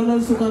 Frisonal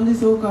Sukandi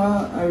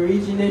Soca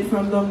originate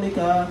from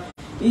Dominica.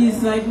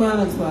 It's like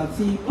balance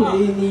party,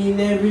 playing in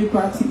every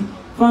party.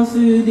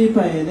 Fancy the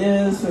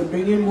pioneers, so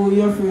bringing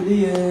Boya through the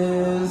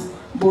years.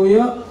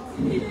 Boya,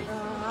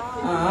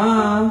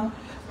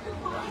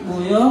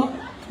 Boya,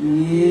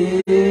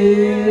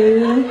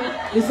 yeah.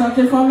 It's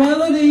a for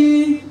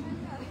melody,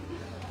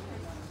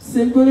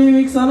 simple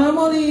lyrics and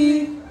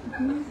harmony.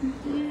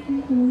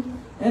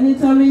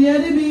 Anytime you hear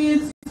the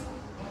beat,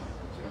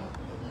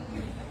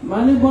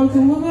 man is born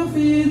to move your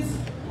feet.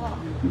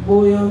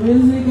 Boy, your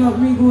music got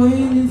me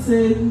going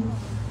insane.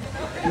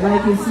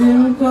 Like a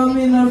film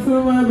coming up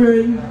from my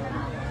brain.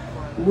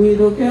 We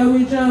don't care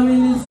which I'm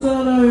in the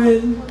sun or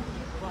rain.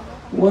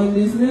 When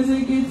this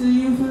music hits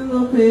you, feel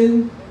no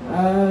pain.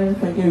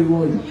 Thank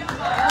everyone.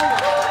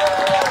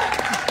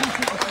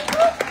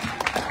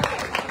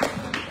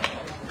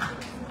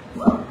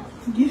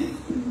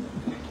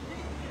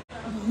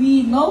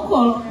 We now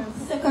call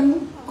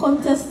second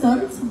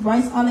contestant,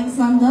 Bryce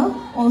Alexander,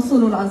 also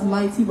known as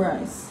Mighty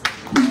Bryce.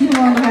 Please give a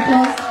round of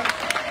applause.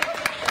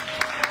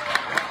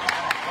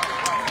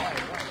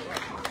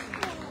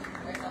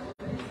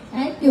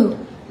 Thank you.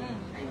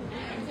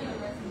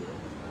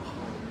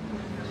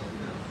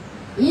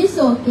 It's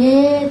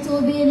okay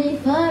to be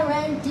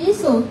different.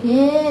 It's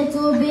okay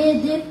to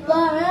be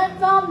different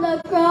from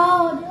the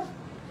crowd.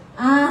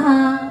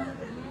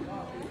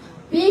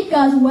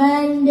 Because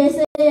when they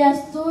say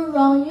yes to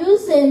wrong, you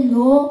say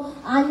no,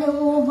 and you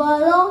move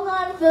along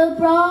and feel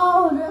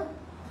proud.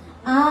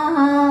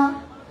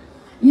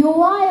 You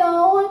are your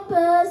own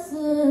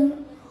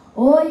person.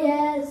 Oh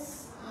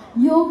yes,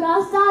 you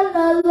can stand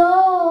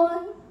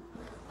alone.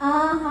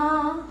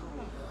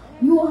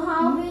 You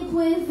have it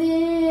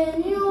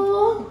within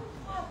you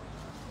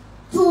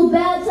to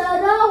better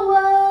the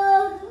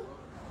world.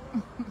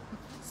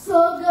 So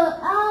go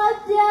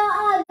out there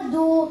and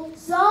do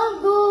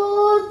some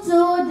good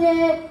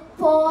today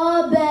for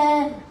a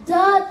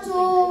better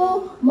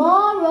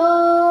tomorrow.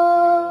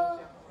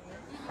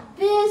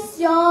 This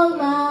young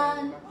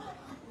man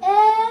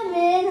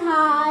aiming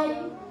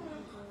high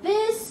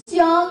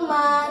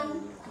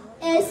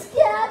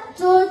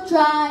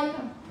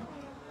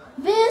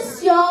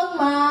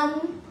man,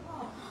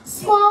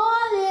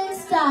 small in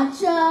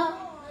stature,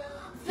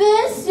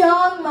 this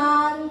young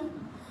man,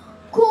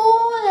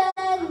 cool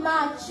and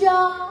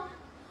mature.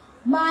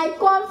 My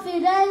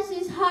confidence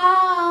is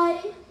high,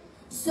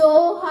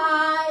 so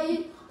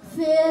high,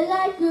 feel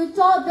like you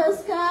touch the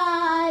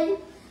sky,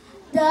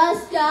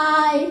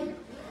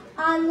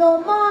 and no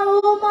man,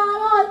 woman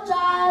or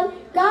child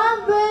can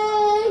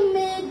bring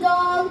me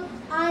down.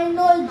 I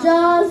know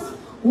just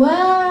where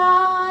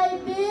I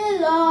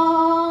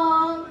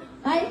belong.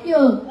 Thank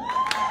you.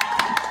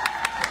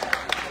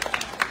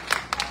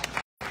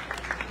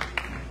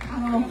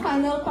 Our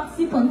final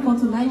participant for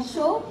tonight's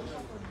show,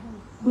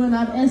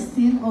 Bernard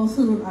Estin,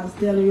 also known as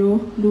Delio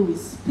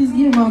Lewis. Please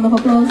give him a round of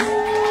applause.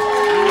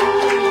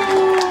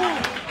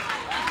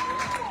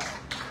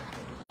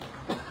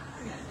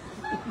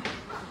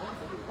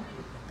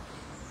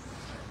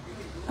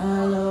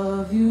 I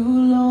love you,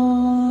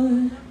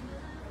 Lord,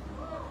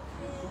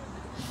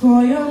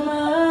 for your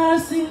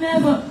mercy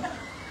never.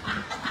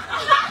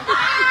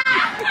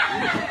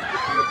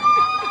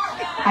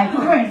 I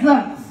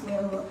present.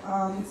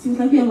 Well, it seems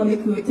like we have a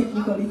little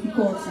technical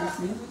difficulties.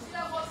 See?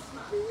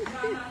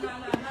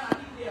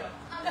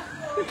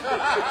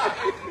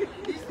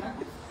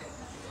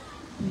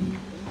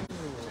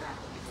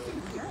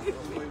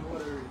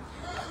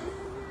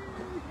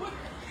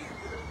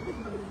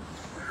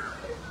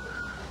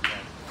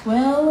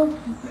 Well,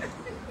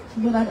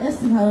 Bernard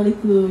Estin had a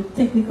little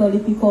technical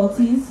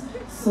difficulties,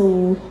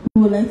 so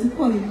we would like to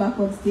call him back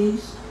on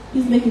stage.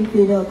 Please make him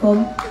feel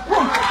welcome.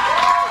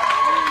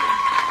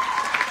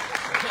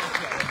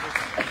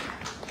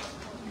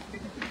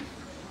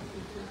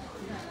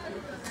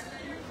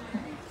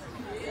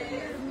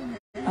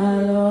 I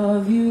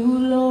love you,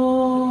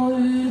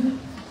 Lord,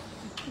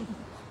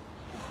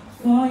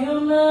 for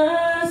your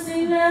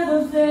mercy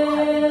never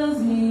fails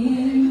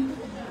me,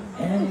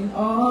 and in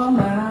all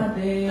my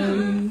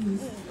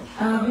days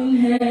I've been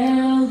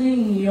held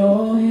in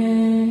your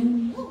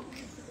hand.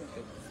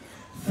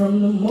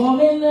 From the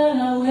moment that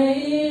I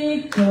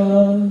wake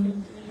up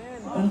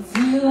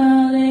until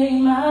I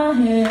lay my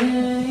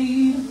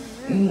head,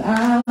 and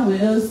I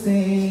will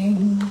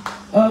sing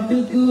of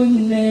the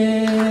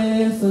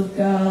goodness of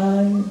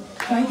God.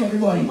 Thank you,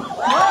 everybody.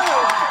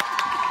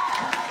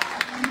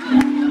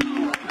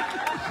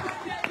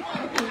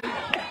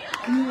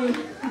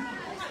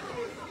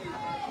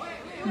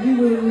 We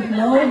will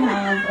now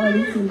have a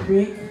little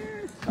break,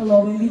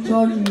 allowing the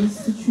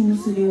judges to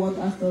choose who they want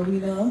as the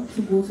winner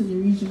to go to the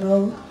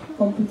regional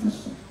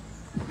competition.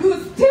 You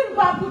still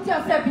can't put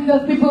yourself in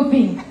those people's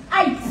things.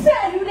 I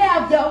tell you they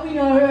have their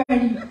winner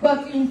already,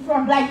 but in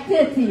front like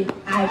 30.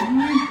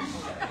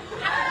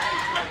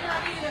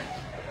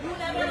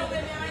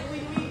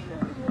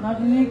 Not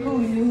the nickel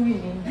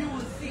winning.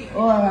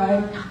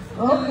 Alright.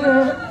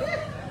 Okay.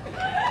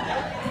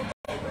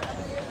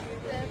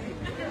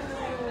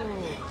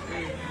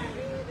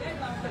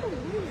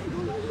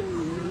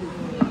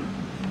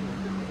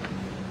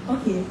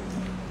 Okay.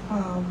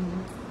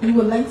 We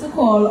would like to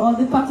call all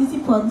the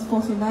participants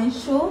for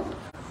tonight's show.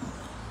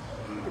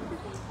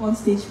 On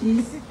stage,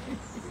 please.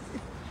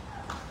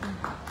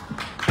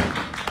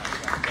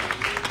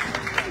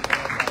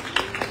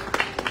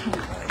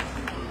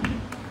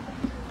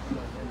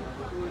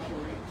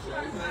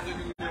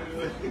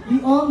 We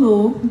all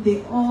know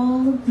they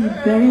all did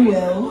very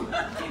well.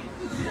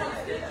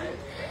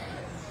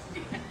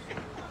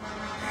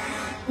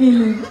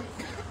 In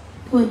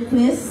third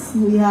place,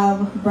 we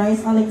have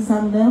Bryce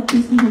Alexander.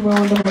 Please give him a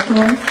round of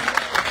applause.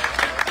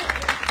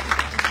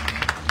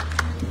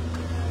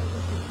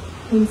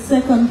 In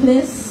second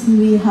place,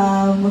 we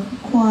have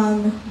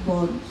Kwan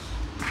Bunch.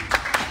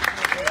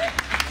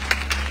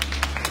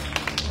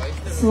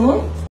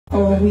 So,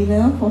 our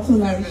winner for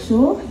tonight's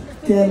show,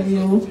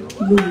 Delio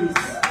Lewis.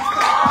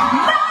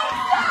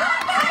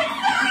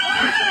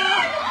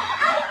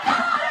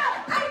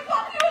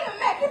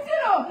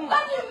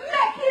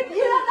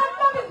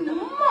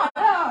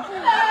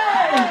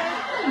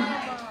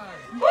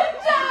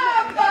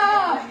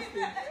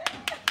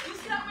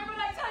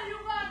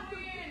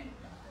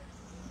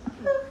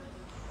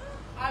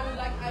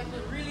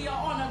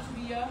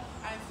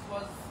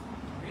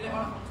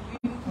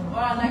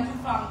 I'd like to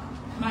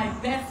thank my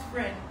best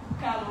friend,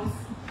 Carlos,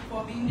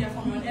 for being there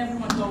for me when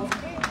everyone goes.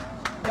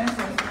 Best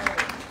friend.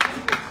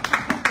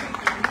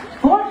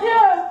 Oh,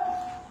 yeah.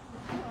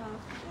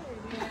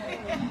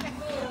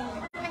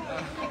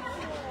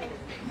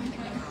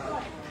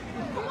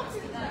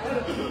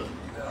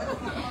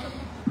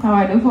 How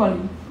are you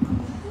falling?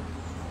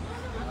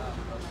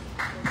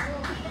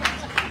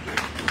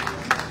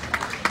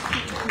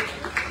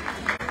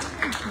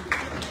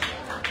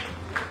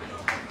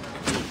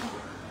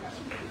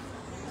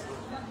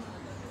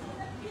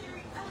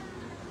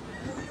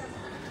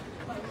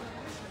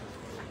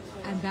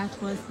 That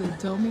was the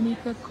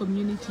Dominica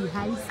Community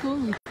High School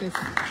with this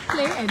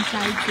play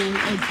entitled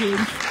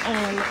Against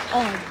All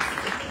Odds.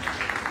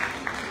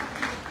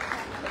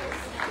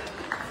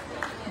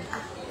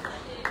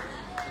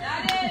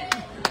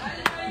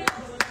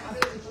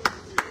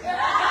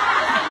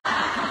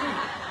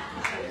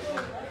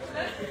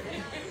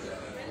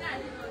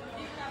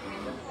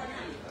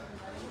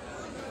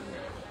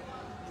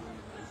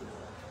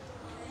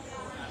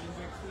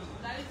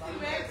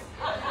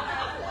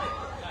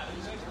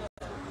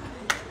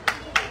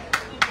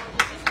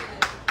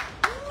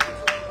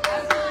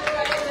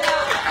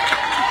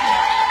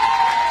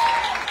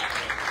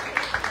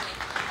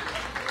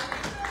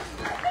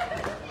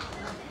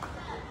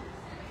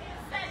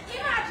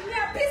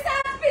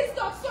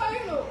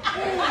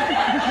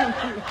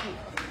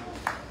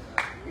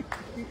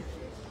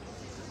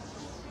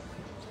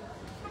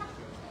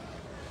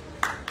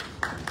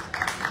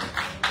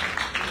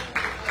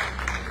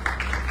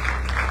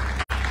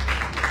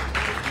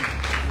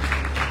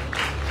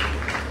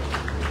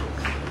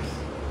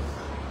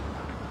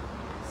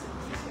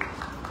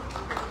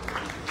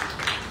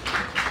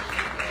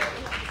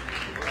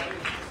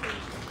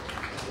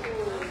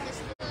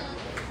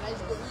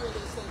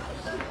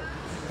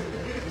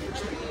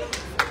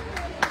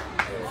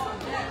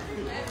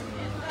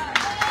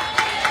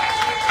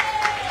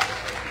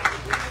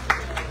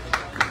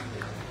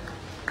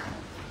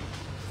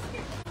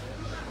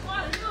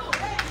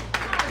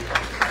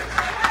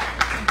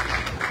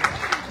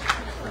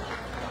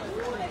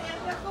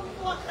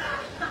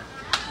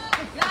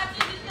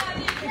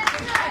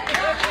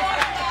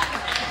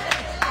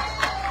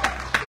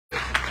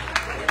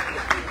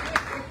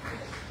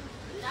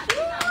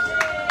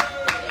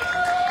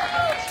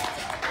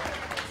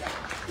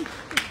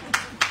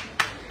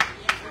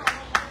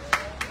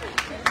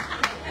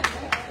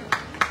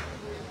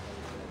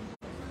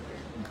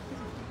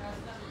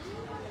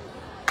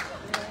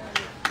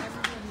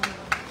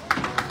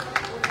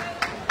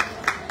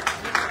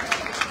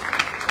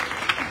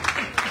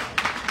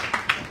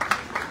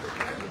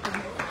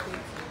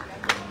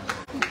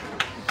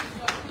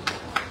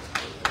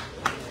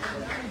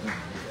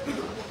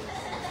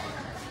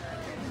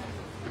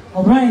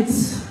 All right.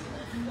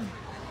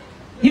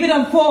 Give it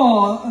up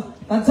for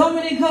the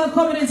Dominica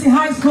Community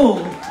High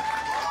School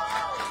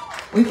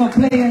with a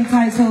play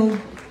entitled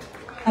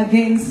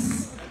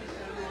Against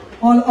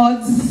All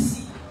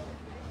Odds,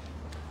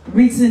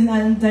 written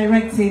and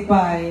directed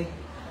by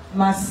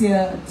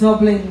Marcia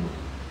Dublin.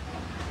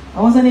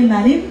 What was her name,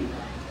 Nadim?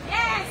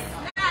 Yes,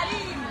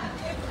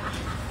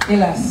 Nadim.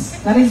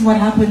 Elas, that is what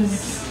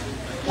happens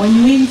when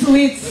you're into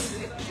it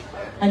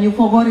and you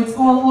forgot it's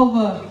all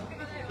over.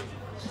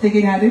 She take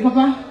it hard,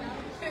 Papa?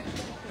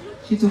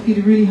 She took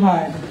it really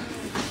hard.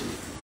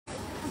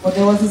 But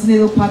there was this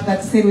little part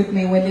that stayed with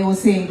me when they were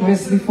saying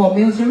grace before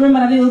meals. You remember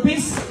that little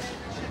piece?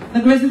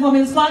 The grace before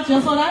meals part, you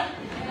saw that?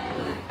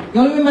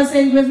 You all remember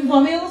saying grace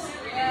before meals?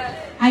 Yes.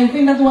 I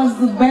think that was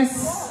the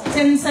best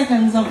 10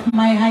 seconds of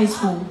my high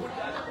school.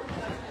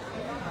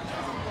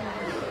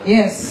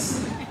 Yes.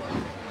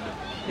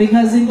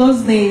 Because in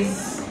those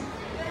days,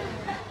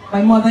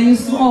 my mother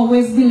used to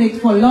always be late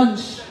for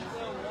lunch.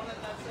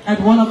 At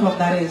 1 o'clock,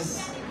 that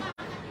is.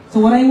 So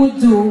what I would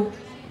do,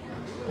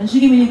 when she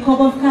gave me a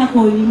cup of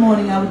cocoa in the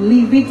morning, I would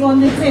leave it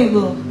on the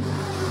table.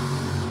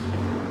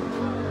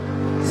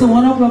 So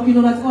 1 o'clock, you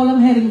know, that's all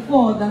I'm heading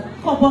for. That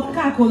cup of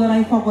cocoa that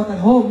I forgot at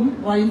home.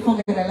 Well, I didn't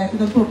forget, I left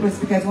it on purpose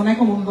because when I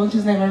come home, lunch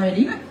is never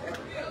ready.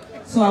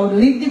 So I would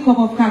leave the cup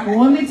of cocoa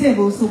on the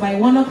table, so by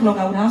 1 o'clock,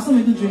 I would have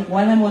something to drink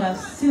while my mother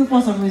still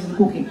for some reason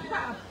cooking.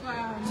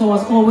 So I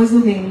was always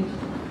looking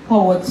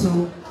forward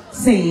to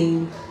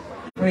saying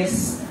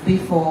grace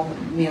before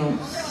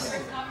meals.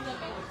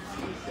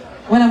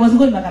 When I was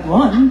going back at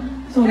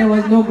 1, so there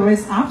was no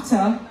grace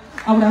after,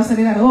 I would have said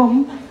it at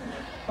home.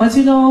 But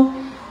you know,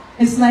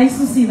 it's nice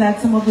to see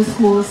that some of the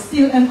schools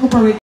still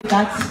incorporate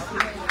that,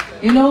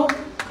 you know,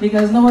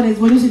 because nowadays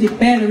when you see the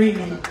bell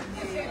ringing,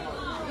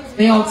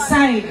 they're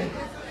outside.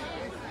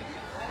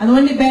 And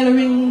when the bell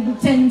ring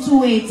 10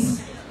 to 8,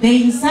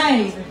 they're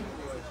inside.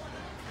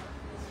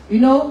 You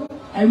know,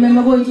 I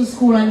remember going to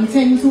school and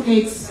 10 to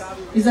 8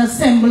 is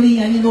assembly,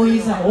 and you know,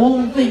 it's a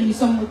whole thing.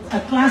 A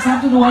class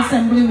have to do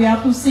assembly, we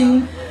have to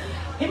sing.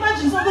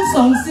 Imagine some of the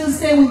songs still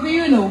stay with me,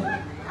 you know.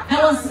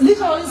 I was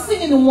literally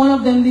singing one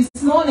of them this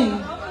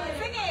morning.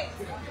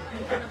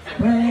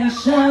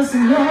 Precious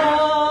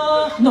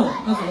love. No,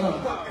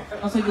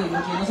 not so good,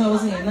 that's what I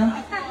was singing,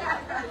 no?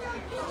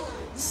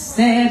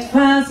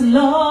 Steadfast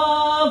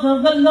love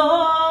of the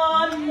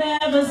Lord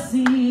never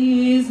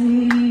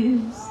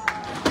ceases.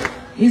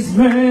 His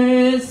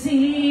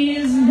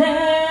mercies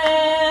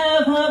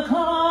never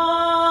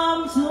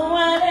come to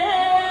an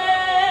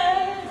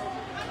end.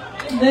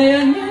 They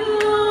are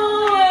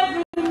new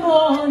every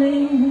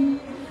morning,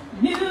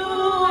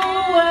 new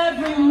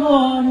every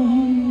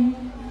morning.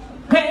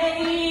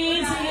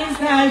 Great is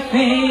thy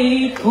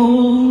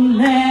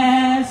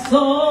faithfulness, O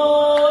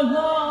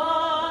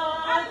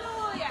Lord.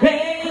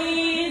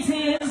 Great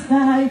is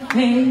thy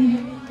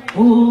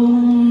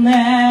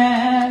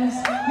faithfulness.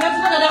 You have to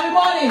do that every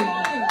morning.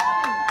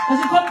 As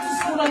you come to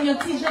school and your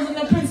teachers and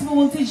the principal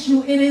will teach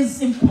you, it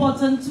is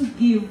important to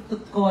give the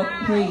God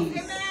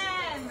praise.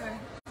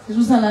 It's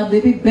just a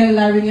baby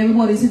bell ring,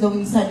 everybody sit down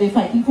inside, they're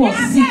fighting for a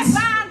seat.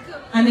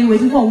 And they're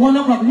waiting for 1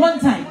 o'clock, one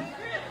time.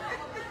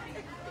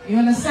 You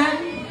understand?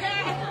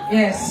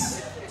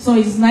 Yes. So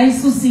it's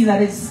nice to see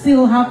that it's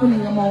still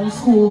happening among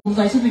schools.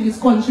 I should think it's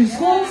country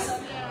schools.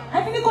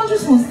 I think the country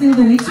schools still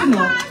do it, you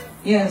know.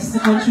 Yes, the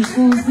country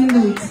schools still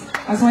do it.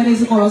 That's why they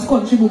used to call us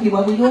country bookie,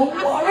 but we don't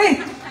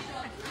worry.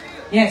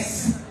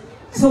 Yes.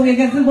 So we're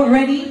getting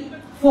ready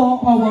for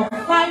our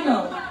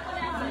final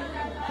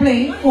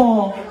play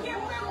for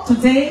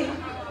today.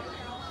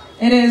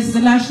 It is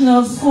the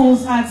National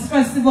Schools Arts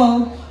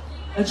Festival,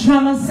 a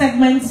drama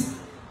segment.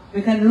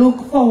 We can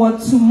look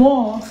forward to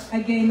more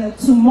again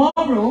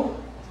tomorrow.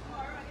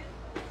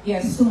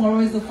 Yes, tomorrow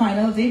is the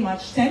final day,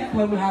 March 10th,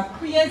 where we have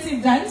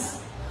creative dance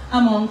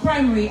among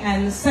primary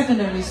and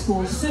secondary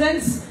school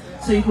students.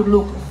 So you could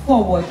look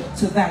forward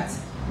to that.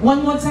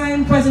 One more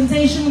time,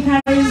 presentation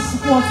carries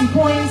 40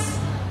 points.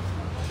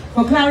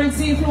 For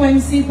clarity,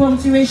 fluency,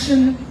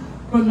 punctuation,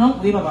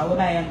 what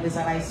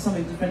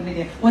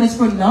is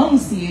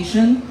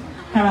pronunciation,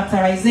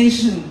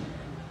 characterization.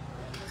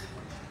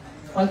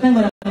 Well, thank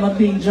God I'm not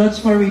being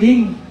judged for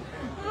reading.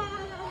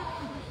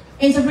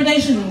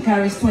 Interpretation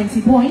carries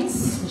 20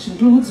 points, which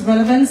includes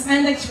relevance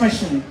and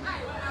expression.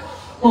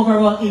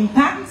 Overall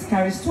impact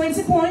carries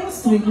 20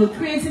 points to include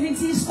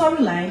creativity,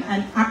 storyline,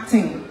 and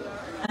acting.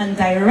 And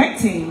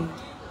directing,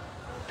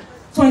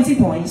 20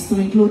 points to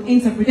include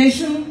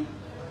interpretation,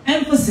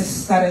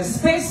 emphasis, that is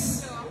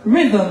space,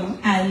 rhythm,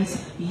 and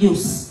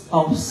use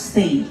of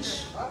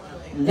stage.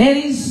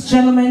 Ladies,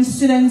 gentlemen,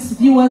 students,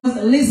 viewers,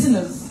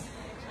 listeners,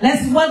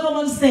 let's welcome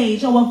on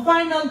stage our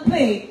final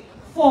play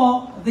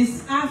for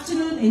this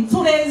afternoon in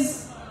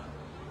today's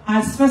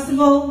Arts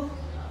Festival.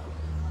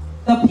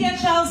 The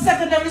PHL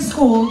Secondary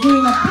School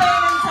doing a play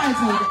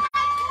entitled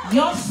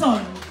Your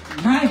Son,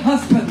 My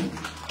Husband,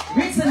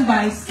 written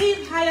by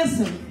Steve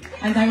Hyacinth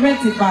and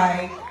directed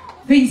by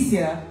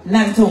Vincia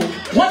Lanto.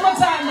 One more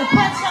time, the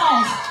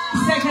PHL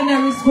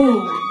Secondary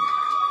School.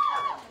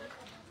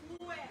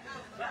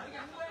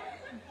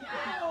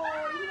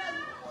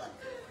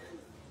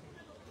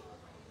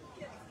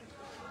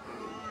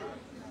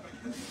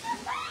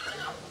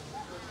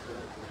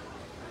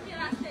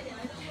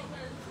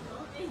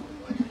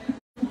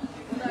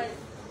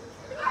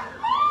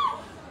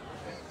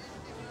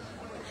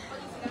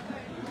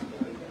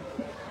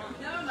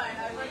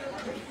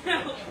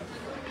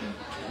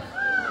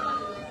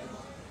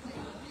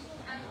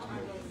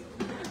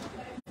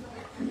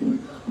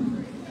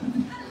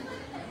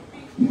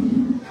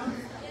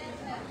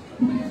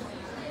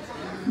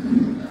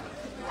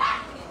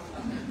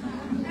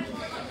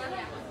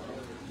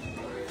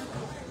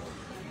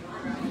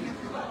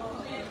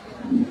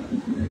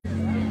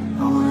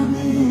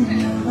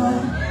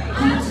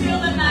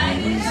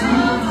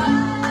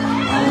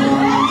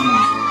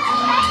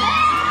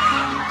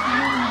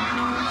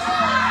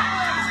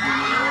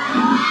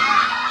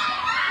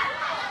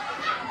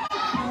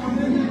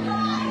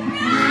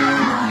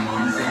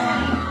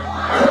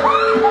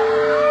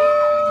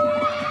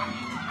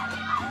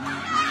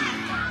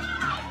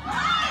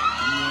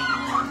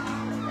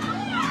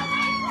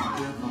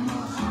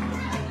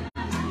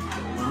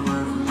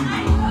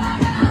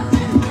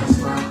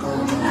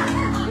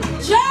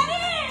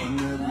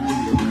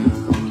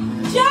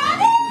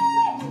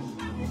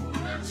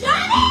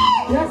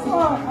 Johnny! Yes,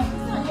 ma'am.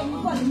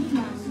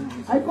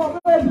 I come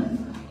in.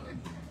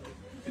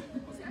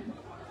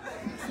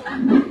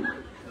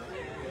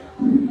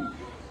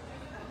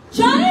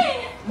 Johnny!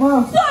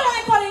 Ma'am. So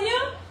I'm calling you.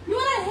 You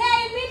want to hear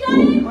me,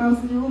 Johnny? Ma'am,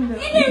 in the room there.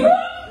 In the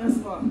room? Yes,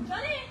 ma'am.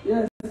 Johnny?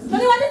 Yes.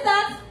 Johnny, what is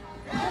that?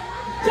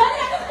 Johnny,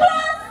 I just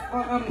close.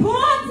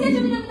 Don't say to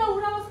me that no,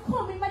 when I was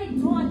coming by the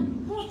door.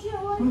 Don't you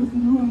know what? In the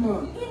room,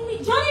 ma'am.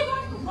 Johnny,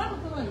 what was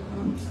going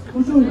on?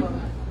 What's wrong, ma'am?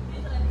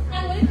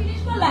 And when you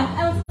finish, come back. I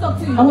want to talk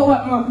to you. I want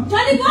what, ma'am?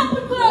 Johnny, go and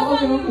put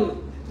clothes on you.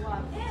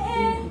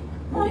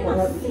 Oh, you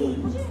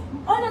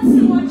not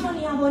see what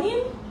Johnny have on him?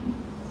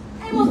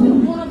 I must be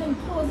one of them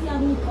clothes he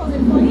have in his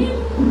closet for him.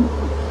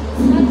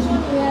 Not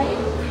Johnny, right?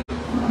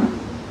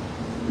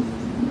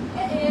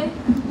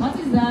 What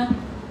is that?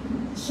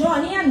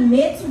 Johnny and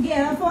May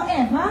together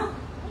forever?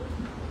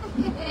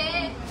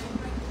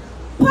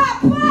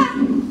 Papa!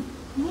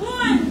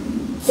 1,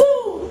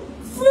 2,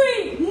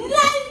 3, 9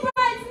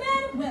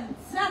 bridesmen? Well,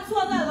 that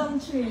was a long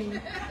train.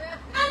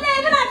 And they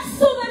even had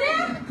sugar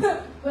there?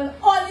 Well,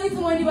 all this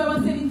money I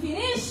was selling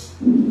finished.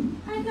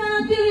 I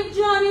can't believe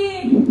Johnny.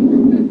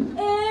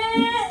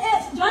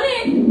 Johnny!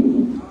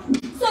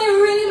 So you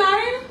really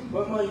married?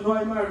 But man, you know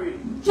I'm married.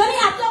 Johnny,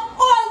 after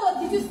all that,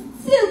 did you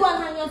still go and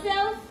hang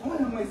yourself? I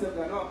am myself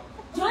there now.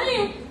 Johnny,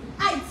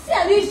 I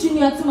tell this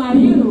Junior to marry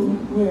you.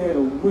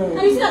 Well.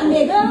 And you see that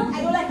nigga?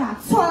 I don't like her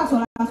at all.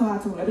 I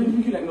don't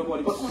think you like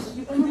nobody, but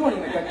every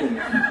morning I get them.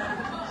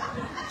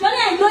 Johnny,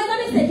 I know it's a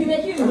mistake you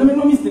make you. I don't make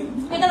no mistake.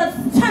 I gotta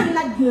stand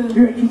like girl.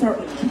 You're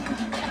interrupting.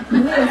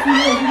 Wait.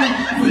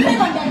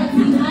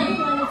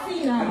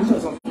 I'm sure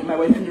something. My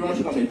wife, you want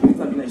to say, please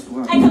be nice to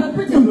her. I cannot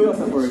pretend. You know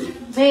yourself already.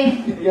 Hey,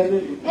 Yes,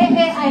 baby.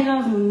 I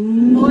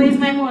don't know it's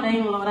my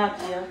mother-in-law that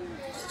year.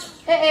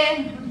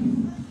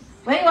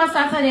 When you was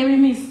Saturday, we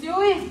missed you.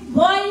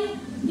 Boy,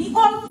 the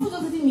old food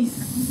was eating me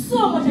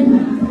so much. I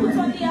couldn't put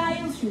on the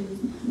iron shoes.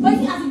 But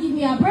he has to give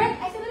me a break.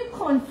 I said, let me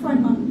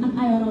confront an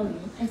iron on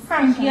me.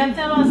 Frankie, you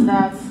tell us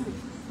that.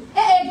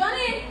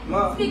 Johnny,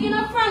 Ma. Speaking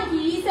of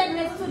Frankie, he said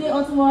later today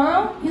or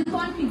tomorrow, he'll come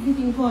and fix the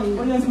thing for you.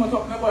 Oh, yes, ma,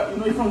 talking about, you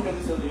know, you're from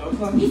Kansas City.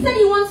 He said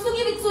he wants to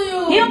give it to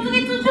you. He wants to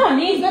give it to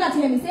Johnny? He's not that to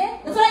hear me say.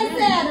 That's what I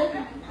said.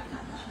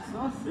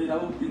 Hey, that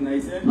would be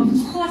nice, eh? Of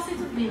course it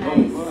would be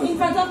nice. In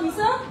front of me,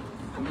 sir?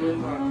 I'm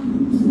going,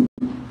 man.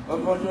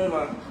 I'm going,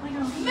 man.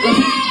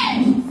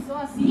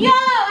 Yo,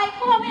 I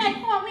come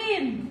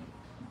in.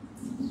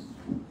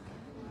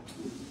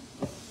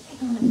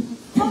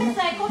 Come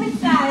inside.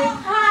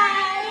 Hi.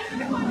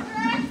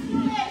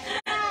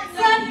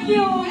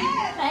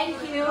 Thank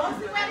you.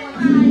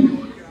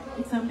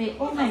 It's amazing.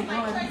 Oh my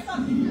God.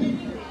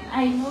 I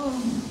know.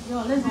 Yo,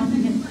 let's not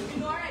forget.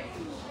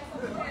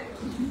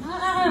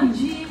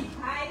 Gee.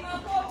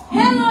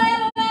 Hello.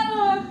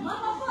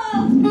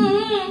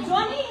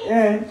 Johnny.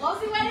 Yeah. How's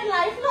the wedding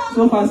life now?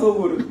 So far, so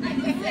good.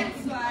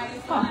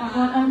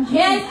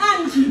 Here's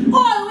Angie.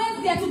 Always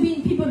there to be in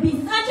people's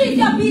business. Angie, it's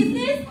your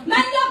business.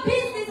 Mind your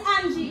business,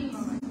 Angie.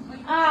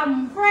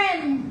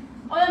 Friend.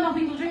 Oh, you have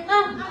nothing to drink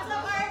now?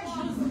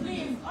 Orange juice,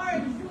 please.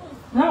 Orange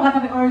juice. No, I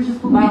have the orange juice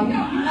to buy. I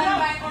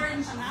buy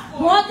orange juice.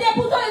 What they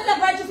put on is the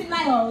orange juice in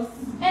my house.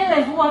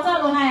 Anyways, water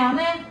alone I am,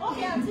 eh?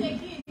 Okay, I'll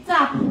take it.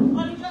 Tap.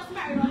 Only just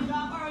married, only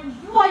got orange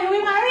juice. Why you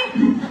will marry?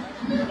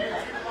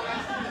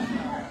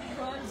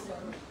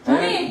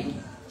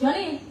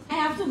 Johnny, I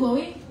have to go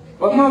in.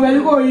 But, man, where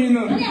you going?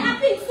 Johnny, I have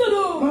things to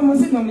do. Mama,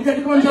 sit down. You got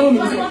to come and tell me.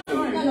 I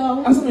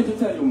have something to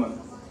tell you, man.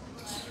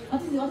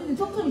 What is it?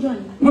 Talk to me,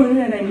 Johnny. No,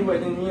 me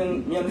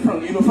and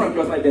Frank, you know Frank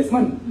was like this,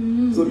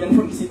 man. So me and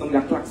Frank sit on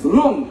their clocks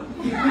long.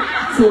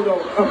 So,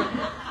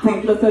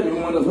 Frank just tell you,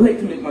 man, just like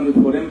to make money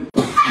for them.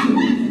 Frank,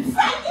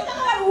 you don't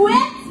want to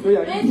wait?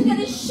 Yeah. I need to get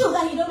the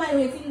sugar, he don't mind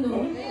waiting,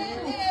 though.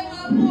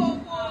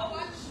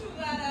 What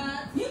sugar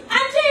that?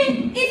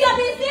 Angie, it's your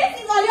business?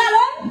 It's all you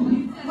alone?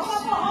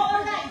 All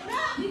right.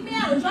 Leave me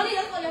alone. Johnny,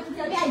 that's all you have to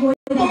tell me. I go.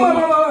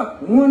 Mama.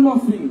 One more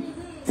thing.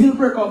 Till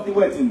break off the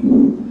wedding.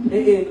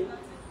 Hey.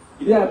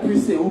 You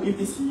appreciate who give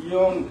this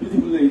young,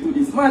 beautiful lady to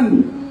this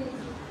man.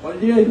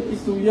 Only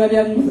is to hear the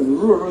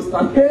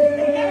roaster.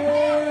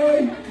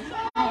 Hey!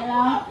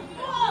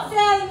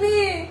 Tell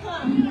me.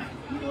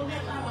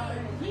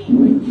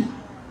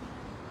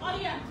 All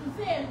you have to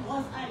say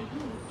was I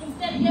do.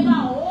 Instead, you give a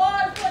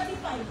whole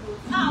 45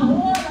 words. A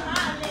whole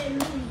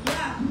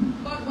hallelujah.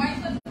 But why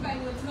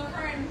 45 words, no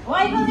friend?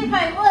 Why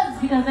 45 words?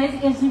 Because I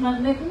think she must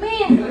make me.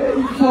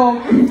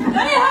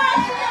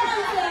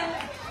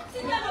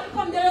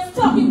 Come there, just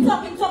talking.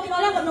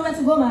 All I got nowhere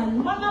to go, man.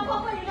 Mama,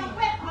 Papa, you're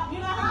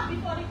not happy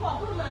for the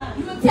couple, man.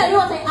 You will tell me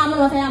what I am and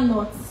what I am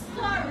not.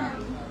 Sorry.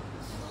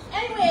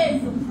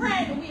 Anyways,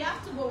 friend, we have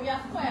to go. We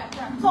have choir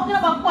practice. Talking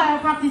about choir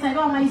practice, I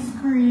got my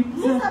script.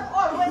 You have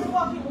always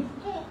walking with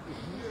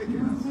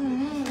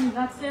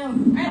That's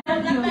him. I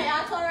don't like my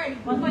ass already.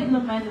 What might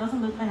look like it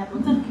doesn't look like it,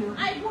 but thank you.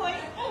 I go in.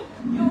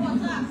 You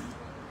want that?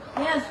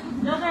 Yes,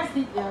 just rest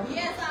it there.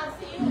 Yes, I'll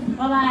see you.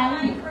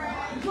 Bye-bye.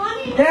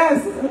 Johnny?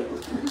 Yes!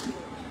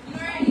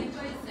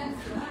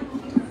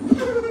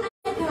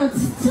 I cannot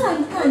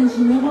stand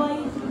Angie, my boy.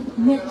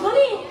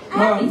 Johnny, I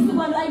have things to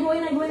go and I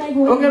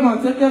Okay,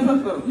 man, take care of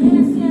yourself.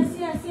 Yes.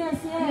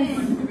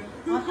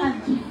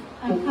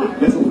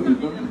 Let's open it.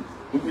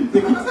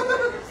 Take it.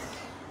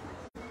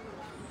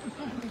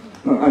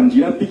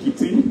 Angela, pick it,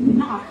 see?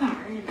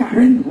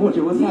 Karen, what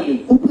was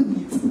happening? Open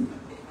it.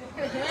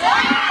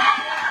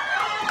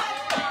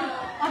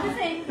 What is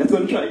it? Let's go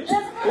and try it.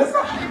 Let's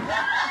go.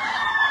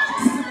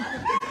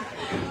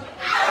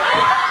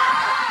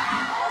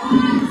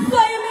 So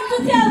you mean to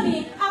tell me,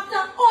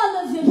 after all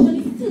those years,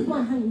 he still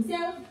won't hang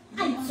himself?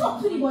 I talked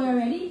to the boy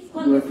already. He's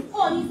going to make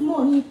all his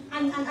money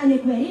and a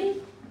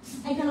wedding.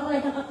 I cannot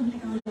understand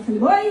the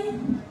boy.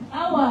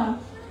 Our.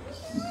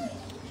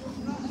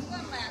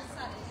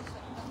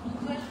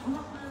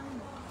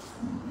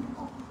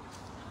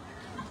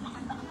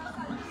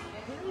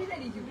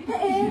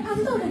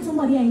 I'm talking to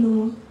somebody I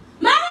know.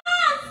 Mama!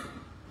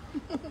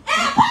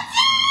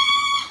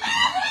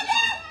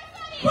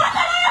 What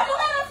are you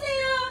going to see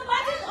you?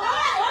 What is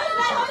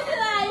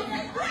life?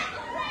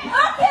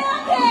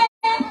 Okay.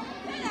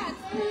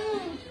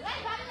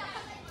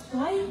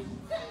 Why?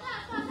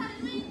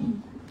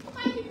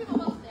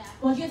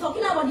 What you're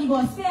talking about the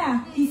bus fare?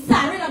 He's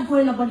sorry not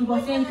going about the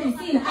bus fare in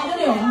Christine. I don't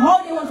know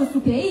how they want us to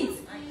pay it.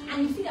 And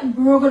you see them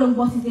broken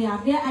buses they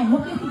have there. I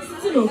hope they fix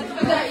it, you know.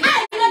 Because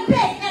I don't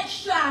pay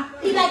extra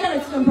if I can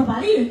explain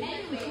properly.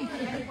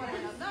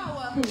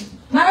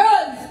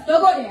 Marons,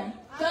 don't go there.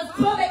 Just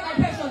go make my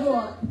pressure go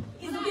up.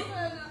 It's looking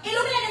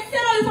like a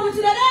salary from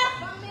today there.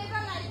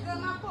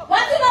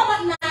 What you know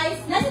about nice?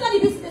 That's not the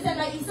business at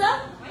my Isa.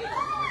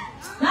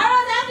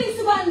 Marons, I'm big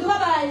super and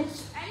bye-bye.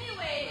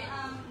 Anyway,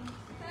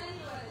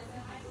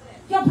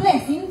 Your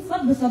blessings,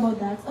 what was about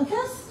that? Okay?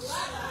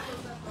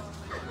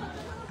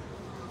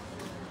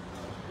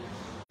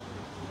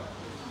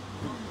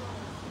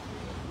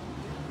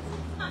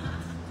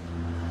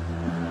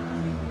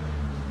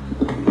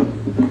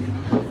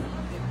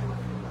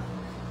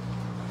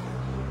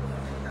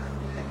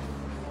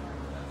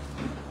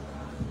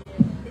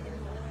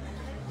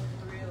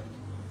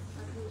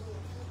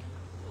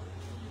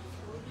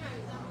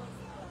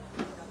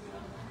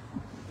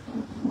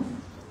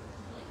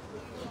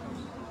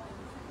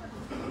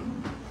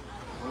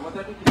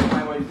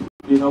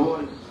 You know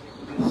what?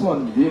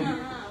 Sunday,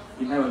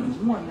 you know,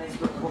 one nice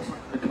person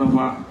like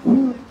Nova.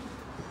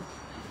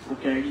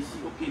 Okay, this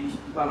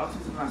balance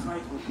is last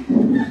night. Okay.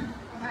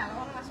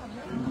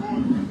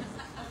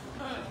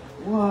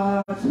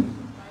 What?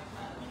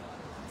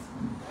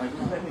 I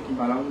don't like making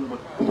balance,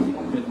 but it's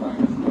complete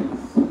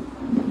balance.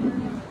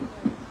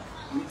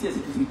 We test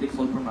it if we take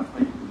salt from last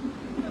night.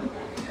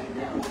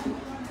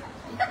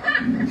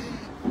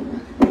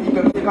 You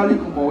can take a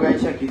little more, I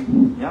check it.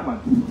 Yeah, man.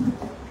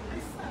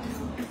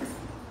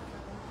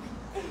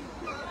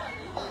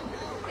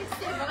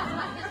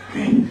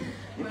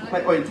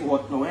 Quite oil too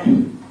hot now, eh?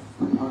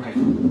 Alright.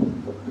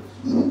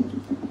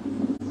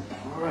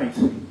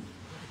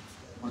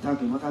 What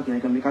again? I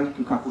can make a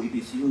little capo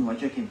EPC, you know, I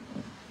check him.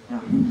 Yeah.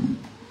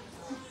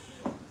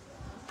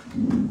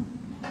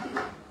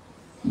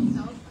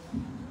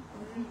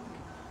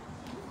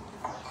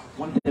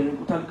 One time we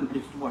put a little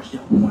place to wash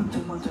there. One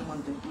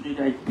time,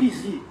 today I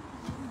busy.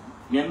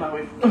 Me and my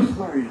wife just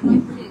married.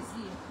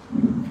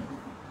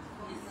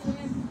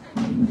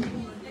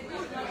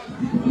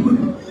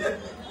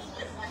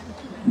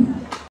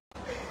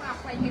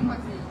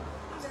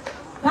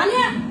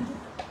 Vanya,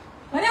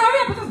 hurry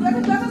up,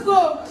 let us go.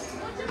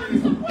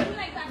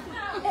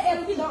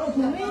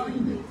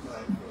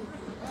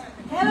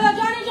 Hello,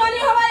 Johnny,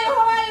 how are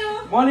you?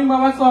 Morning,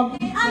 Mama, what's up?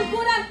 I'm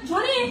good,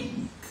 Johnny.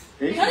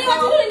 Hey. Johnny, what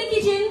you doing in the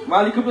kitchen?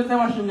 Mali, come to the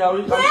washing now.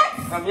 What?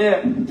 I'm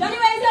here. Johnny,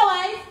 where is your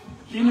wife?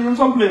 She's in the room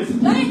someplace.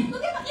 Johnny,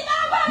 look at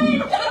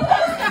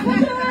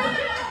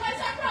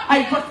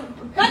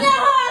Johnny,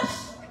 hush.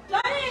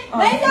 Johnny,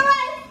 where is your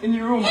wife? In the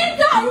room. In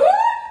the room?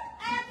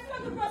 I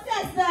have to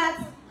process that.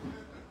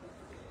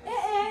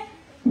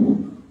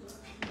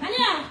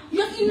 Anya,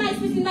 you're in my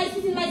space.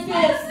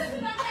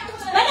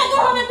 When I go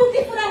home and cook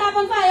this food I have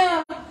on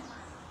fire.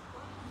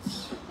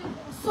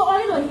 So all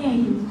you don't hear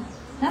you.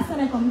 That's when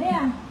I come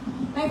there.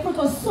 My foot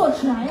was so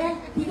dry, eh?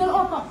 You can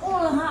offer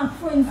all her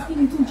friends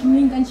things to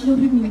drink and she'll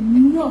give me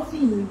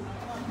nothing.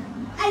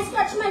 I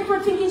scratched my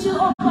foot thinking she'll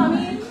offer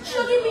me.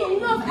 She'll give me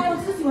enough. I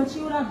want to see what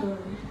she would have done.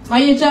 Are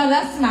you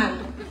jealous, man?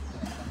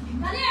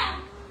 Vanya!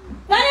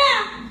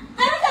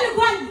 I don't tell you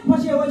go and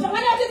watch your watch.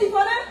 When you have this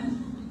for them?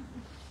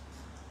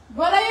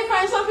 Brother, you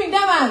find something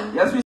there, man?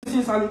 Yes, we see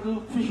a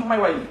little fish from my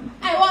wife.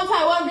 I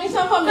want, bring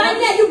some from there.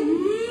 Vanya, you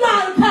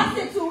man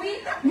casted to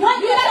it.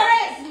 What you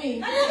arrest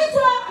me? And you need to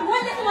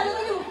one day somebody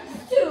will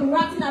still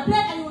wrapped in a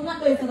plate and you will not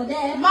go into the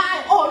there.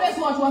 I always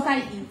watch what I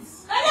eat.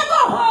 And you go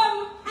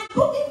home and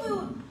cook the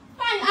food.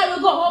 Fine, I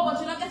will go home, but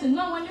you're not getting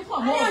know when you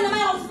come home. And then my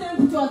house is going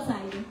to put you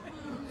outside.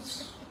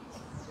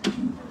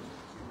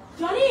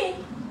 Johnny!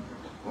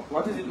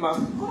 What is it, man?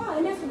 Come on,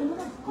 let me ask you.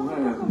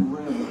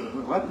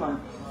 What, man?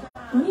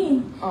 Johnny,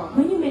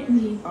 when you met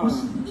me, was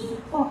she E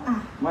or A?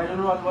 I don't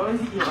know what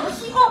is it here. Was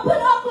she open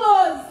or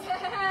close?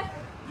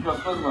 She was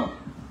close, man.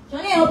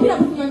 Johnny, I hope you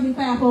don't put me on the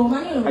fire for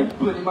man, you know. I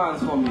put the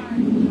man's for me.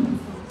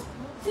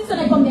 Since when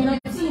I come there,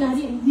 I see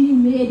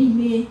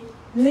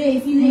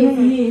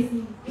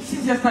lazy.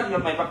 She's just standing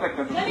on my back like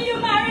that. Let me you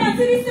marry and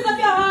see this thing of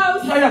your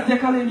house. So you're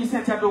calling me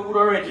sent you to good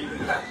already.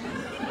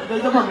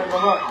 There's no problem,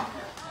 Mama.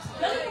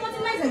 Come on to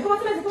my side. Come on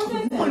to my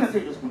side. Why not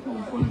say just come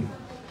for you?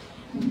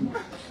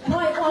 No,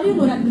 all you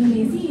know that being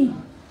lazy.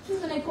 She's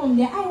gonna come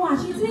there. I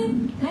watch it,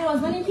 and I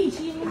was running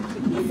kitchen.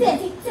 He said,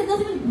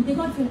 doesn't even they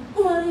got to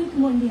only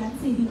come on there and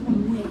say they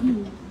come where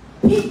you.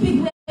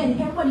 Big where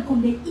everybody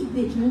come there, eat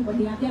vegetables, but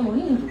they have their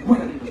money.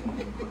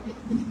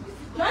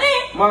 Johnny!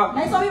 Ma!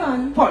 That's all we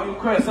want. What, you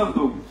cry yourself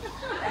though?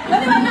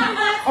 Johnny, what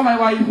now? Oh my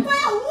wife. My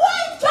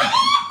wife,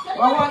 Johnny!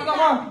 What, come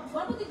on? Go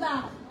and put it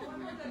back.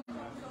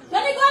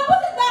 Johnny, go and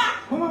put it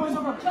back! Mama, where's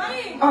your back?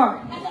 Johnny!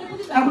 Ah! I said put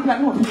it back. I put that,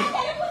 no. I said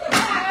put it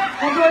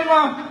back. I'm going,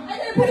 Ma. I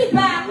said put it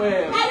back.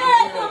 Where? I know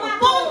it's not my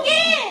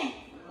Bunky!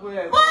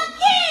 Where?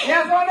 Bunky!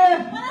 Yes, Johnny!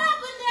 What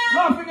happened there?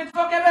 Mom, freaking it's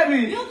okay,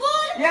 baby. You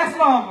good? Yes,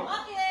 Mom.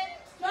 Okay.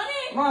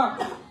 Johnny! Ma.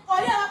 Oh,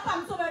 you have a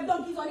pants over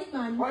donkeys on it,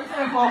 man. What is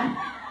that for?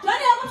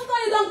 Johnny, how much you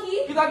call you donkey?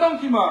 It's a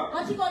donkey, Ma.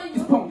 What you call it?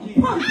 It's punky.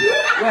 Punky?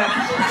 Yes.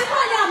 She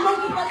call you a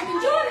monkey for the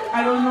June.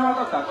 I don't know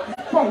about that, but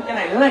it's punk and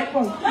I like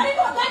punk. Johnny,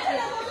 go back to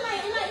your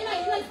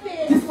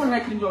space. This one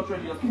like in your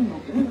trend, you're kidding me.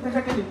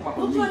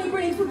 Look, Johnny,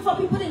 bring food for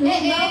people in the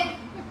now.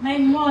 My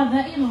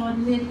mother-in-law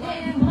did.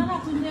 What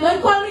happened there?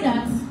 Don't call me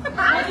that.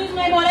 What is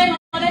my mother-in-law?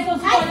 I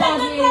supposed to call said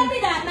don't call me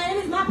that. My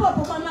name is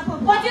Mapopo. Call Mapopo.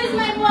 What is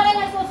my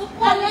mother-in-law supposed to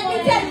call Let me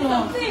tell you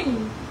something.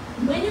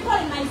 When you call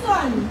him my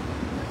son,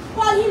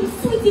 call him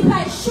sweetie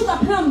pie, sugar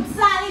plum,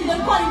 darling. Don't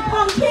call him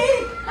punky.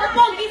 The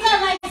punky is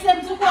nice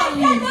them to call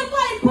him. Don't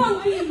call him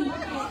punky.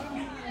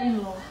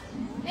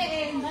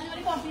 Hey,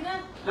 the coffee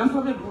now? Just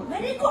for the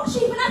When you cook,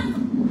 she even have.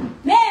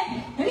 Babe,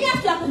 let me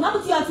ask you a question. What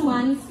put your 2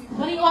 hands?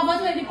 What do you offer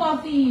to make the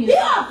coffee? The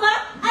offer?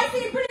 I see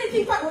the pretty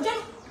thing for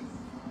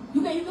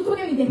you can look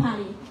at me the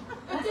party.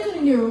 What is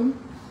in the room?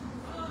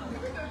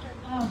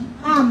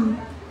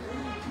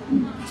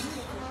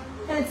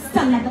 Can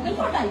stand like that? I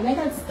can't tell you. I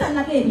can stand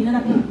like a baby, not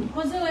a baby.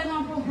 What's the way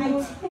now, Papa? I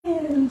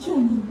tell him, chew.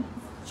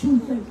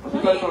 What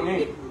you guys for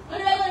me? What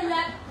do I go in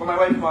that? For my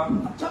wife, Ma.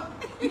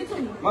 Give it to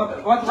me. Ma,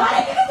 what?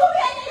 Johnny, give it to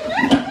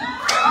me.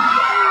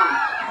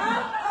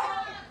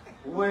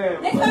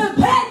 Where? Next time I will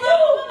pay you.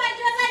 Oh my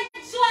God, I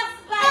just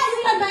buy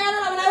you.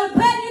 I will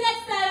pay you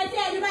next time. I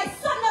tell you, my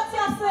son not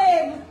your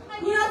slave.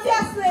 You're not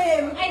your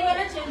slave. I'm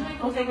gonna change my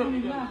coffee.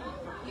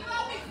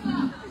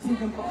 See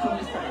them pop from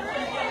this time.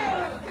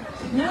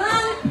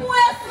 Young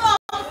puesto.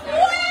 I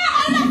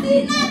don't see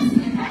that.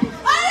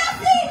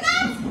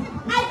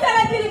 I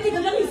can't believe it.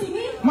 Don't you see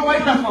me? Ma, why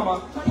that, Mama?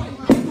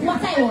 What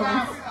I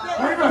want.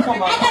 Why that,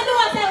 Mama? I can do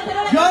what I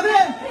want. Johnny!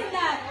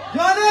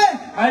 Johnny!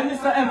 I'm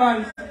Mr.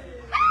 Evans.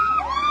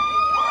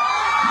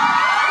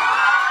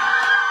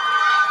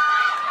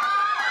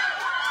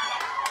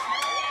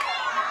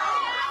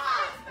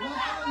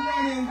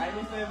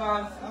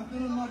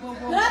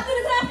 Good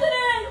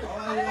afternoon.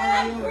 How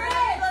are you?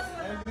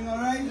 Everything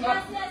alright?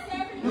 Yes.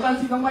 You can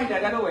see them white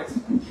there, the West.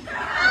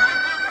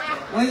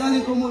 Why are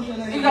you commotion?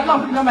 You got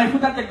nothing on my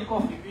foot and take the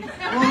coffee. Okay,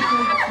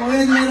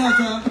 where is my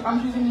daughter? I'm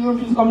she's in the room,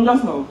 she's coming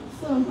just now.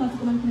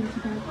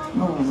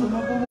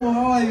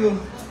 How are you?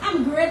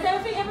 I'm great.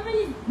 Everything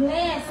is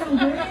blessed. I'm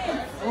great.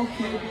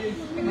 Okay.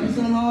 My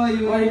son, how are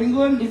you? Are you doing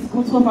good? It's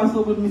good so far,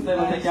 so good, Mr.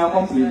 Evans. I can't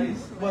complain.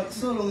 Nice. But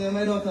so long,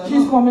 my daughter.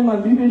 She's coming,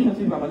 man. Be patient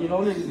with her, man. You know,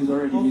 ladies is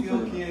already.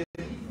 Okay.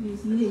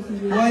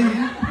 Why?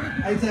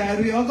 I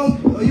tired. How come?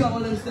 Oh, you have all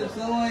them steps.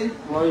 So why?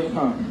 Why you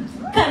can't?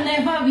 Can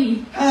never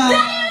be.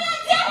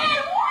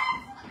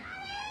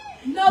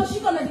 No, she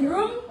come in the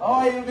room. How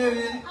are you,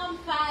 baby? I'm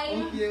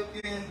fine. Okay.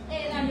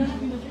 Hey, I don't have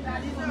to go to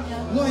that.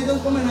 No, you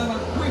don't come and have a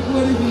quick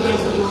word if you guys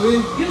go away.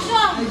 You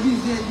sure? I did.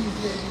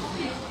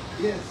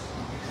 Yes.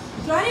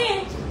 Johnny,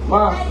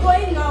 Ma. I go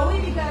in now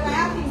because I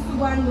have things to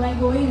go and do. I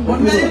go in. What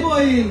are you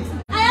going?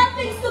 I have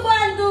things to go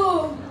and do.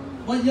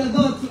 But your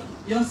daughter,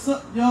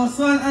 your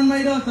son and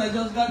my daughter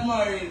just got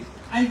married.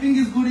 I think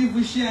it's good if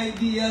we share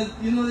ideas.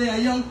 You know, they are a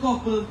young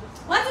couple.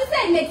 What you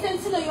say makes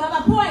sense, you know, you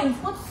have a point.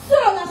 But so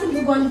long as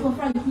things go on for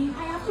Frankie,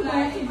 I have to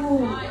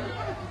go.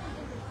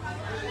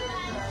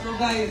 So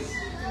guys,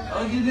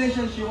 how's the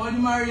relationship, how the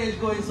marriage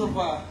going so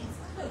far?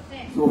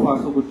 So far,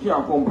 so good.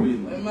 Can't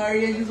complain. Well,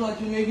 marriage is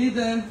what you make it,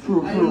 eh?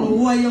 True. I don't know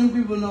why young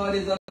people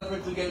nowadays are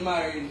afraid to get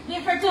married.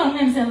 They prefer to hang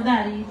themselves,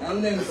 Daddy.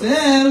 Hang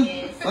themselves?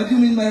 Yes. What do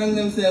you mean by hang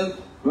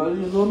themselves? Well,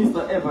 you know,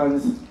 Mr.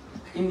 Evans,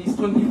 in this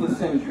 21st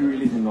century we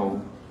live in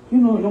now, you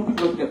know, young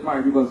people don't get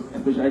married because,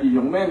 especially the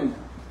young men,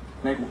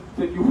 like,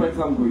 take you for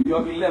example, you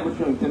have 11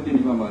 children, 10 baby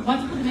mamas.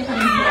 What you make a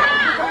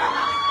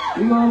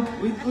You know,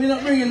 we're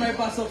not bringing my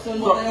past up, son,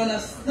 but I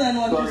understand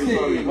what you're saying.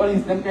 Sorry. Well,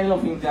 it's them kind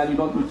of things that you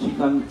don't to cheat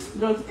and just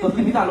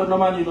leave it alone, no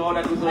man, you know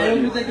that is I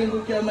hope you're taking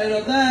good care of my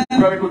daughter.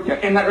 Very good care.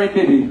 Ain't that right,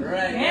 baby?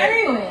 Right.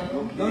 Very well.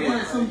 Okay. Don't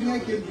want something I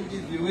can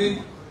give you,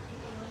 eh?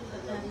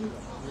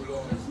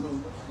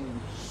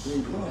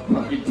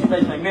 It's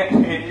like my neck.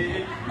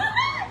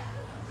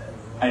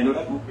 I know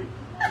that movie.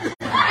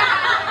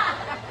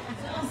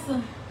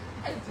 Awesome.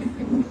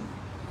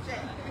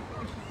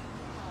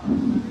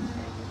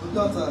 Good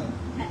daughter.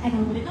 I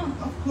can put it on.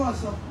 Of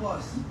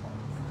course.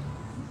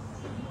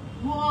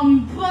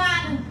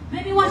 Bad.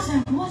 Baby, watch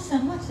that.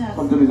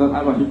 Come to me, son.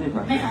 I'll watch it later.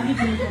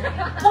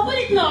 Open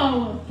it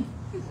now.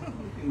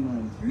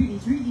 Read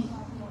it.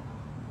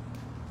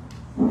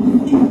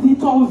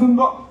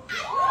 $50,000.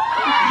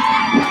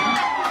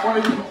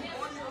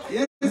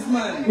 Yes,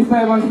 man. Mr.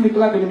 Evans, look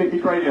like you make me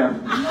cry there.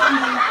 It's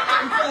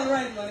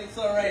alright, man. It's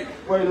alright.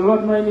 Well, the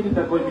Lord knows me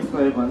that boy, Mr.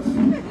 Evans.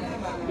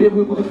 Baby,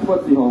 we put it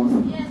towards the house.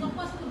 Yes, of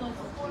course we do.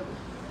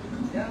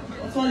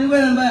 So you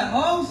went and buy a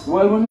house?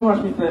 Well, when you watch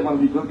Mr. Evans,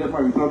 we just get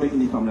married, we're making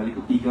the family a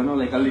little bigger, you know,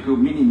 like a little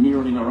mini me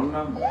running around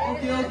now.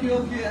 Okay,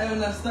 I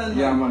understand.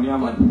 Yeah, man.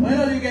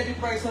 When do you get the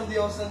price of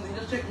the house and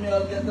just check me,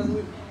 I'll get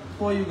them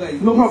for you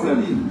guys. No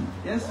problem.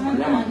 Yes, man.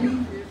 Yeah,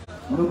 man.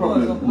 No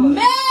problem.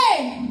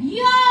 Man!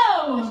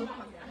 Yo!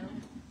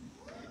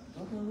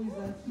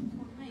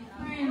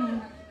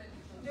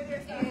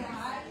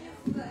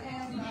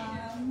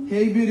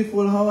 Hey,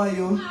 beautiful, how are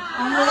you?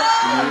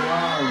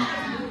 Wow.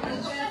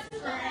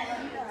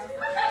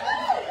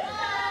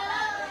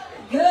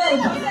 Good.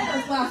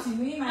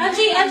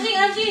 Angie!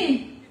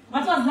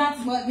 What was that?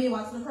 But me,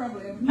 what's the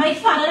problem? My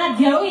father that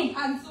deal with.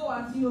 And so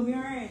what you me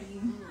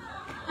already.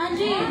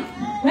 Angie,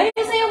 where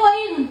you say you're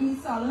going? Me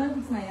salon and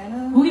fix my hair.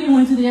 Who give you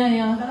money to the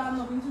area? But I'm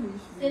not going to the issue.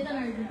 Satan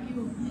or you.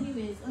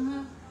 Anyways,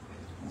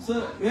 So,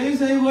 where you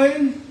say you're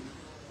going?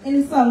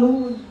 In the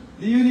salon.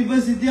 The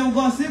University of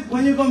Gossip.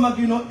 When you come back,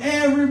 you know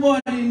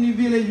everybody in the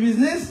village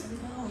business.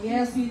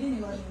 Yes, we didn't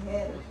even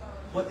hear.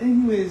 But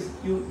anyways,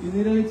 you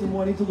need a little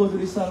money to go to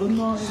the salon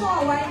now.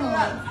 Sure, why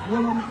not?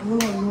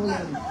 Hold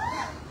on.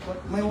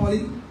 But my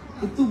wallet,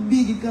 it's too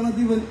big, it cannot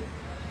even...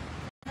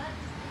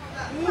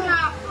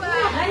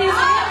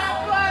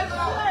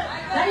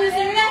 That is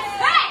serious?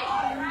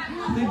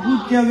 Take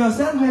good care of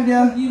yourself, my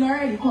dear. You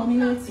already call me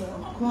late, so.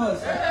 Of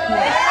course.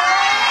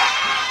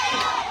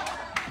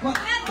 But,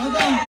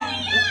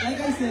 like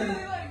I said,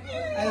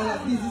 I don't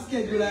have busy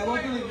schedule. I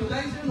want to leave you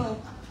guys, you know.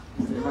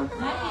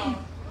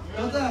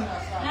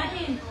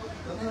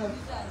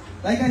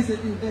 Like I said,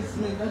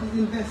 investment. That is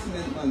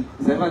investment, man.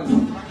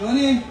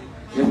 Johnny,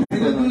 I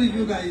got to leave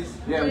you guys.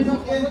 Yeah.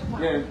 Okay?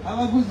 Yeah. Have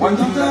a good day,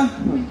 doctor.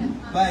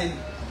 Bye.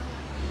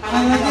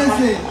 And like I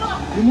said,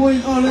 the more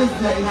is always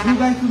there. It's you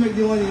guys to make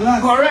the money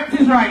last. Correct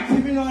is right.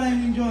 If you know what I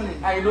mean, Johnny.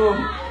 I know.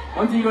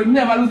 One thing, you'll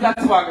never lose that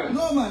swagger.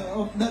 No, man.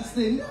 Oh, that's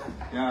thing.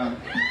 Yeah.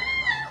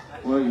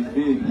 Well,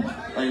 babe,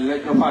 I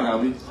like your father,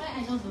 we.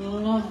 I just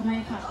love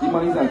my father. The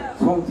man is a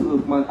strong to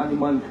man, and the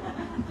man.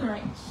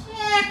 Right.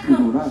 Check. You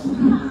know that.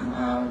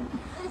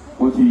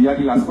 But you are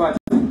the last part.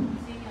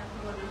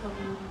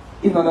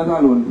 It's not that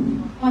alone.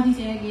 What is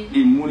it again?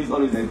 The moon is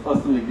always like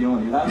us to make the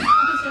money. That's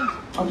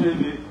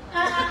actually.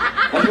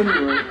 That's the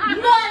room. No, I'm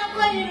not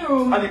going in the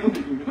room. And they could be.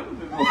 We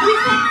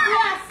sex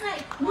last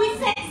night. We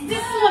sex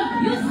this one.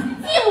 You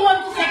still want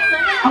to sex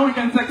again? And we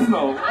can sex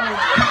now.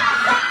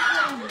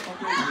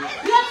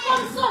 You have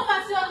come so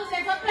fast, you want to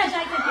sex. What pleasure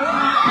I take you.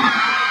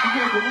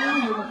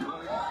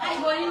 I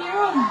go in your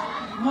room.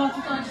 Not to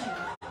touch you.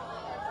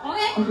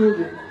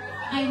 Okay?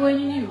 I go in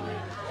your room.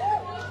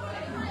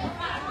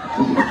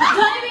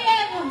 Don't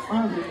behave.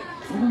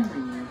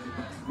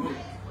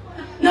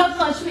 Don't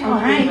touch me,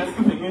 alright?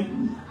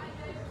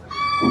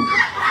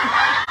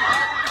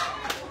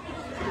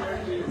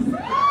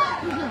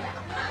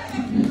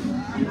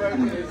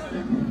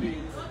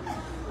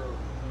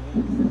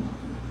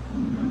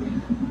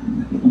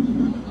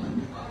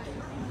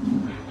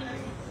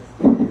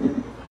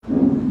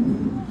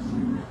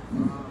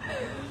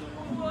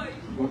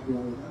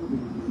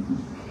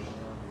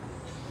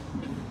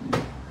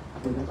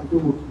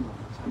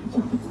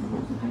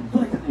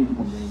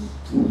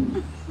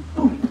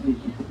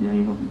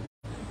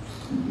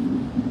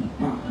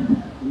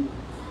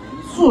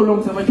 So long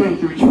as I'm trying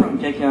to reach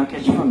Frankie, I can't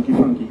catch Frankie.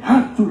 I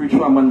had to reach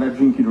one man that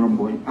drinking rum,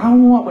 boy. I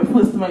want my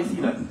first time I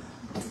see that.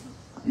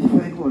 It's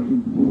very cool.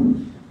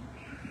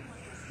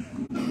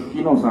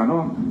 You know, sir,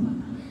 no?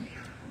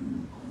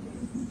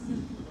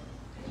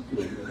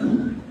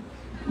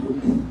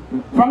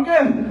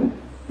 Frankie!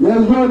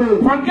 Yes,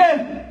 Johnny. Frankie!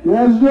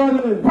 Yes,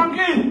 Johnny.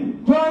 Frankie!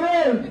 Johnny!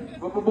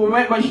 But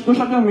don't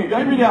shut down me.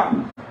 Right there.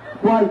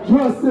 Why,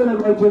 just say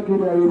that I'm drinking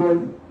there, boy.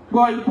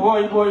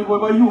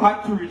 Boy, you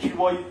had to reach me,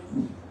 boy.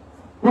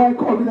 Boy,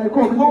 come in.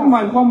 Come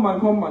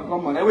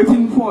on. I'm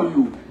waiting for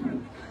you.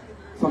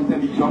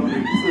 Sometimes you jump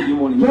in the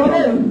morning.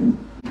 Johnny!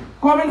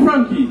 Come in,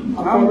 Frankie.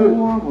 I'm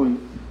coming. Boy.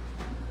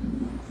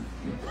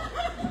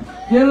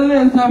 Yellow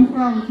lens and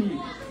Frankie.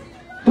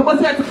 Double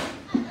set.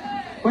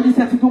 What is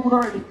that? You took it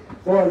already.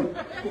 Boy,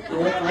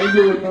 I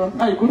do it now.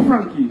 Hey, good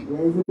Frankie.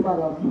 Where is it,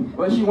 madam?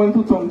 Well, she went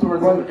to town to run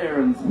some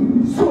errands.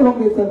 So long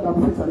they said that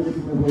fix and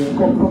everything for you.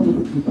 Come from the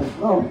 50 times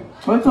now.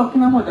 What are you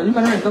talking about? You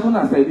can rest that on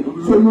that side.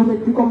 So you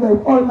make me come there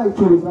with all my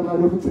tools and I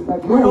don't fix it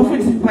like no, don't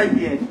fix it right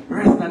there.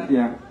 Rest that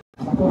there.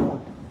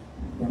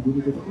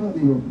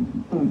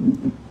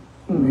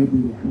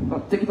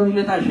 Take it on the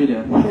l'étage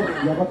there.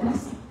 You have a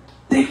place.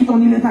 Take it on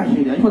the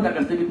l'étage there. You want that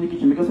take it in the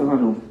kitchen, make yourself at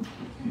home.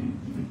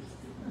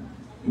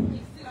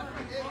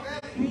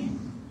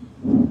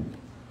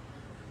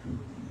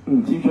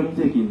 See which one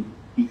you're taking.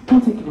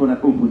 Don't take it on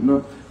that open,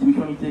 no? So which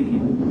one you take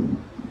it?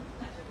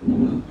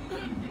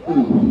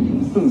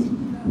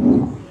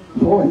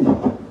 Boy.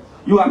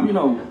 You happy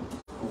now?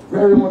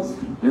 Very much.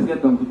 Let's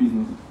get down to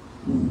business.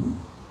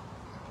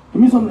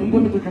 Give me something, you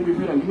get me to drink with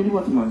you, give me the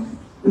water, man.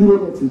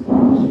 Liberty.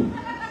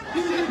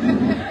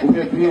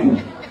 Okay,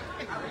 bien.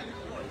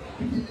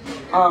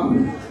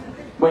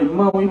 Wait,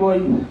 mommy boy.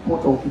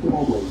 What talk to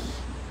my boy?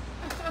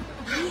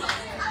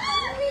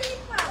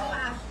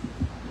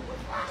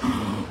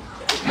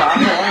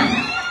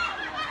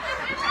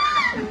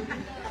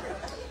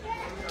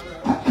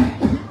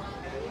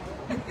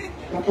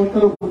 What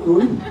are you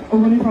doing? Oh,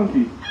 where are you from?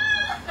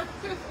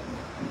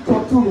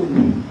 Talk to me.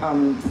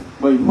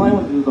 Wait, why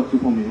want you to talk to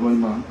for me? Why,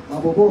 ma?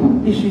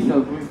 Is she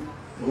self-with?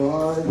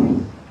 Boy.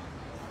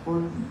 I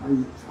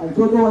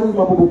don't know what is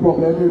my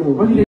problem, you know.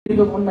 But you lay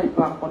up on my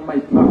back.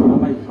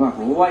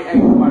 Why I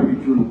don't marry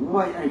June?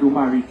 Why I don't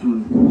marry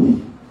June?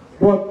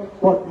 But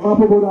my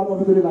people don't want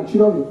to do that. She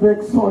doesn't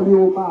vex all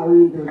you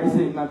married. I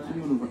say not to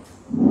you, no.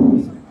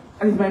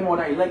 And it's my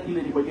mother, I like the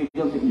lady, but you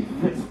just make me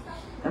vex.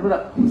 Remember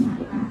that?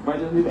 I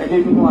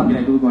don't know how I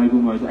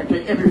don't know. I try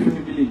everything in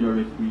the village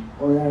already.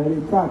 Oh yeah, I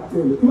can't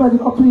tell you.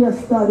 Imagine up to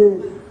yesterday,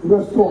 we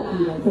were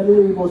talking and telling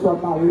you must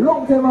have married.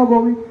 Long time ago,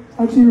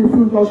 and she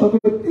refused also to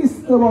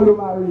disturb all your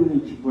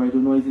marriage. Boy, I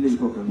don't know, it's the lady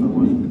problem, no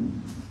boy.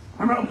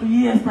 I'm up to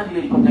yesterday, the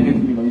lady come to get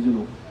me, you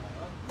know.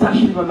 That's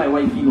she even my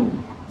wife, you know.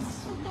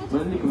 But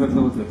then you can vex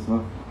her with sex,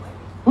 man.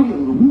 Oh, you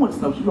know, the woman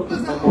stuff, she looked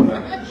at my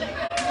mother.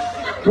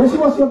 When she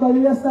was your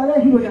body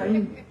yesterday, he was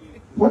in.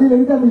 What did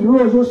the time is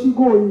Rose, where she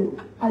going?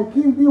 I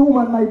give the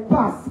woman my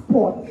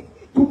passport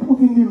to put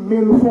in the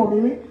mail for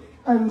me.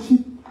 And she,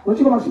 when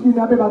she come back, she gave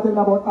me a paper telling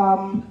about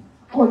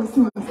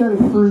constant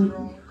self-free.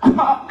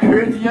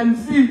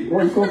 Crazy.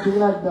 Or something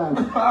like that.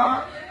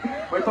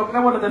 We're talking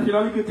about that, you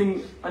know, you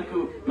think,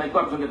 my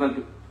God, don't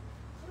get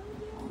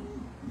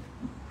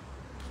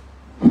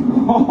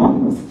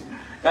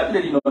that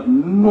lady not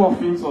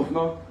nothing soft,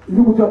 no?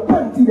 You put your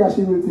panty that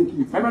she will take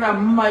it. I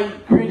remember my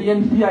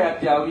gradient PI at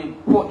there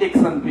for X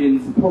and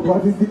pains. But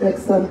what is the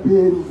X and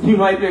pains? You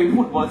know, I play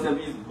football, so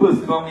he's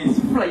burst down, he's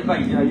fly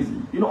by there,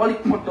 you know, all the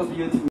point does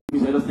be thing,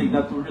 so I just take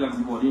that to relax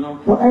the body, you know?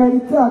 But I already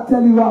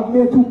tell you, I've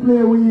made to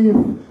play with.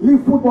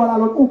 Leave football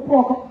alone.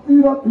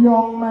 You're not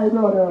young, my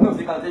brother. No,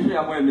 c'est quand je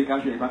moi, je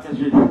cache, parce que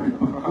je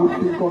good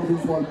thing comes in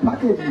small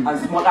packages. And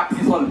small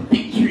axis all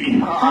big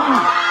tree.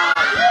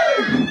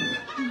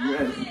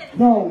 Yes.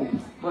 No.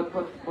 But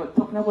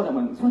talking about that,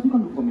 man, so what you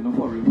can do for me, no,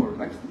 for real,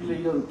 like,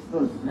 really, does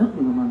help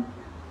me, no, man.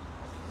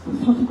 So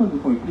what you can do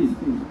for me, please.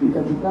 You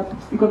can do that.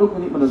 You can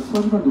open it, but so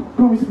what you can do,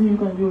 promise me you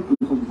can do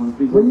something for me,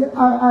 please. Well,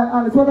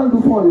 yeah, it's what I'll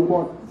do for you,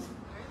 but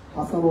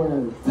after boy,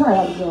 I'm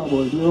tired now,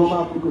 boy. You know,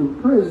 I'm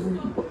going crazy.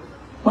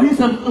 But you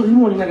said early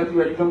morning, I got to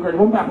ready, come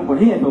one back up, but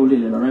here, no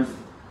lady, the rest.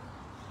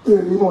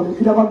 Early morning,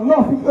 you have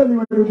nothing early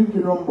when you're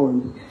drinking rum,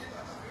 boy.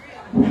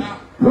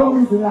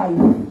 Rum is life.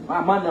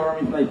 My man, rum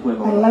is life, boy.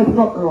 And life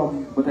not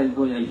rum. But I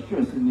boy, I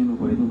stress, you know,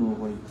 boy, I don't know,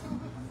 boy.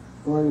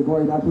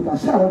 Boy, that put a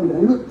shadow with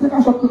it. You take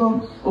a shot to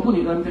them. Open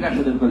it, let me take a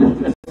shot because it's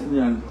stressing me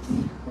and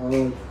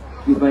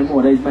it's my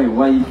mother, it's my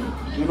wife.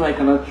 You know I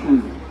cannot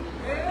choose.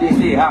 They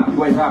say happy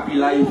wife, happy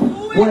life.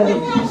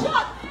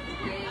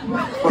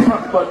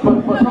 But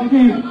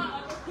something,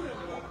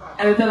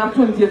 and then I have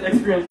 20 years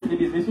experience in the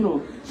business, you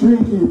know.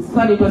 Drink it.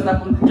 Sunny does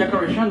that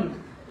decoration.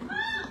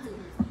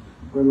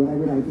 Well, when I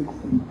go, I think.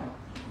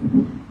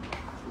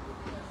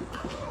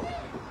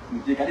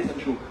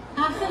 Show.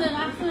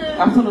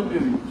 Afternoon,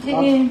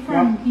 baby.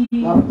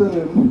 Frankie.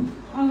 Afternoon.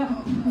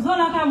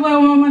 Zola ka boy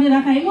mama de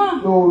la kai mo?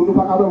 No, no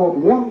pa ka boy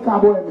one ka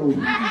boy no.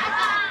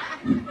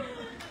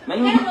 Let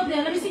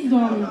me sit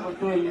down.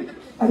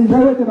 And the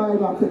very thing I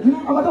got to you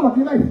I'm about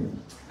to like.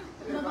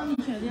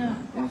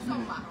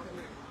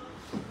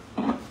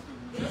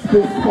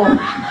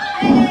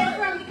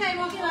 Frankie kai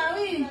mo kila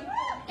we.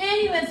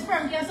 Anyways,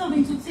 Frankie, I have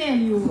something to tell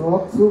you.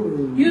 Talk to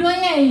me. You know,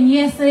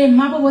 yesterday,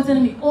 Mama was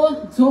telling me,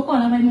 oh, don't call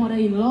her my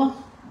mother-in-law.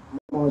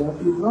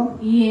 Mother-in-law?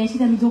 Yeah, she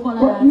told me don't call her.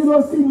 But you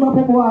don't see my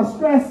papa are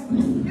stressed.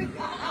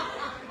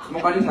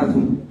 My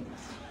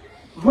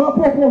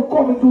papa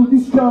coming to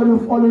destroy you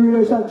for the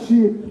relationship.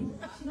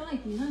 She don't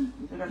like me, huh?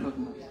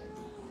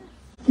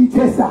 It's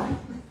yes, sir.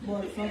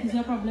 Boy, what is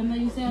your problem that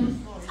you say?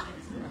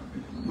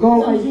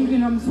 No, I'm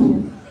drinking rum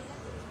soon.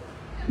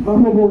 My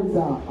bobo is a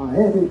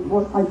headache.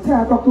 I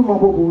can't talk to my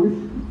bobo.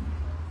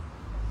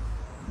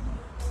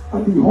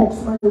 And he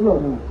hawks my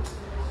brother.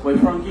 Boy,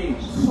 Frankie,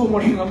 so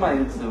much in my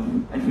mind itself.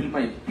 I feel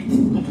my beat.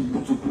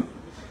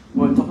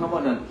 Boy, talking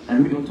about that, I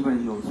really want to buy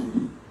the house.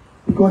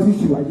 Because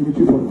it's you, I give it to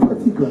you for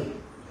 30 grand.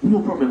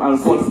 No problem, I'll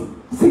call.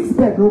 6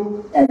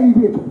 bedroom,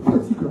 elevator,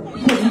 30 grand.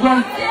 30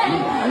 grand?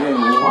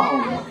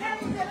 Wow.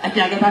 I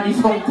can't get that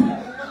discount.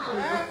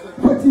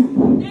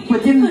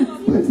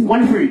 13.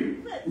 1 free.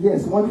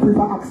 Yes, 1 free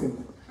for accent.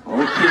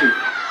 Okay.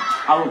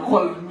 I will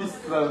call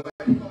Mr.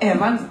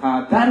 Evans,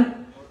 Dad.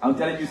 I'll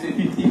tell him you say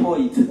 50 for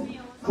it.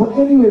 But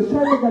anyway,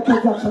 try to get that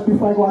transaction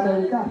before I go to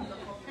America.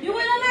 You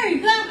in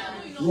America?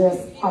 Yes,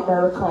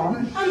 America.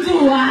 And do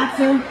what?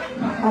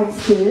 And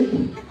stay.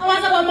 And what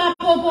about my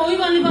popo? We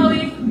gonna live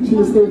away? She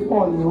will stay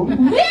for you.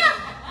 Where?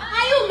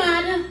 Are you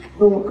mad?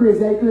 No,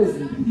 crazy, I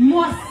crazy.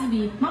 Must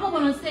be. My popo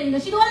not staying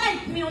there. She don't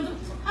like me.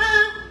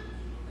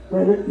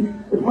 Well,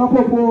 if my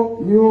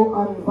popo, you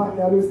and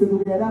Vanya will stay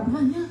together.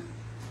 Vanya?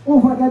 Oh,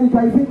 Vanya, the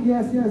driving?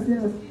 Yes, yes,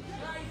 yes.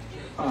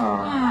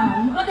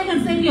 But they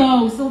can send your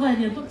house over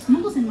there.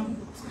 No, go send my popo.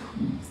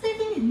 Stay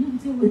there.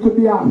 It could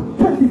be a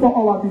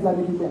 24-hour visa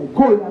they give me.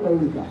 Go in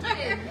America.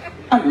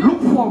 And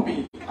look for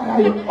me. And I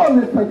will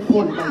always fight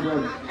for you, my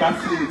brother.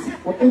 That's it.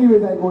 But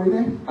anyways, I go in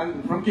there.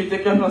 And from Kate,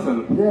 take care of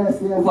yourself.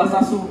 Yes, yes. What's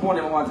that soup for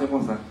them? I want to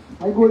say,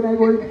 I go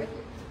in.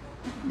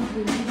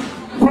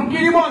 From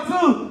Kitty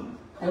too.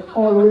 I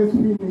always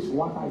finish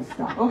what I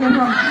start. Okay, I'm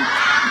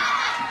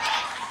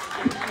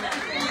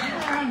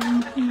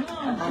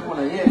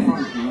gonna hear from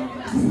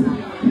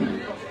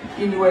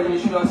you. In the wedding, you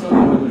should also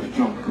be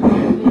drunk.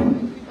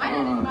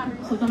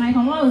 So tonight,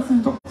 come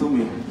on. Talk to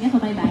me. Yes,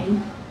 what I buy.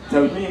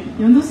 Tell me.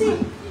 You want to see?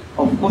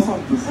 Of course I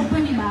want to see.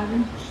 Open the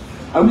bag.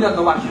 I will not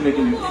know what you're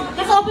making.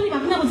 Let's open the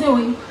bag. Never say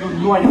away. You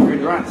know I'm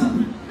afraid of rats. I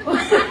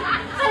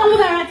don't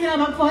put a rat in the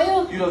bag for you.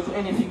 You don't do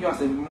anything you have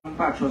to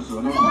patch us. Let's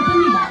open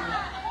the bag.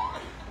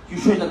 You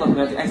sure you're not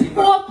nothing? I see that.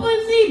 Open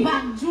the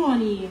bag,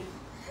 Johnny.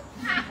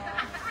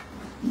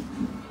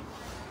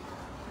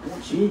 Oh,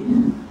 gee.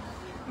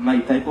 My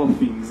type of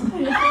things.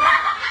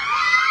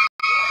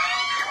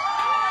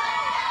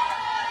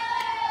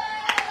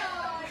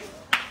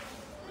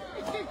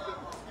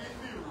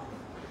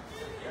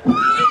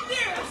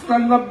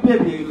 Stand up,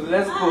 baby.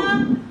 Let's go.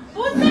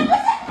 What's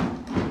that?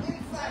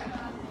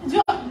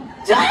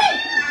 Johnny!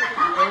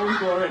 Oh,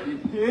 go already.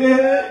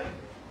 Yeah.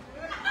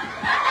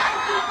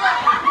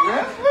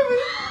 Yes, baby.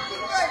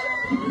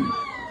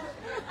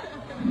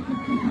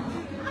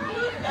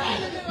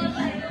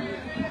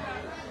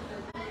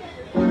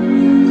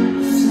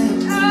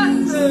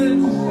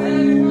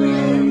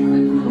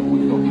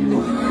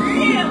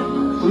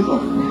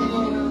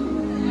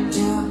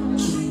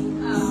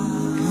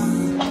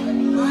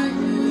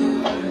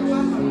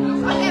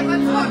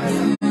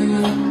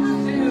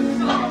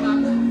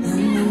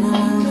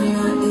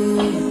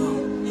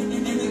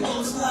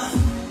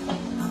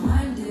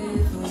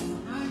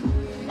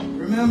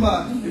 Remember,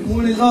 the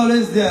moon is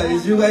always there.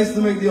 It's you guys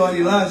to make the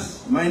audio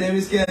last. My name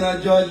is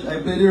Kenneth Judge.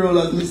 I play the role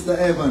as Mr.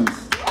 Evans.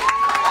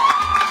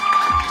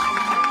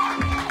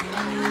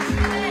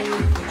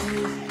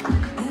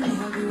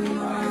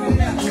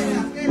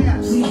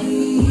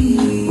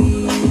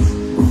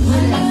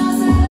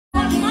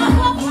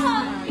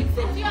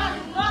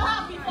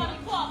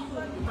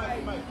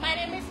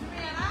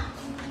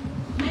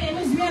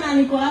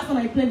 Nicholas, and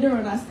I played the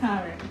role as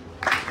Karen.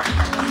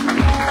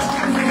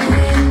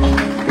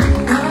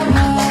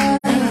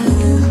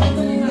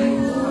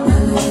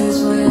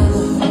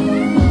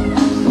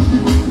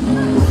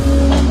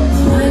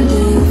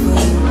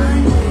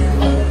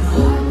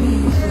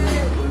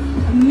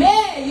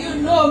 May, you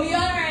know me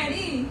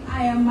already.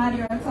 I am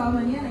Maria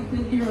Talmani and I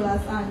played the role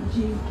as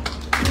Angie.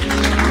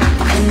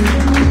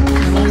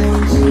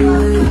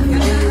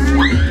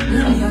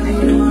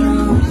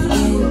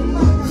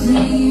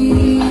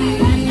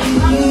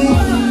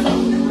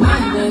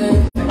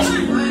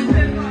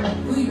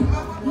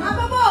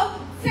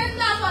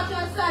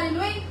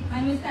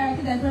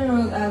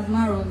 As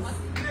Marons.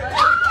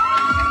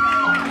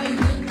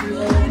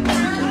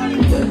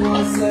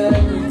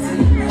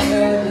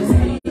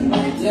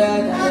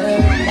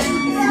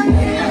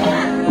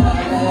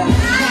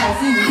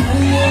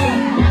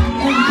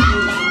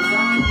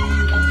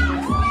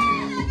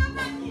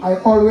 I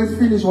always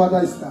finish what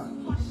I start.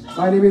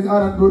 My name is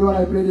Aaron Bruno and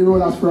I play the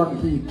role as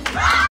Frankie.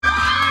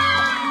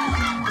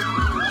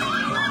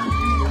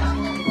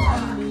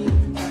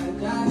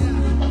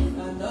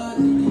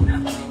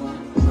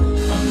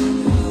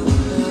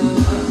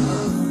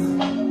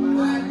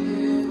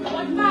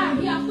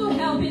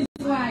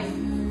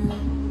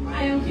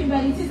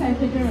 I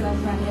played the role as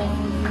Frankie.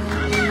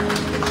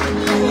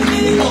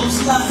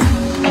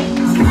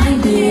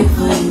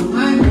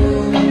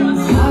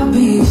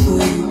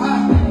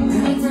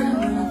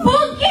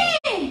 Funky!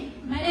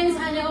 My name is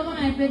Anja Oman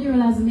and I played the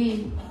role as May.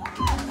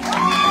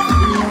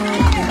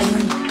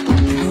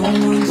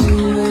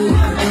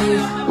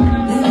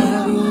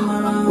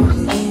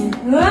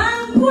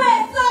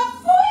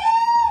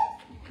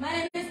 My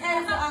name is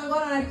Elsa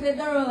Angon and I played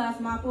the role as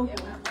Marco.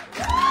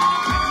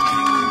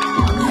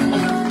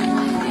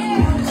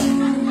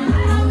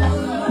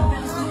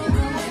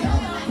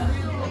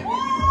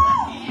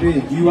 Hey,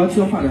 do you want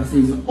your father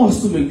says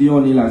us to make the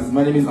honey last?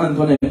 My name is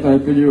Antoinette, I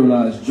play the role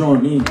as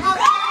Johnny.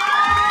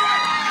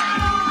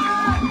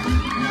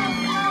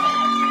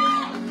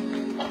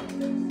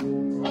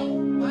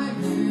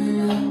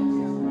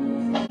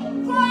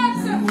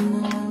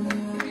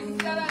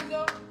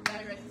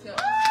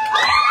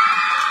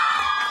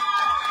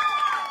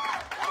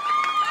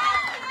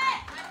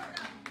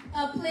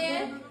 A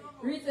play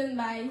written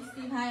by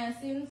Steve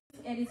Hyacinth,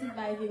 edited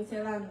by Vince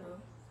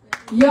Lando.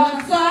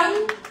 Your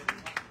son,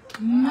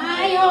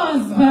 my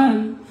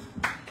husband.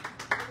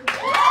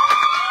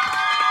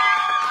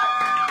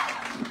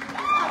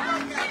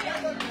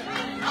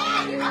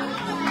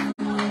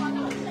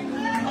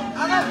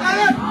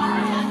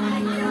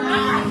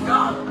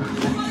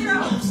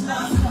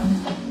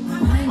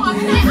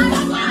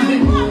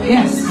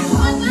 Yes.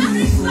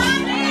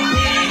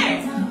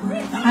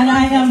 And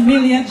I am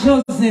Milia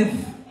Joseph,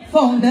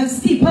 founders,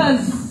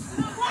 keepers.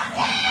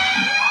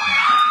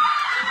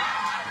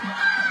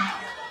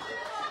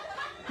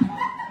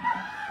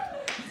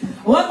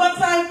 One more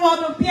time for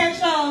the Pierre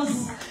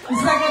Charles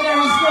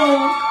Secondary School.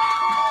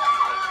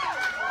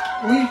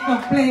 We for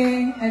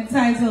playing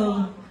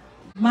entitled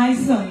My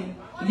Son,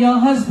 Your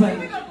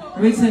Husband,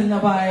 written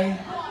by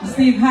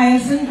Steve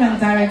Hyacinth and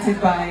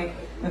directed by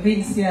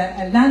Vincia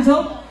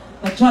Orlando.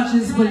 The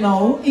judges will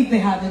know, if they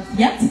haven't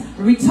yet,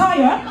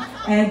 retire,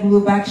 and we'll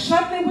be back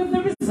shortly with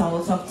the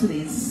results of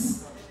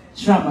today's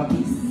drama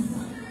piece.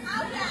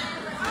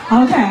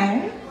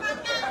 Okay.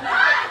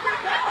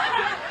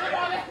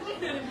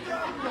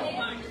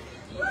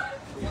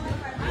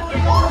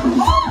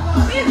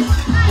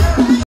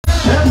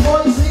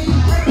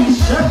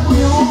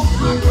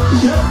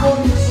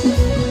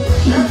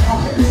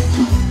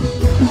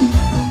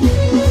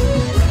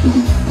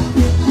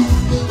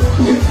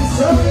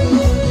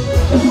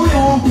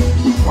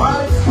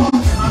 While it's hot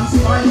and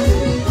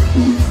spicy.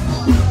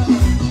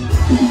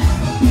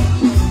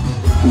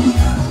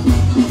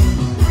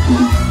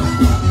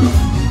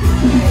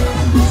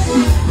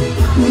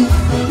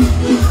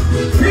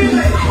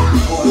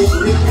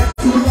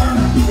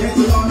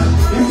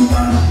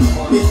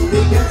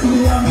 Get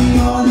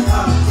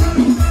to